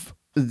of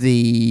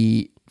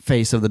the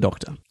face of the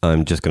Doctor?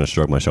 I'm just going to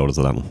shrug my shoulders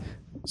at that one.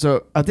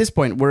 So at this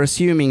point, we're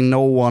assuming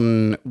no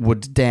one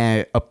would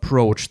dare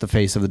approach the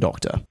face of the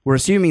Doctor. We're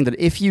assuming that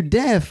if you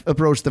dare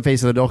approach the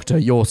face of the Doctor,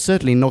 you're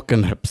certainly not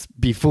going to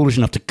be foolish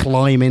enough to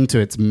climb into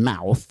its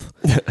mouth.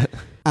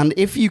 And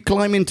if you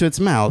climb into its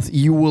mouth,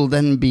 you will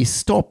then be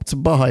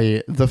stopped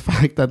by the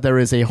fact that there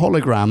is a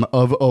hologram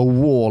of a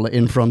wall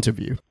in front of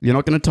you. You're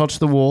not going to touch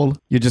the wall.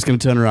 You're just going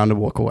to turn around and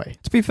walk away.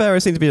 To be fair,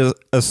 it seems to be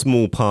a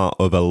small part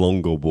of a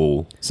longer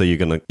wall. So you're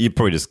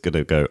probably just going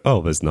to go,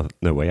 oh, there's no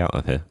way out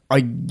of here. I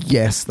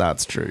guess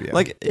that's true, yeah.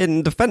 Like,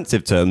 in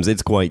defensive terms,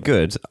 it's quite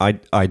good. I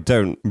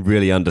don't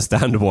really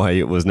understand why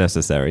it was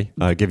necessary.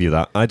 I'll give you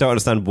that. I don't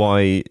understand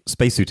why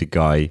Spacesuited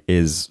Guy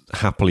is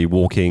happily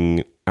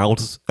walking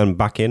out and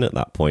back in at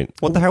that point.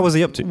 What the hell was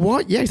he up to?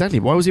 What? Yeah, exactly.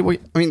 Why was he... I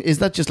mean, is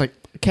that just like...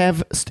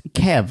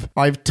 Kev,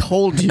 I've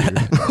told you.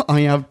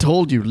 I have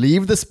told you.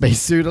 Leave the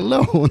spacesuit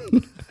alone.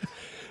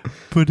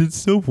 But it's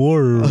so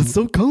warm. It's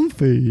so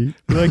comfy.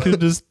 I can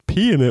just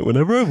pee in it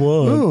whenever I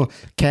want. Oh,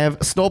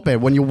 Kev, stop it.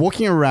 When you're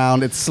walking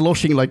around, it's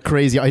sloshing like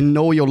crazy. I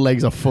know your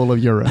legs are full of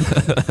urine.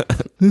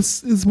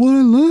 This is what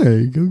I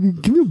like.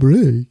 Give me a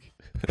break.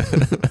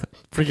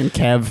 Freaking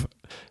Kev.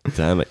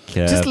 Damn it,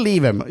 Kev. Just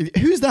leave him.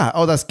 Who's that?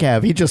 Oh, that's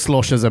Kev. He just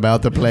sloshes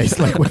about the place.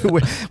 Like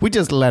we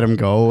just let him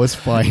go. It's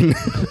fine.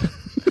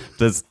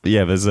 There's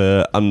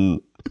a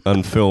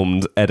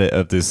unfilmed edit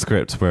of this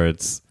script where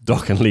it's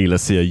Doc and Leela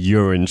see a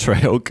urine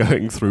trail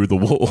going through the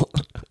wall.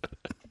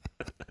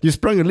 You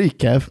sprung a leak,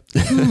 Kev.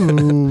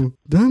 Oh,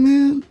 damn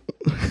it.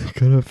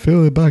 Gotta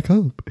fill it back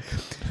up.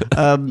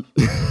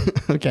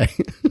 Okay.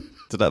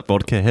 Did that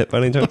vodka hit by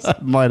any chance?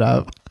 Might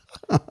have.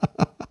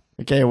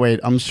 Okay, wait.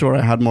 I'm sure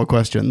I had more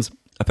questions.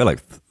 I feel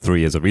like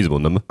 3 is a reasonable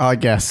number. I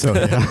guess so,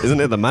 yeah.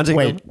 Isn't it the magic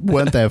Wait, number?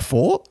 weren't there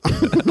 4?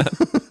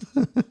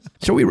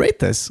 Shall we rate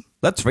this?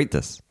 let's rate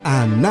this.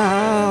 And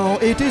now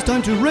it is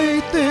time to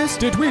rate this.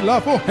 Did we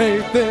love or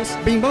hate this?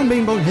 Bing bong,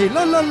 hey,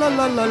 la la la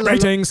la la la.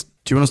 Ratings.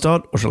 Do you want to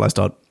start or shall I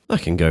start? I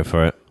can go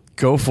for it.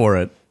 Go for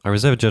it. I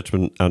reserve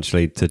judgment,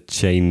 actually, to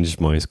change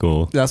my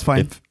score. That's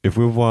fine. If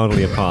we're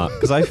wildly apart.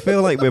 Because I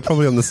feel like we're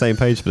probably on the same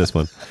page for this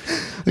one.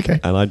 Okay.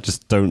 And I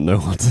just don't know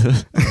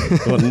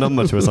what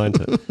number to assign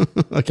to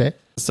it. Okay.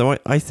 So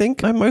I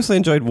think I mostly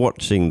enjoyed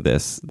watching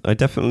this. I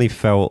definitely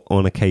felt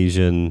on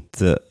occasion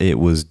that it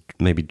was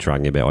maybe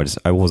dragging a bit.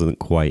 I wasn't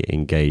quite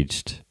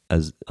engaged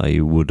as I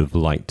would have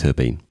liked to have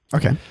been.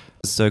 Okay.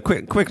 So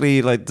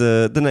quickly, like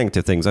the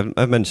negative things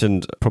I've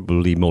mentioned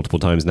probably multiple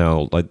times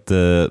now, like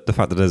the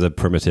fact that there's a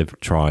primitive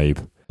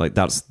tribe, like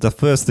that's the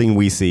first thing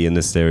we see in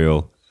this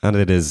serial, and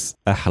it is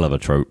a hell of a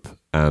trope.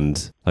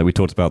 And like we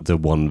talked about the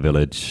one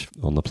village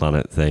on the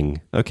planet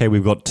thing. Okay,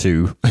 we've got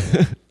two.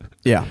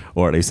 Yeah.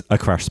 Or at least a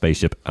crashed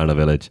spaceship and a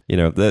village. You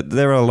know,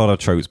 there are a lot of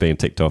tropes being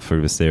ticked off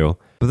through the serial.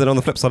 But then on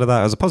the flip side of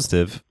that, as a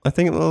positive, I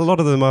think a lot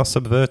of them are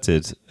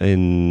subverted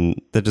in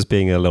there just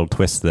being a little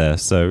twist there.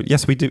 So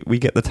yes, we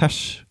get the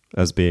Tesh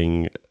as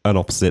being an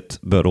opposite,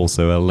 but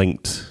also a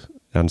linked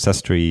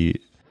ancestry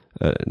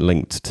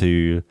linked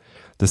to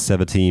the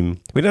Sever team.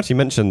 We didn't actually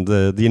mention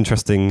the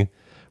interesting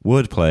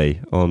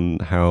wordplay on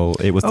how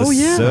it was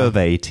the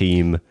survey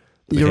team.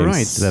 You're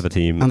right. Sever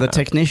team. And the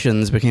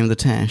technicians became the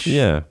Tesh.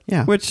 Yeah.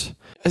 Yeah. Which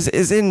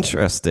is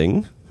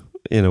interesting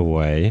in a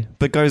way,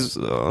 but goes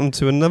on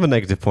to another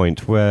negative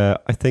point where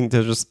I think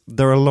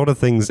there are a lot of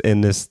things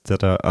in this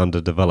that are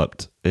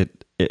underdeveloped.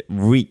 It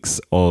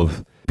reeks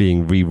of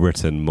being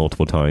rewritten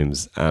multiple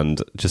times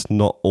and just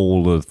not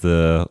all of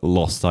the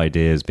lost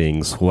ideas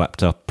being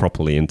swept up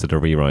properly into the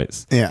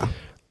rewrites. Yeah.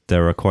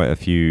 There are quite a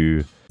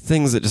few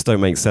things that just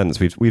don't make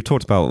sense. We've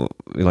talked about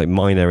like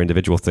minor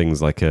individual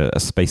things like a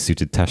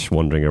spacesuited Tesh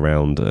wandering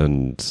around,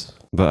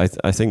 but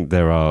I think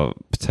there are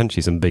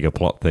potentially some bigger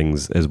plot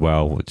things as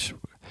well, which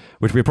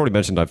we probably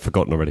mentioned. I've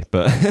forgotten already,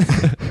 but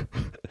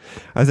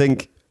I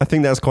think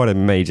that's quite a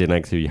major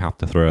negative you have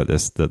to throw at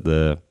this.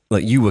 That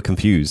you were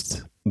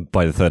confused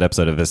by the third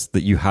episode of this,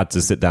 that you had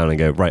to sit down and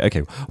go, right, okay,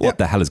 what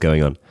the hell is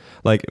going on?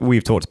 Like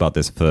we've talked about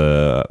this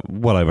for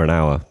well over an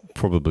hour.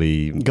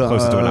 Probably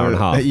closer to an hour and a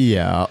half.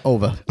 Yeah,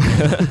 over.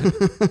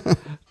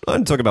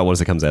 I'm talking about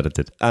once it comes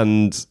edited.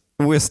 And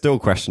we're still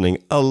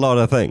questioning a lot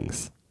of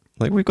things.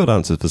 Like, we've got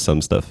answers for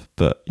some stuff,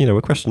 but,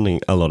 we're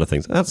questioning a lot of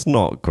things. That's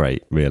not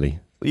great, really.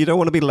 You don't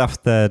want to be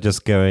left there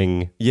just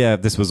going, yeah,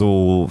 this was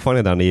all fine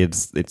and dandy.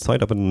 It's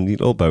tied up in a neat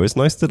little bow. It's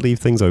nice to leave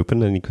things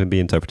open and it can be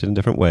interpreted in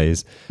different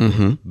ways.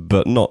 Mm-hmm.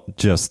 But not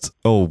just,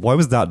 oh, why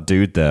was that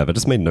dude there? That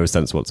just made no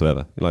sense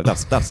whatsoever. Like,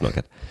 that's not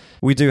good.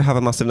 We do have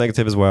a massive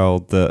negative as well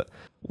that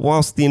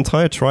whilst the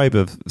entire tribe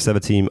of Sever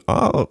team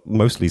are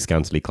mostly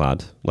scantily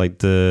clad, like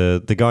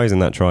the guys in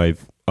that tribe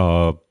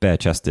are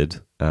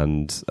bare-chested,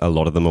 and a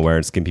lot of them are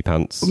wearing skimpy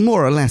pants.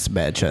 More or less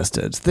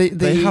bare-chested.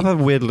 They have a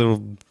weird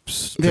little...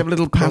 They have a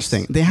little patch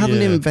thing. They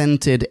haven't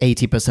invented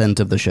 80%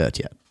 of the shirt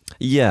yet.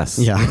 Yes.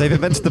 Yeah. They've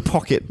invented the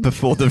pocket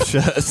before the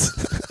shirts.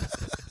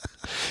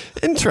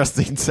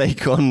 Interesting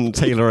take on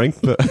tailoring,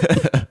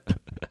 but...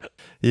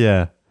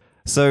 yeah.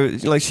 So,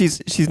 like,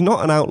 she's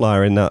not an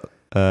outlier in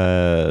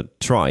that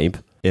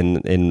tribe,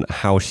 in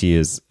how she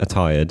is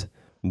attired,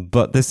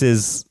 but this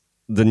is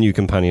the new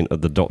companion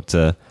of the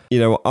Doctor.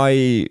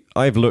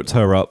 I've looked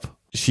her up.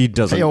 She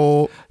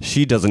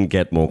doesn't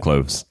get more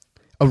clothes.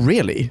 Oh,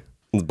 really?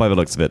 By the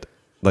looks of it.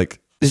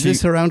 Like, is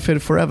this her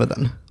outfit forever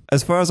then?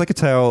 As far as I could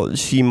tell,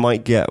 she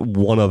might get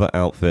one other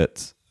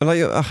outfit.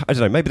 Like, I don't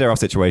know, maybe there are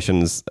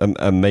situations,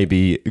 and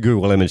maybe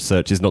Google image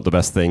search is not the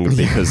best thing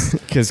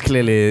because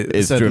clearly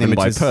it's driven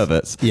by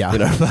perverts. Yeah.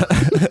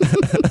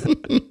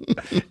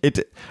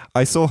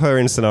 I saw her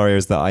in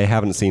scenarios that I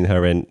haven't seen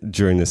her in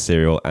during this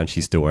serial, and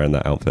she's still wearing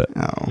that outfit.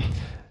 Oh.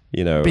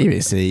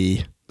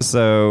 BBC.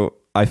 So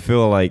I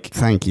feel like...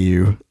 Thank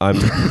you. I'm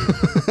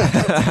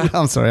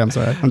sorry.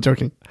 I'm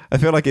joking. I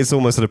feel like it's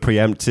almost a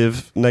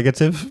preemptive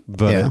negative,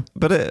 but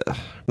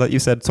like you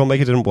said, Tom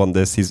Baker didn't want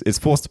this. It's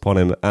forced upon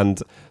him,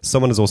 and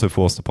someone has also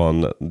forced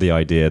upon the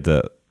idea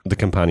that the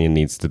companion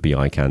needs to be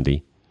eye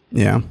candy.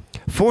 Yeah.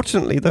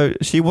 Fortunately, though,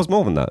 she was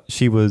more than that.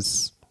 She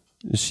was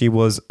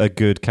a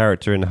good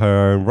character in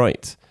her own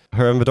right.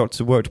 Her and the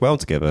Doctor worked well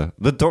together.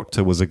 The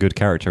Doctor was a good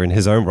character in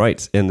his own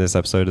right in this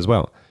episode as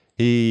well.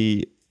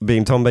 He,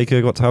 being Tom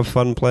Baker, got to have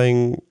fun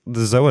playing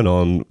the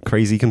Zoanon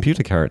crazy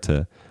computer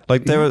character.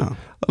 Like, there were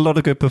a lot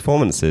of good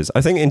performances.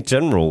 I think in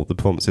general, the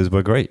performances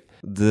were great.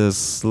 The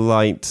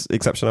slight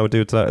exception I would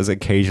do to that is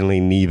occasionally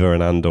Neva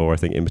and Andor, I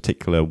think in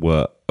particular,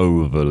 were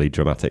overly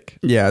dramatic.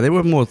 Yeah, they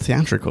were more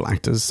theatrical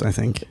actors, I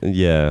think.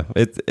 Yeah,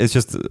 it's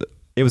just...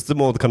 It was the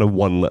more the kind of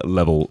one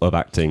level of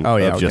acting. Oh,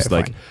 yeah, of just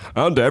okay,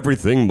 and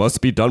everything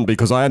must be done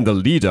because I am the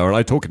leader and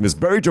I talk in this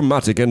very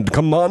dramatic and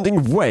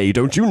commanding way,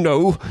 don't you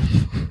know?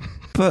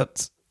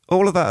 But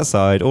all of that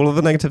aside, all of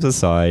the negatives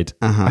aside,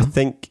 I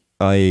think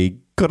I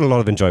got a lot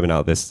of enjoyment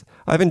out of this.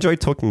 I've enjoyed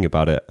talking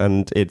about it,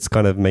 and it's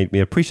kind of made me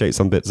appreciate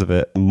some bits of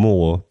it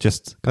more,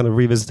 just kind of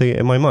revisiting it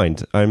in my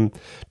mind. I'm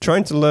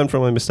trying to learn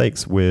from my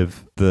mistakes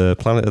with the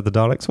Planet of the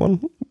Daleks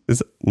one.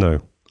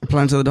 No.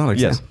 Planet of the Daleks.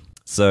 Yes. Yeah.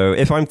 So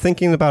if I'm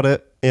thinking about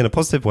it in a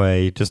positive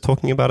way, just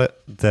talking about it,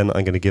 then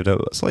I'm going to give it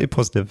a slightly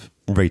positive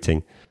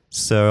rating.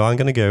 So I'm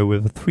going to go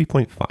with a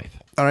 3.5.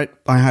 All right.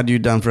 I had you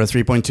down for a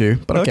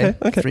 3.2, but okay.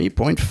 Okay.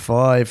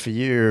 3.5 for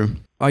you.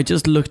 I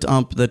just looked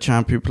up the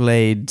chap who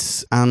played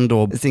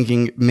Andor,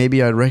 thinking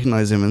maybe I'd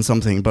recognize him in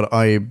something, but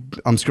I'm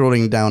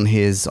scrolling down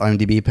his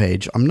IMDb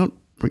page. I'm not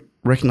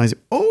recognizing.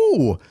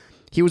 Oh,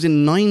 he was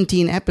in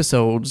 19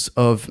 episodes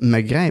of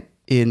Maigret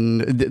in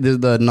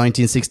the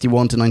 1961 to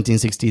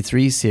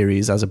 1963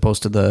 series, as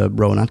opposed to the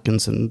Rowan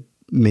Atkinson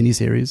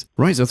miniseries.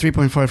 Right, so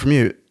 3.5 from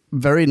you.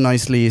 Very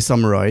nicely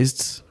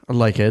summarized. I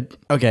like it.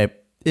 Okay,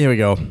 here we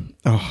go.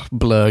 Oh,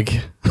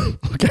 blurg.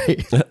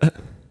 Okay.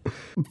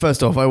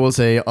 First off, I will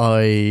say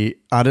I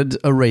added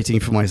a rating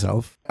for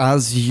myself.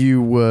 As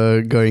you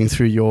were going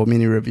through your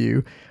mini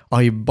review,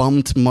 I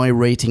bumped my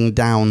rating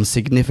down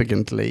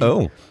significantly.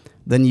 Oh.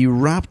 Then you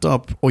wrapped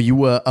up, or you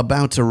were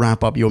about to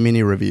wrap up your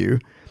mini review,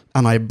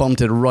 and I bumped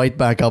it right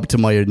back up to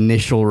my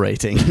initial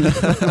rating.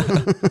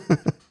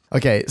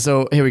 Okay,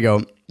 so here we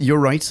go. You're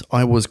right,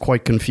 I was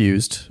quite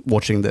confused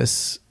watching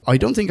this. I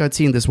don't think I'd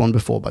seen this one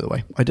before, by the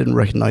way. I didn't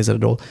recognize it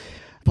at all.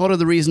 Part of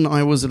the reason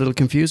I was a little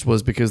confused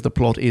was because the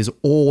plot is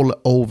all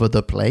over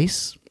the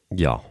place.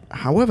 Yeah.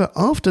 However,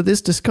 after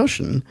this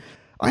discussion,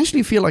 I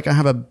actually feel like I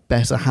have a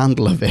better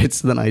handle of it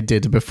than I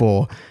did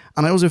before.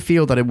 And I also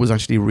feel that it was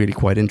actually really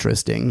quite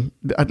interesting.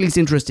 At least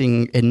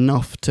interesting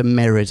enough to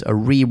merit a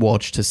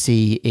rewatch to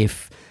see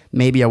if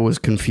maybe I was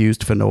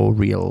confused for no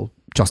real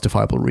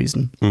justifiable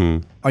reason.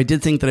 I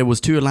did think that it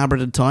was too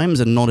elaborate at times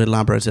and not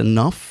elaborate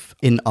enough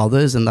in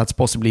others, and that's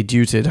possibly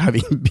due to it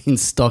having been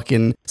stuck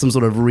in some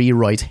sort of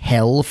rewrite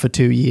hell for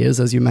 2 years,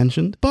 as you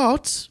mentioned.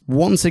 But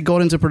once it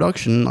got into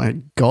production,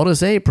 I gotta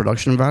say,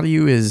 production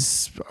value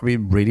is,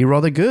 really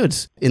rather good,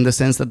 in the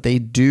sense that they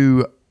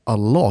do a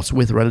lot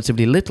with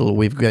relatively little.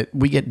 We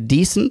get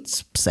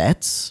decent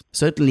sets,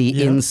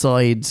 certainly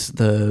inside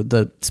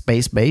the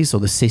space base or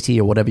the city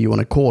or whatever you want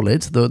to call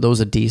it.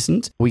 Those are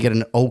decent. We get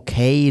an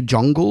okay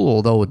jungle,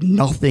 although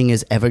nothing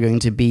is ever going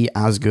to be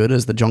as good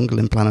as the jungle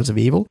in Planet of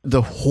Evil.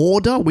 The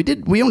Horda,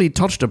 we only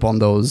touched upon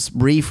those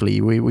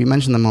briefly. We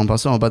mentioned them en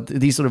passant, but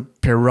these sort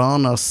of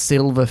piranha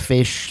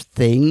silverfish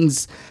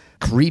things,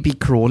 creepy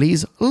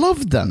crawlies,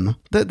 loved them.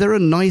 They're a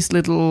nice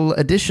little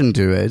addition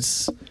to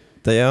it.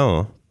 They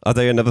are. Are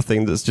they another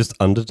thing that's just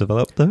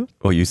underdeveloped, though?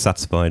 Or are you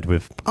satisfied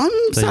with I'm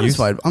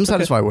satisfied. I'm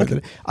satisfied with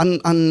it.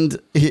 And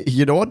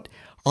you know what?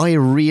 I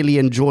really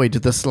enjoyed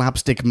the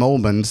slapstick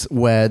moment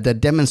where they're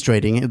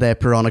demonstrating their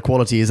piranha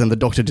qualities and the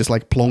Doctor just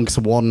like plonks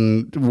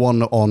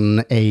one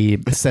on a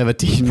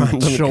 17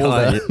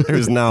 shoulder.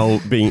 Who's now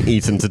being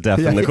eaten to death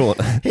in the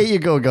corner. Here you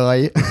go,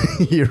 guy.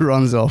 He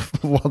runs off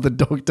while the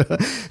Doctor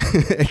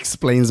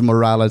explains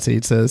morality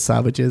to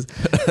savages.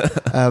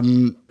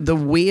 The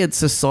weird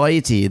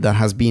society that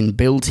has been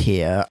built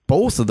here,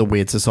 both of the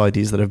weird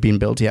societies that have been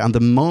built here, and the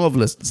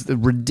marvelous, the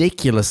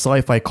ridiculous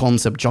sci-fi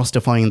concept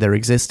justifying their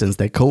existence,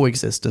 their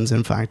coexistence,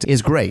 in fact,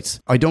 is great.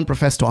 I don't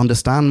profess to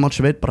understand much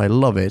of it, but I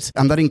love it.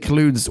 And that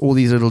includes all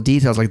these little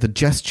details, like the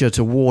gesture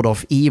to ward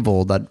off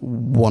evil that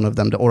one of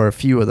them, or a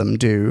few of them,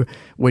 do,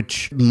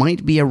 which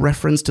might be a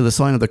reference to the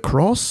sign of the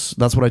cross.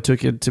 That's what I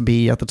took it to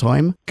be at the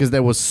time, because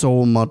there was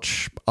so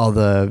much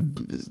other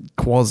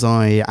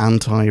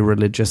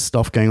quasi-anti-religious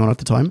stuff going on at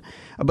the time.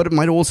 But it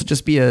might also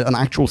just be an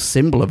actual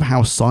symbol of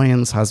how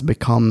science has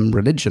become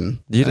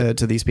religion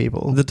to these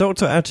people. The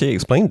Doctor actually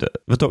explained it.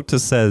 The Doctor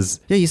says...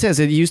 Yeah, he says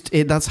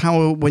that's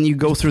how, when you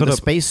go through the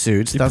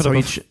spacesuit, that's how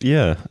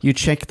you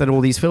check that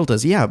all these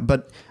filters. Yeah,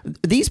 but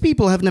these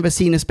people have never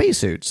seen a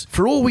spacesuit.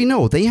 For all we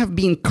know, they have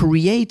been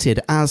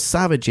created as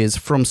savages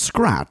from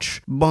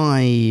scratch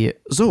by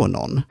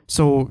Zoanon.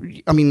 So,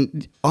 I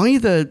mean,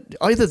 either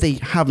they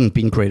haven't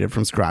been created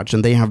from scratch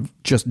and they have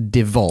just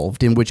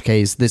devolved, in which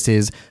case this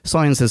is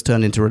science has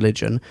turned into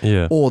religion,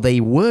 or they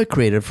were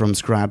created from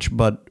scratch,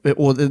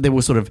 or they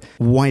were sort of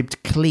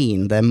wiped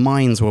clean. Their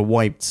minds were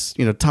wiped,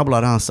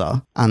 tabula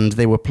rasa, and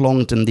they were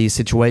plonked in these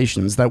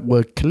situations that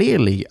were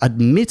clearly,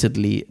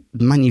 admittedly,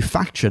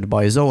 manufactured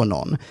by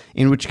Zoanon,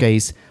 in which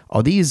case,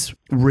 are these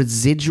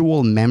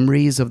residual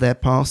memories of their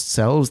past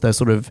selves, their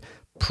sort of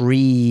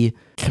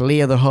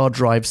pre-clear the hard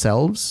drive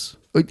selves?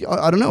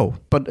 I don't know,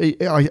 but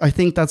I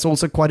think that's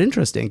also quite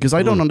interesting, because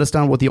I don't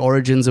understand what the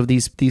origins of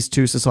these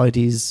two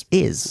societies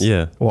is.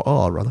 Yeah. Or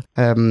are, rather.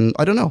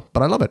 I don't know,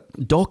 but I love it.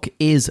 Doc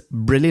is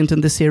brilliant in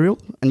this serial,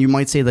 and you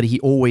might say that he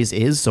always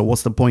is, so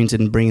what's the point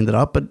in bringing that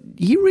up? But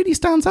he really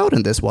stands out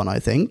in this one, I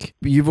think.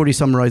 You've already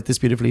summarized this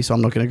beautifully, so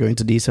I'm not going to go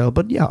into detail,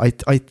 but yeah,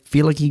 I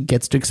feel like he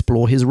gets to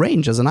explore his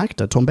range as an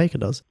actor. Tom Baker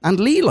does. And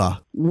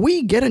Leela,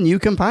 we get a new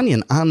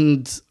companion,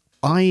 and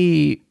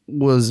I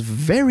was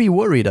very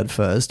worried at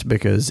first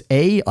because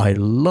A, I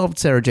loved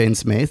Sarah Jane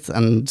Smith,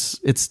 and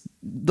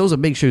those are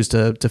big shoes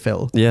to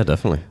fill. Yeah,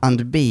 definitely.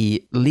 And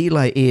B,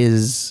 Leela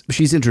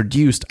she's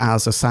introduced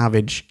as a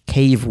savage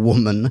cave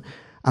woman,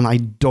 And I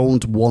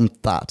don't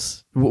want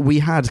that. We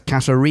had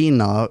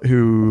Katarina,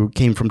 who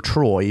came from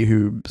Troy,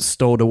 who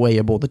stowed away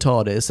aboard the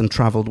TARDIS and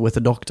travelled with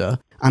the Doctor.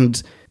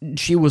 And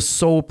she was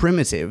so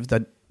primitive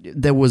that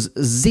there was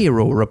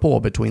zero rapport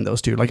between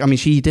those two. Like, I mean,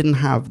 they didn't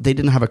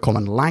have a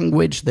common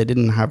language. They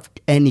didn't have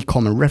any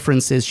common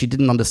references. She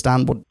didn't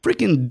understand what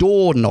freaking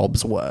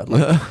doorknobs were.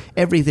 Like,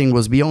 everything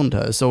was beyond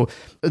her. So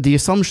the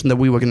assumption that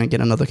we were going to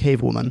get another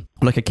cave woman,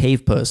 like a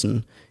cave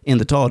person in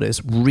the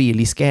TARDIS,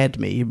 really scared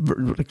me,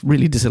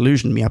 really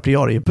disillusioned me a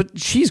priori. But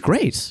she's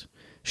great.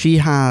 She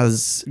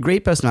has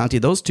great personality.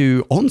 Those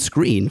two on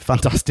screen,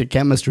 fantastic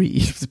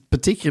chemistry.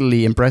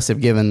 Particularly impressive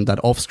given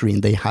that off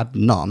screen they had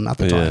none at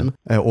the time,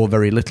 or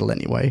very little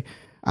anyway.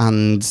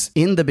 And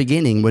in the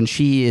beginning, when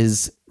she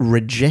is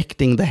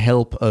rejecting the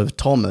help of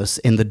Thomas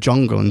in the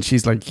jungle, and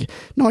she's like,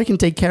 no, I can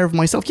take care of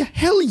myself. Yeah,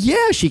 hell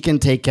yeah, she can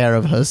take care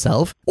of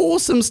herself.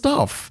 Awesome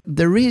stuff.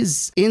 There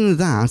is, in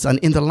that, and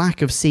in the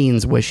lack of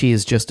scenes where she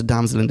is just a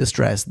damsel in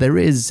distress, there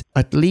is,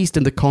 at least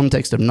in the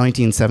context of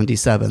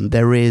 1977,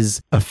 there is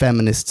a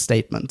feminist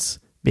statement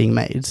being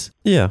made.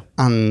 Yeah.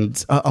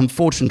 And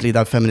unfortunately,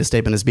 that feminist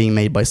statement is being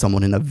made by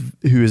someone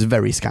who is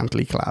very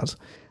scantily clad.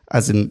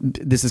 As in,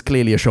 this is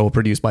clearly a show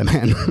produced by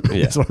men.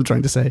 That's what I'm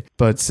trying to say.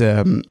 But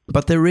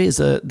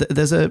there's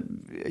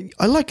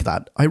I like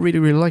that. I really,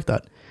 really like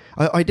that.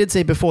 I did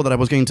say before that I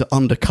was going to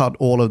undercut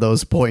all of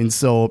those points.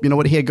 So, you know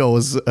what, here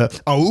goes.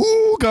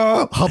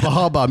 Auga, hubba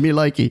hubba, me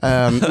likey.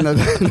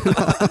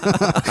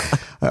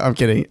 I'm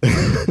kidding.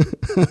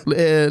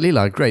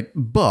 Leela, great.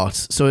 But,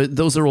 so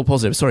those are all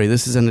positive. Sorry,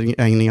 this is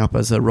ending up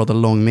as a rather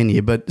long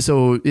mini. But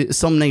so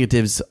some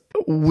negatives.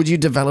 Would you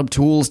develop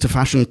tools to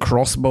fashion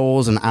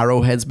crossbows and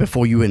arrowheads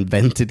before you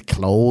invented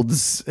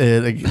clothes?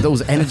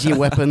 Those energy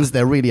weapons,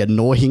 they're really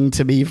annoying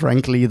to me,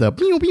 frankly. The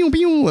pew, pew,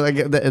 pew,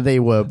 they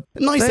were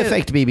nice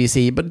effect,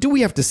 BBC, but do we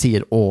have to see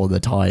it all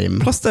the time?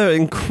 Plus, they're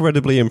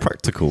incredibly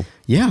impractical.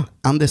 Yeah,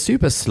 and they're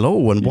super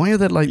slow. And why are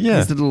there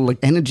these little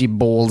energy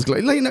balls?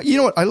 You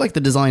know what? I like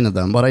the design of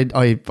them, but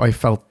I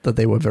felt that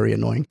they were very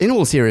annoying. In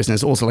all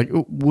seriousness, also,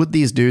 would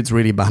these dudes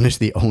really banish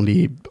the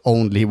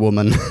only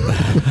woman?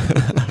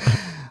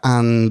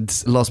 And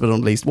last but not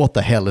least, what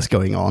the hell is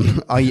going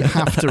on? I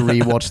have to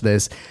rewatch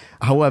this.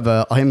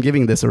 However, I am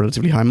giving this a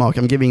relatively high mark.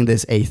 I'm giving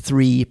this a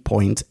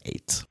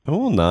 3.8.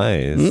 Oh,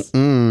 nice.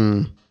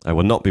 I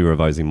will not be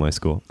revising my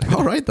score.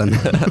 All right, then.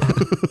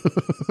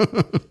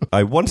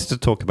 I wanted to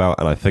talk about,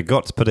 and I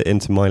forgot to put it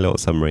into my little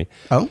summary,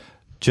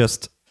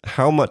 just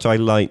how much I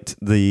liked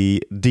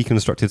the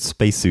deconstructed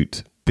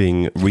spacesuit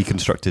being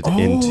reconstructed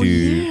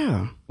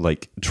into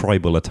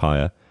tribal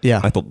attire.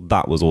 Yeah. I thought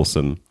that was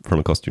awesome from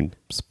a costume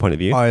point of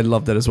view. I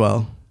loved it as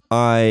well.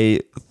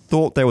 I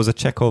thought there was a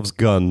Chekhov's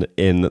gun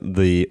in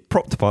the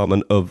prop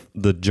department of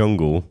the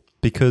jungle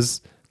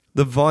because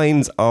the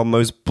vines are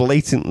most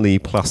blatantly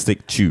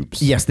plastic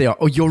tubes. Yes, they are.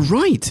 Oh, you're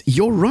right.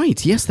 You're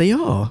right. Yes, they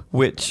are.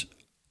 Which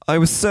I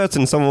was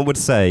certain someone would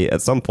say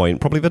at some point,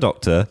 probably the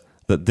Doctor,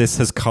 that this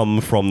has come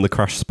from the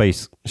crashed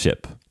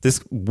spaceship.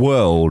 This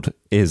world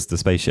is the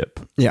spaceship.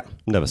 Yeah.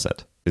 Never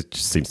said. It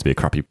just seems to be a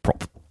crappy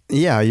prop.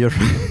 Yeah, you're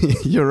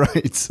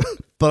right.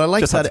 But I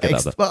like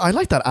that. I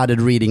like that added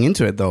reading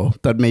into it, though.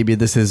 That maybe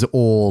this is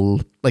all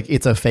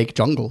it's a fake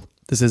jungle.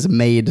 This is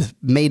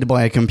made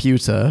by a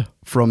computer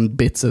from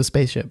bits of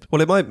spaceship.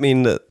 Well, it might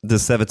mean that the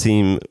Sever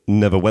team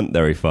never went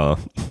very far.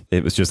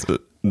 It was just that.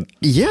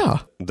 Yeah.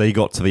 They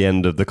got to the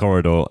end of the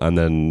corridor, and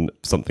then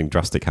something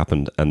drastic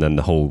happened, and then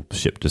the whole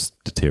ship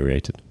just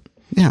deteriorated.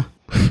 Yeah.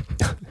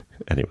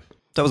 Anyway,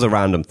 that was a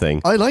random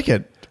thing. I like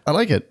it.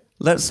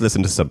 Let's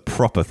listen to some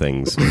proper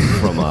things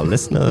from our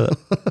listener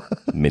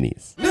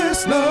minis.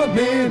 Listener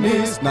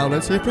minis. Now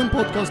let's hear from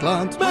Podcast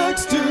Land.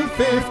 Max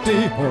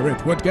 250, or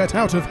it would get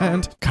out of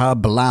hand.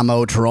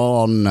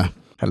 Kablamotron.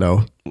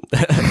 Hello.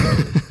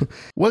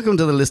 Welcome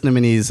to the Listener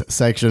Minis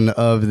section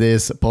of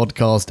this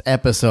podcast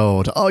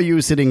episode. Are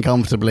you sitting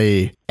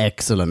comfortably?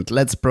 Excellent.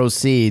 Let's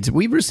proceed.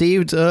 We've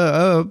received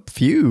a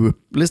few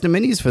Listener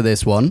Minis for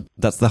this one.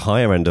 That's the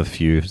higher end of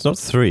few. It's not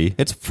 3.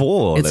 It's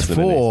 4. It's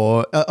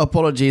 4.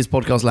 Apologies,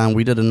 Podcast Land.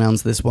 We did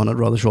announce this one at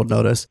rather short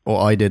notice.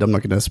 Or I did. I'm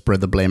not going to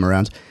spread the blame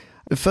around.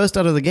 First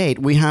out of the gate,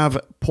 we have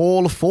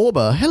Paul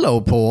Forber.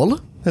 Hello, Paul.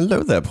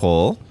 Hello there,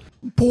 Paul.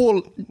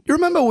 Paul, you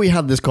remember we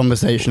had this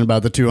conversation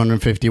about the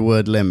 250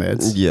 word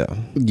limits?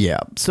 Yeah.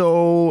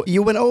 So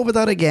you went over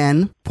that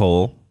again.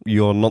 Paul,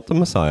 you're not the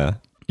Messiah.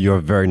 You're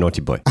a very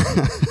naughty boy.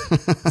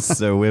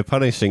 So we're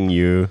punishing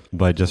you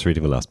by just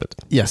reading the last bit.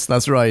 Yes,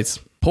 that's right.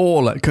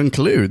 Paul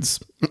concludes.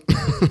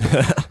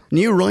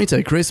 New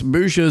writer Chris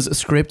Boucher's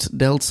script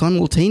dealt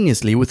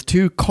simultaneously with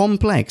two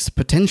complex,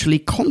 potentially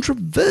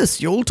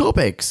controversial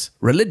topics: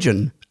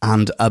 religion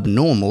and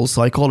abnormal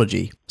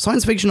psychology.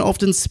 Science fiction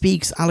often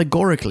speaks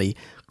allegorically,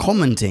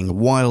 commenting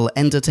while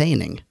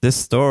entertaining. This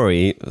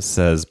story,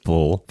 says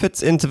Paul,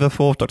 fits into the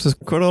Fourth Doctor's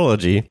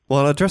chronology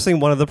while addressing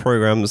one of the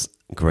programme's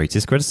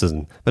greatest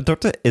criticism. The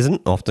Doctor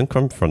isn't often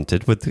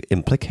confronted with the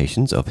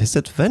implications of his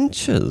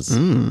adventures.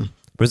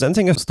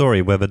 Presenting a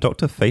story where the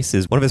Doctor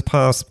faces one of his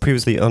past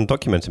previously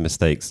undocumented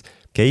mistakes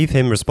gave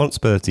him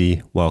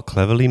responsibility while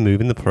cleverly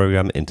moving the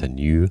program into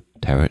new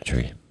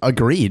territory.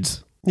 Agreed.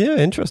 Yeah,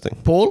 interesting.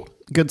 Paul,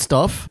 good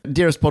stuff.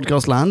 Dearest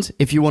Podcast Land,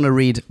 if you want to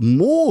read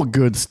more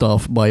good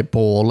stuff by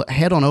Paul,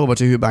 head on over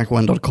to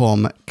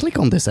whobackwhen.com, click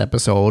on this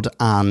episode,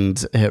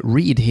 and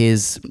read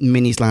his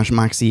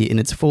mini/maxi in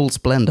its full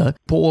splendor.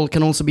 Paul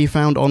can also be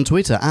found on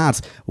Twitter at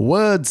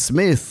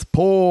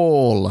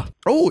WordsmithPaul.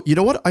 Oh, you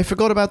know what? I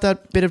forgot about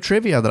that bit of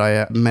trivia that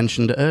I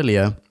mentioned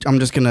earlier. I'm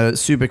just going to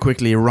super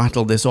quickly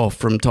rattle this off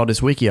from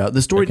TARDIS Wikia.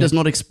 The story does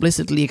not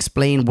explicitly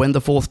explain when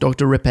the Fourth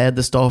Doctor repaired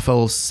the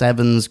Starfall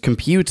 7's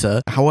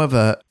computer.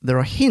 However, there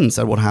are hints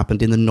at what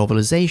happened in the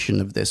novelization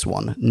of this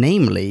one.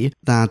 Namely,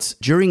 that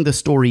during the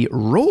story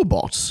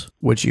Robot,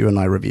 which you and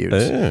I reviewed,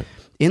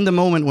 in the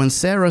moment when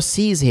Sarah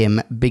sees him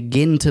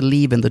begin to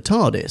leave in the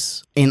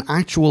TARDIS, in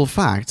actual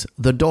fact,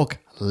 the Doc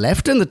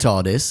left in the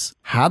TARDIS,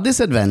 had this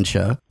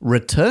adventure,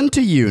 returned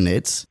to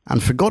units,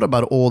 and forgot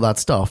about all that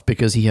stuff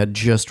because he had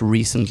just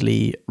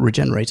recently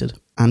regenerated.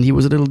 And he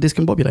was a little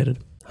discombobulated.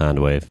 Hand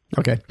wave.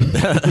 Okay.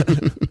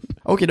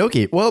 Okie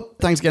dokie. Well,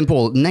 thanks again,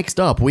 Paul. Next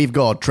up, we've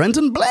got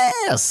Trenton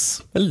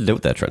Bless. Hello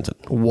there, Trenton.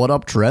 What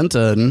up,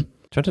 Trenton?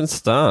 Trenton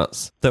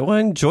starts. Though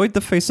I enjoyed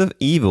the face of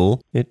evil,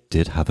 it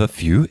did have a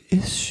few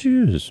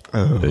issues.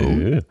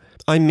 Oh.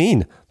 I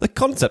mean, the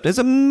concept is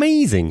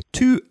amazing.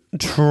 Two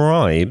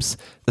tribes,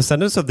 the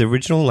descendants of the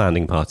original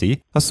landing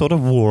party, are sort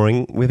of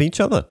warring with each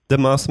other. The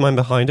mastermind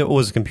behind it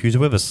was a computer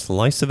with a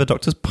slice of a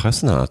Doctor's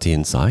personality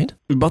inside.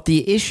 But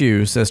the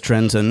issue, says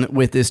Trenton,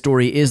 with this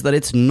story is that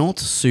it's not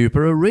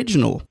super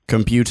original.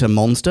 Computer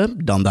monster,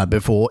 done that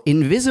before.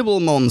 Invisible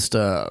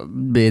monster,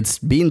 it's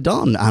been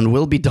done and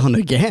will be done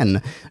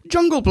again.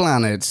 Jungle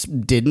planets,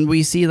 didn't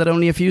we see that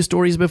only a few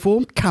stories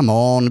before? Come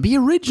on, be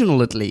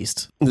original at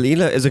least.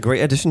 Leela is a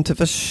great addition to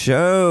the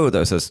show,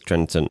 though, says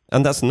Trenton.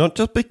 And that's not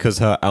just because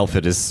her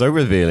outfit is so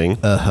revealing.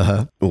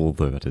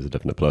 Although that is a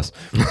definite plus.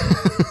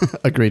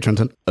 Agree,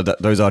 Trenton.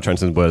 Those are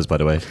Trenton's words, by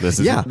the way.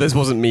 This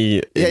wasn't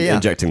me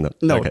injecting them.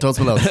 No, okay.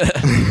 total else.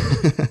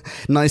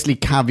 Nicely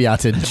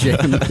caveated,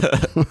 Jim.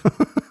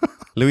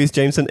 Louise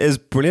Jameson is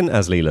brilliant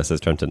as Leela,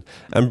 says Trenton,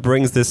 and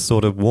brings this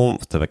sort of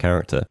warmth to the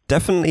character.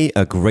 Definitely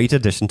a great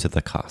addition to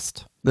the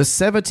cast. The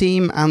Sever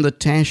team and the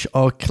Tesh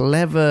are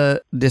clever,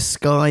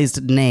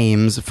 disguised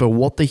names for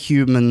what the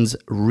humans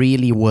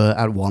really were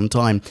at one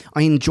time.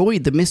 I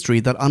enjoyed the mystery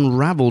that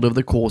unraveled over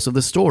the course of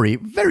the story.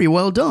 Very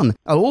well done.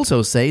 I'll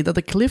also say that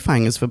the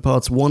cliffhangers for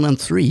parts 1 and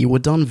 3 were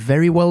done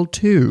very well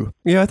too.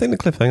 Yeah, I think the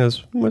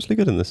cliffhanger's mostly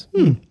good in this.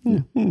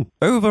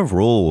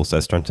 Overall,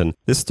 says Trenton,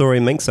 this story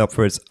makes up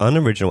for its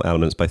unoriginal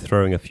elements by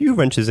throwing a few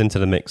wrenches into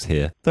the mix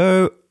here.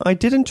 Though I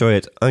did enjoy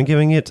it, I'm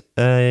giving it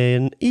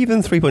an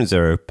even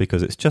 3.0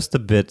 because it's just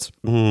a bit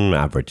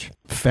average.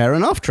 Fair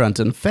enough,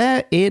 Trenton.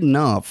 Fair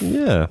enough.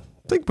 Yeah,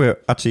 I think we're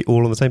actually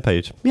all on the same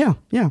page. Yeah.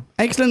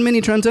 Excellent mini,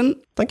 Trenton.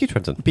 Thank you,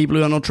 Trenton. People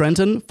who are not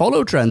Trenton,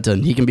 follow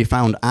Trenton. He can be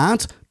found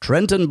at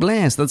Trenton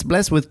Bless. That's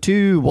Bless with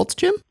 2 what's,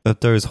 Jim?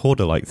 Those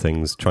hoarder-like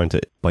things trying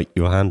to bite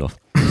your hand off.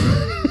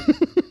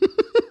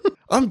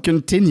 I'm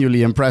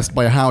continually impressed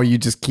by how you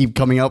just keep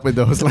coming up with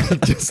those,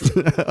 like, just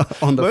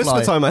on the Most fly.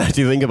 of the time I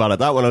actually think about it.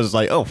 That one I was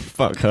like, oh,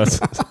 fuck. I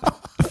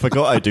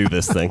forgot I do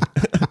this thing.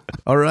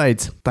 All right.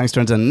 Thanks,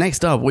 Trenton.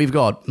 Next up, we've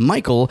got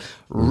Michael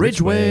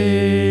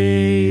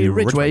Ridgway.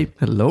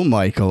 Hello,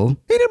 Michael.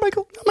 Hey there,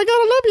 Michael. Oh my God,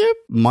 I love you.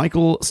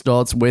 Michael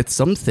starts with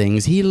some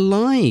things he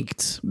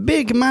liked.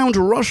 Big Mount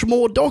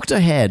Rushmore Doctor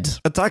Head.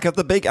 Attack of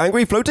the big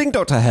angry floating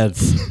Doctor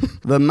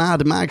Heads. The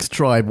Mad Max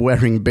tribe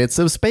wearing bits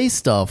of space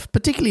stuff.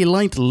 Particularly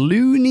liked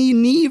Looney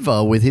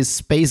Neva with his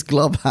space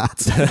glove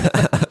hat.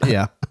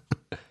 Yeah.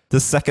 The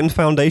Second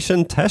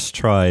Foundation Tesh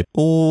tribe,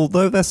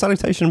 although their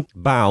salutation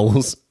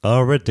bows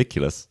are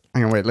ridiculous.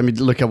 Hang on, wait, let me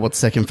look at what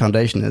Second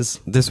Foundation is.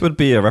 This would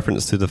be a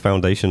reference to the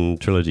Foundation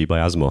trilogy by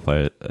Asimov,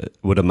 I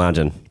would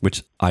imagine,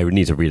 which I would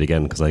need to read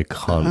again because I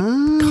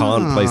can't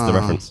place the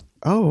reference.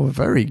 Oh,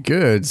 very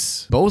good.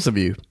 Both of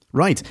you.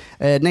 Right.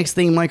 Next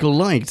thing Michael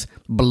liked,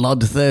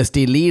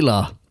 Bloodthirsty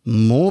Leela.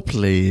 More,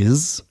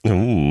 please.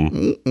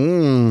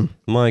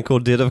 Michael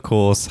did, of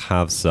course,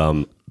 have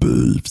some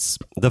beefs.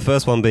 The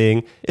first one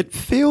being, it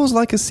feels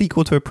like a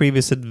sequel to a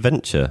previous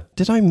adventure.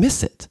 Did I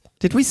miss it?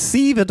 Did we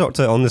see the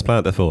Doctor on this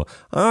planet before?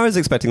 I was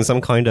expecting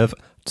some kind of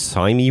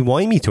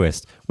timey-wimey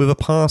twist, with a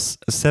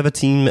past Sever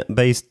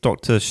team-based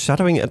Doctor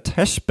shadowing a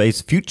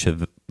Tesh-based future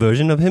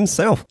version of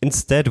himself.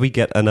 Instead, we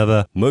get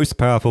another most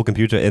powerful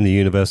computer in the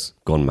universe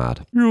gone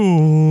mad.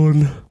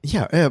 Yawn.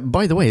 Yeah,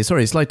 by the way,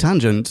 sorry, slight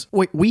tangent.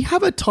 Wait, we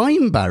have a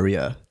time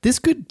barrier. This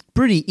could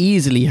pretty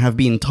easily have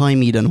been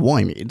timeyed and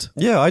wimied.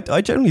 Yeah,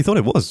 I generally thought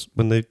it was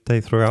when they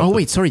threw out. Oh,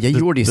 wait, sorry, yeah,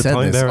 you already said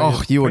this. Barrier.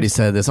 Oh, you already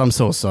said this. I'm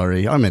so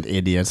sorry. I'm an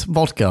idiot.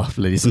 Vodka,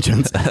 ladies and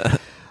gents.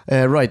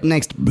 Right,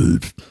 next.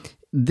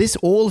 This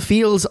all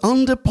feels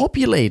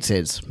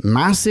underpopulated.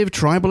 Massive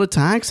tribal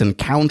attacks and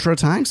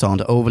counterattacks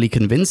aren't overly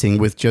convincing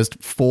with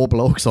just 4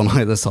 blokes on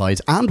either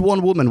side and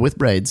 1 woman with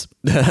braids.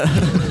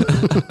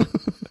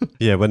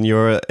 Yeah, when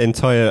your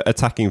entire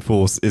attacking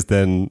force is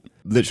then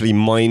literally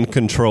mind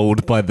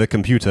controlled by the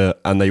computer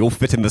and they all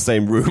fit in the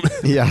same room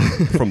Yeah.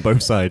 from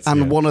both sides.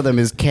 And Yeah. one of them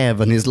is Kev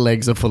and his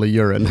legs are full of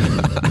urine.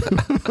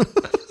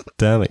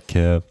 Damn it,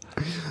 Kev.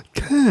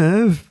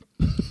 Kev.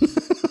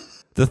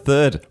 The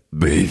third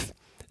beef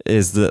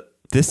is that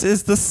this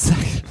is the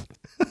second...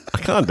 I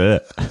can't do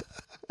it.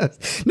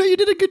 No, you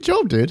did a good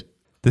job, dude.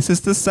 This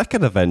is the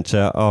second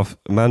adventure of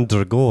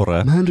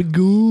Mandragora,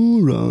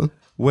 Mandragora.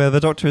 where the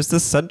Doctor is the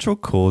central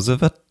cause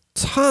of a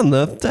ton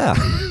of death.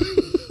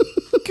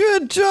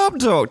 Good job,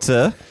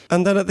 Doctor.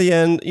 And then at the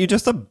end, you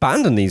just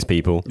abandon these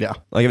people. Yeah.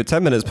 I give it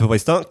 10 minutes before they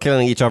start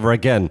killing each other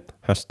again.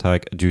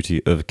 Hashtag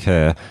duty of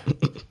care.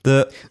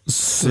 The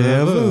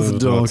Seventh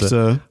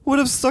Doctor would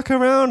have stuck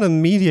around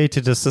and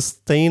mediated a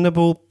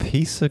sustainable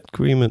peace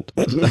agreement.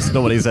 That's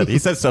not what he said. He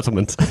said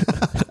settlement.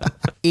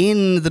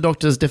 In the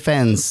Doctor's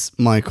defense,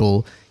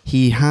 Michael,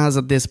 he has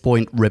at this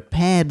point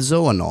repaired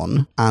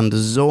Zoanon, and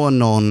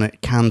Zoanon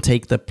can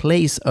take the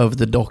place of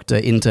the Doctor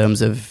in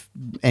terms of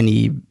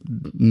any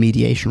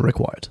mediation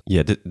required.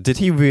 Yeah, did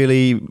he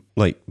really,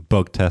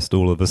 bug test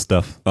all of the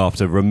stuff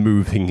after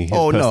removing his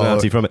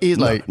personality from it? He's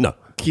No.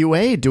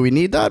 QA, do we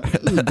need that?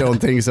 Don't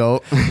think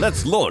so.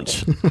 Let's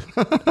launch.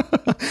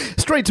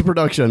 Straight to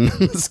production.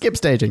 Skip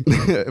staging.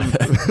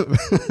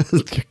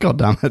 God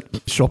damn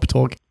it. Shop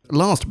talk.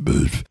 Last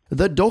booth.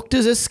 The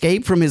Doctor's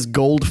escape from his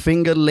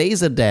Goldfinger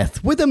laser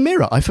death with a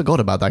mirror. I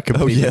forgot about that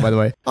completely, by the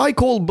way. I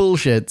call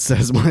bullshit,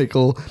 says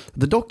Michael.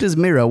 The Doctor's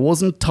mirror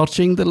wasn't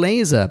touching the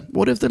laser.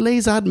 What if the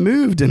laser had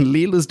moved in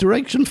Leela's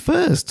direction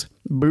first?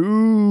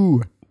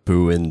 Boo.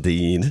 Boo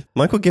indeed.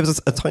 Michael gives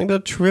us a tiny bit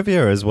of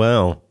trivia as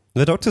well.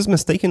 The Doctor's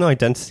mistaken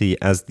identity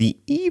as the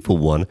evil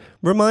one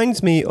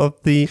reminds me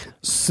of the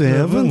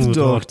Seventh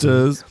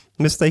Doctor's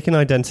mistaken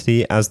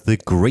identity as the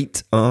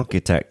great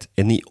architect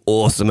in the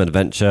awesome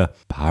adventure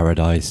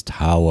Paradise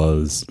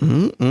Towers.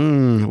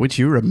 Which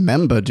you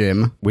remember,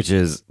 Jim. Which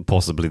is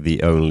possibly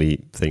the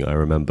only thing I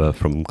remember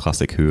from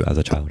Classic Who as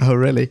a child. Oh,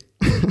 really?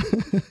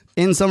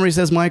 In summary,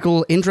 says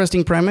Michael,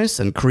 interesting premise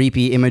and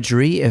creepy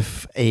imagery,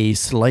 if a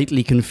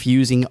slightly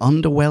confusing,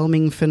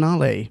 underwhelming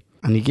finale.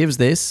 And he gives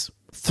this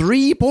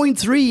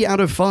 3.3 out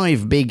of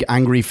 5 big,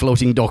 angry,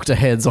 floating Doctor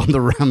heads on the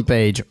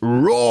rampage.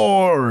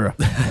 Roar!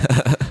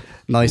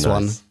 Nice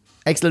one.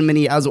 Excellent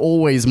mini, as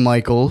always,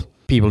 Michael.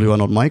 People who are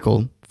not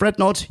Michael, fret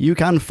not, you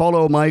can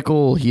follow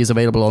Michael. He is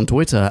available on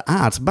Twitter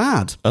at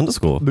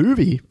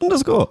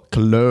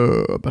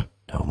 @bad_movie_club.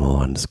 No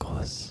more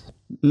underscores.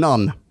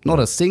 None. Not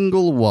a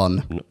single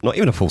one. Not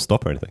even a full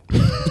stop or anything.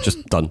 It's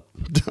just done.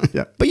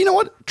 Yeah. But you know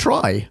what?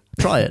 Try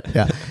it.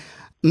 Yeah.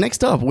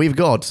 Next up, we've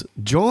got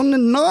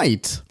John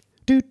Knight.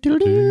 John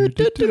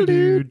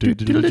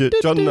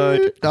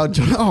Knight.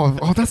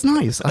 Oh, that's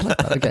nice. I like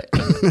that. Okay.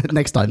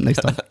 Next time.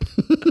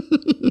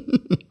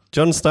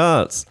 John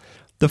starts.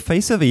 The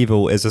Face of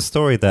Evil is a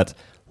story that,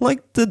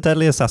 like The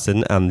Deadly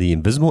Assassin and The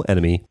Invisible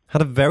Enemy,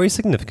 had a very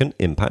significant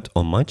impact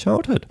on my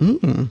childhood.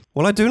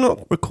 While I do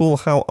not recall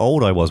how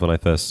old I was when I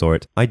first saw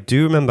it, I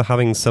do remember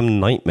having some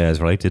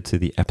nightmares related to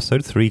the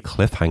episode 3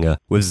 cliffhanger,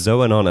 with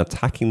Zoanon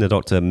attacking the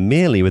Doctor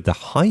merely with the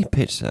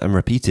high-pitched and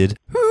repeated,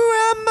 "Who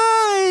am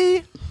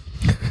I?"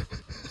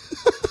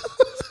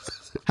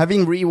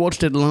 Having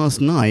rewatched it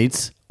last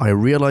night, I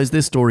realized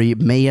this story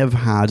may have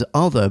had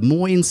other,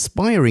 more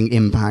inspiring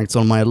impacts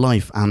on my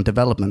life and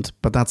development,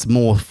 but that's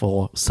more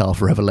for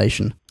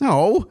self-revelation.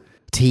 Oh,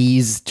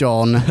 tease,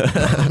 John.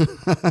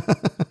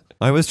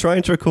 I was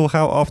trying to recall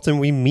how often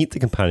we meet the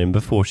companion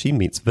before she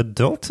meets the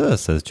Doctor,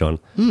 says John.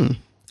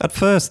 At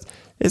first,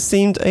 it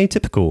seemed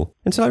atypical,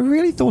 until I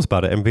really thought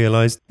about it and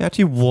realised it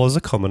actually was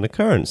a common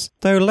occurrence,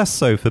 though less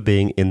so for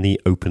being in the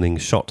opening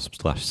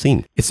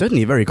shot/scene. It's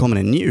certainly very common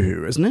in New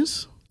Who, isn't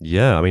it?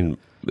 Yeah, I mean,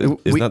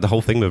 isn't that the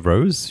whole thing with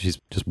Rose? She's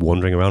just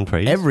wandering around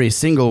praise? Every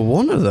single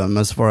one of them,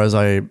 as far as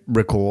I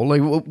recall.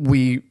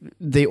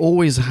 They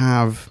always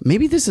have,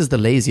 maybe this is the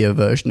lazier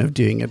version of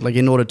doing it,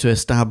 in order to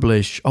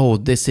establish,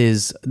 this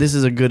is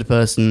a good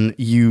person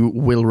you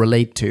will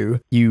relate to.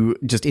 You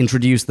just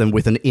introduce them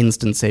with an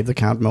instant save the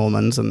cat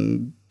moment,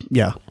 and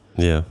yeah.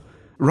 Yeah.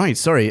 Right,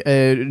 sorry.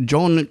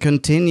 John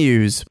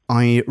continues.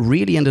 I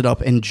really ended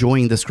up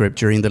enjoying the script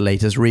during the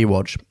latest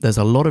rewatch. There's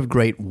a lot of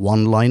great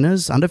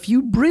one-liners and a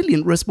few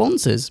brilliant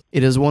responses.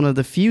 It is one of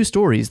the few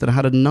stories that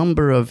had a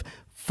number of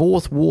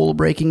fourth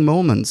wall-breaking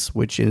moments,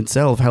 which in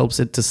itself helps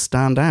it to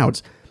stand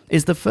out.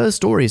 It's the first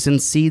story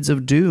since Seeds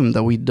of Doom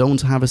that we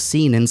don't have a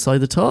scene inside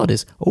the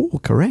TARDIS. Oh,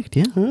 correct,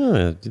 yeah.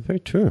 Ah, very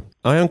true.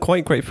 I am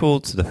quite grateful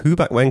to the Who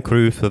Back When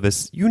crew for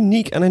this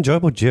unique and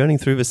enjoyable journey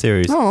through the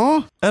series.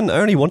 Aw. And I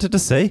only wanted to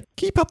say,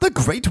 keep up the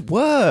great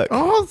work.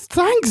 Oh,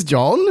 thanks,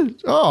 John.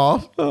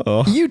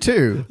 Oh, you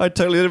too. I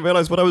totally didn't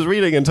realise what I was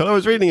reading until I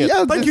was reading it.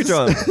 Yeah, Thank you,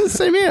 John.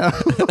 Same here.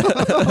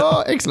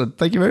 Excellent.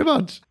 Thank you very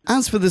much.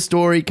 As for the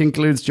story,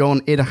 concludes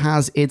John, it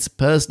has its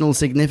personal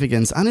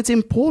significance and its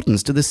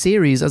importance to the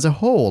series as a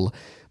whole,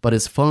 but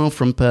it's far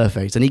from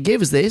perfect. And he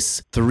gives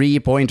this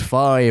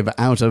 3.5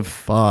 out of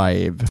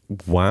 5.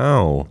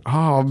 Wow.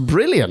 Oh,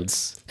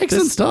 brilliant.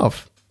 Excellent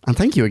stuff. And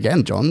thank you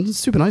again, John.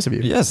 Super nice of you.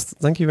 Yes,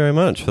 thank you very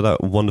much for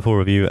that wonderful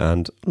review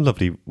and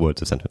lovely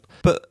words of sentiment.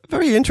 But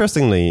very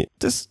interestingly,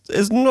 this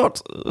is not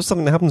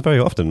something that happens very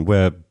often,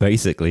 where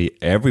basically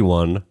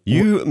everyone,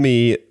 you,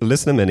 me,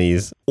 listener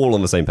minis, all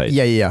on the same page.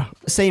 Yeah.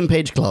 Same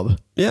page club.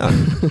 Yeah.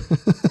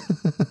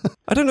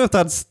 I don't know if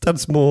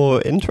that's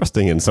more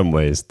interesting in some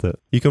ways, that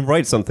you can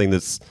write something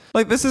that's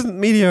like, this isn't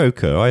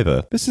mediocre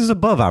either. This is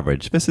above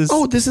average. This is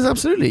This is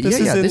absolutely.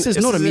 This is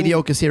not a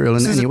mediocre serial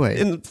in any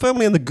way.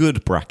 Firmly in the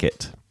good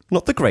bracket.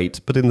 Not the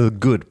great, but in the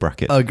good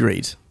bracket.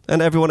 Agreed. And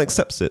everyone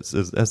accepts it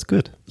as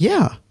good.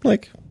 Yeah.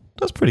 Like,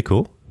 that's pretty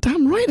cool.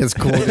 Damn right it's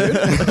cool, dude.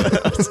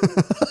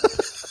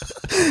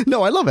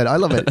 No, I love it.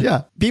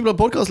 Yeah. People at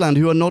Podcast Land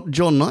who are not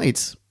John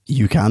Knight,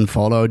 you can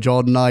follow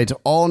John Knight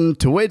on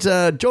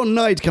Twitter. John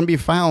Knight can be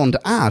found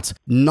at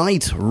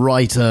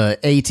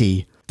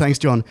KnightWriter80. Thanks,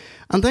 John.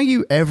 And thank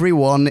you,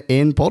 everyone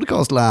in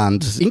Podcast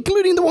Land,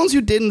 including the ones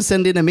who didn't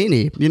send in a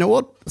mini. You know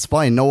what? It's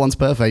fine. No one's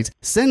perfect.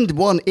 Send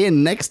one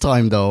in next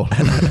time, though.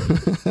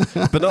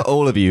 But not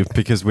all of you,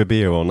 because we'll be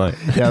here all night.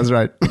 Yeah, that's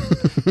right.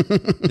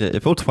 Yeah,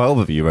 if all 12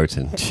 of you wrote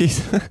in, jeez.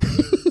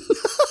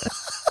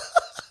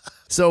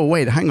 So,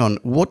 wait, hang on.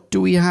 What do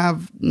we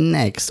have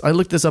next? I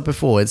looked this up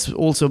before. It's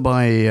also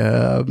by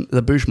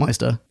the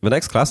Bushmeister. The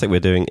next classic we're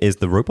doing is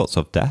The Robots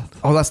of Death.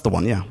 Oh, that's the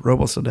one, yeah.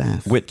 Robots of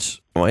Death.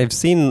 Which I've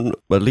seen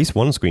at least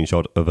one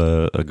screenshot of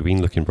a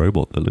green-looking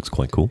robot that looks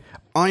quite cool.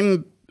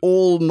 I'm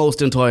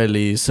almost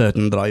entirely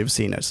certain that I've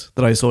seen it,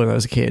 that I saw it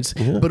as a kid.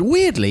 Yeah. But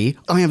weirdly,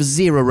 I have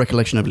zero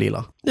recollection of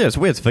Leela. Yeah, it's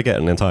weird to forget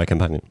an entire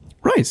companion.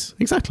 Right,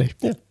 exactly.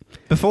 Yeah.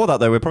 Before that,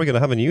 though, we're probably going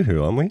to have a new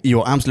Who, aren't we?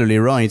 You're absolutely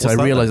right. I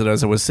realized it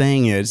as I was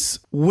saying it.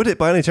 Would it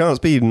by any chance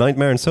be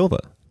Nightmare in Silver?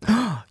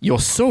 You're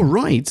so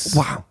right.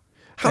 Wow.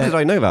 How did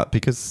I know that?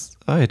 Because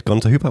I had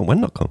gone to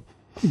whobackwen.com.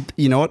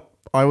 You know what?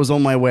 I was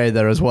on my way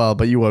there as well,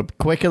 but you were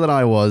quicker than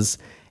I was.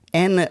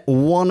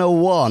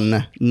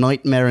 N101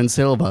 Nightmare in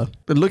Silver.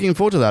 But looking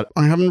forward to that.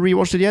 I haven't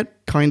rewatched it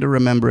yet. Kind of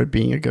remember it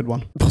being a good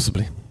one.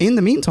 Possibly. In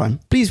the meantime,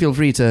 please feel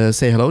free to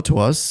say hello to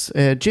us.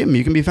 Jim,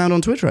 you can be found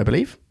on Twitter, I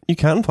believe. You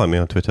can find me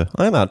on Twitter.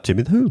 I am at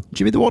Jimmy the Who.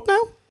 Jimmy the what now?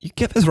 You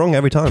get this wrong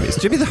every time.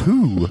 It's Jimmy the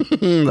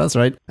Who. That's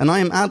right. And I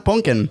am at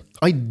Ponkin.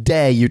 I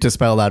dare you to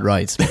spell that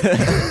right.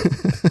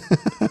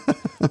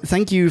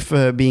 Thank you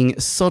for being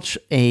such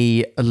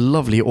a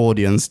lovely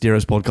audience,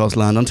 dearest Podcast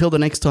Land. Until the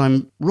next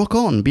time, rock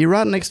on, be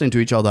rad and excellent to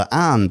each other,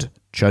 and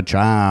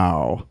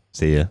ciao.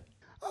 See ya.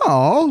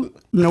 Oh,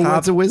 no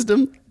words of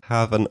wisdom.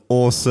 Have an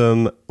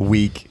awesome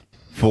week,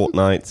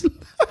 fortnight,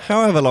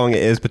 however long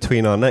it is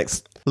between our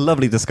next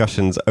lovely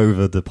discussions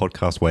over the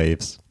podcast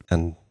waves,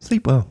 and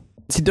sleep well.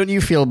 See, don't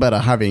you feel better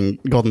having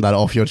gotten that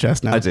off your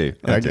chest now? I do.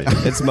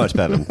 It's much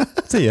better.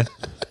 See ya.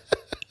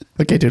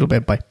 Okay,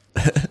 doodle-bit, bye.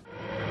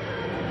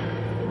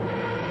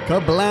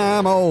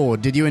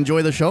 Kablamo! Did you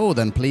enjoy the show?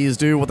 Then please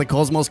do what the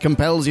cosmos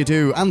compels you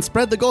to and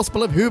spread the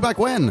gospel of Who Back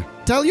When.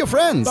 Tell your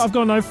friends. But I've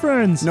got no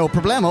friends. No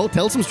problemo.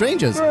 Tell some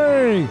strangers.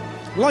 Hey!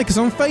 Like us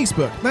on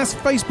Facebook. That's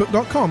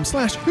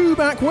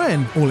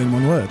facebook.com/whobackwhen, all in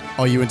one word.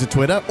 Are you into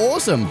Twitter?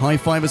 Awesome. High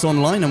five us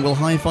online and we'll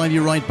high five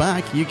you right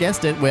back. You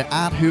guessed it. We're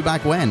at Who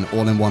Back When,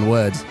 all in one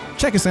word.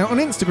 Check us out on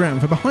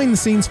Instagram for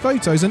behind-the-scenes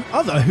photos and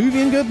other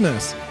Whovian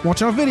goodness.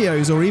 Watch our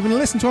videos or even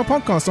listen to our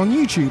podcast on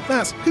YouTube.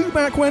 That's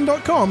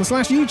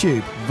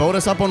whobackwhen.com/YouTube. Vote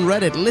us up on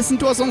Reddit, listen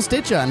to us on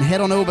Stitcher, and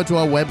head on over to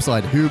our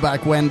website,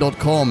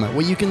 whobackwhen.com,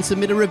 where you can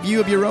submit a review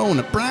of your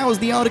own, browse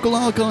the article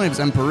archives,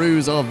 and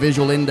peruse our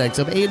visual index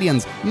of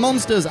aliens,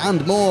 monsters,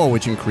 and more,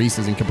 which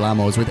increases in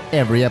kablamos with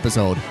every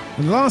episode.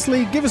 And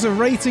lastly, give us a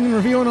rating and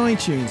review on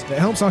iTunes. It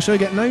helps our show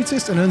get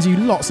noticed and earns you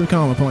lots of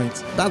karma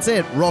points. That's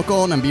it. Rock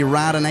on and be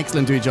rad and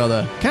excellent to each other.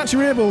 Catch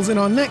your earballs in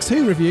our next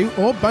Who review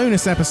or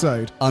bonus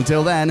episode.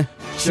 Until then,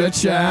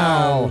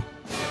 ciao.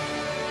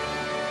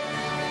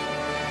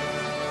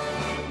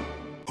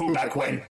 Who Back When?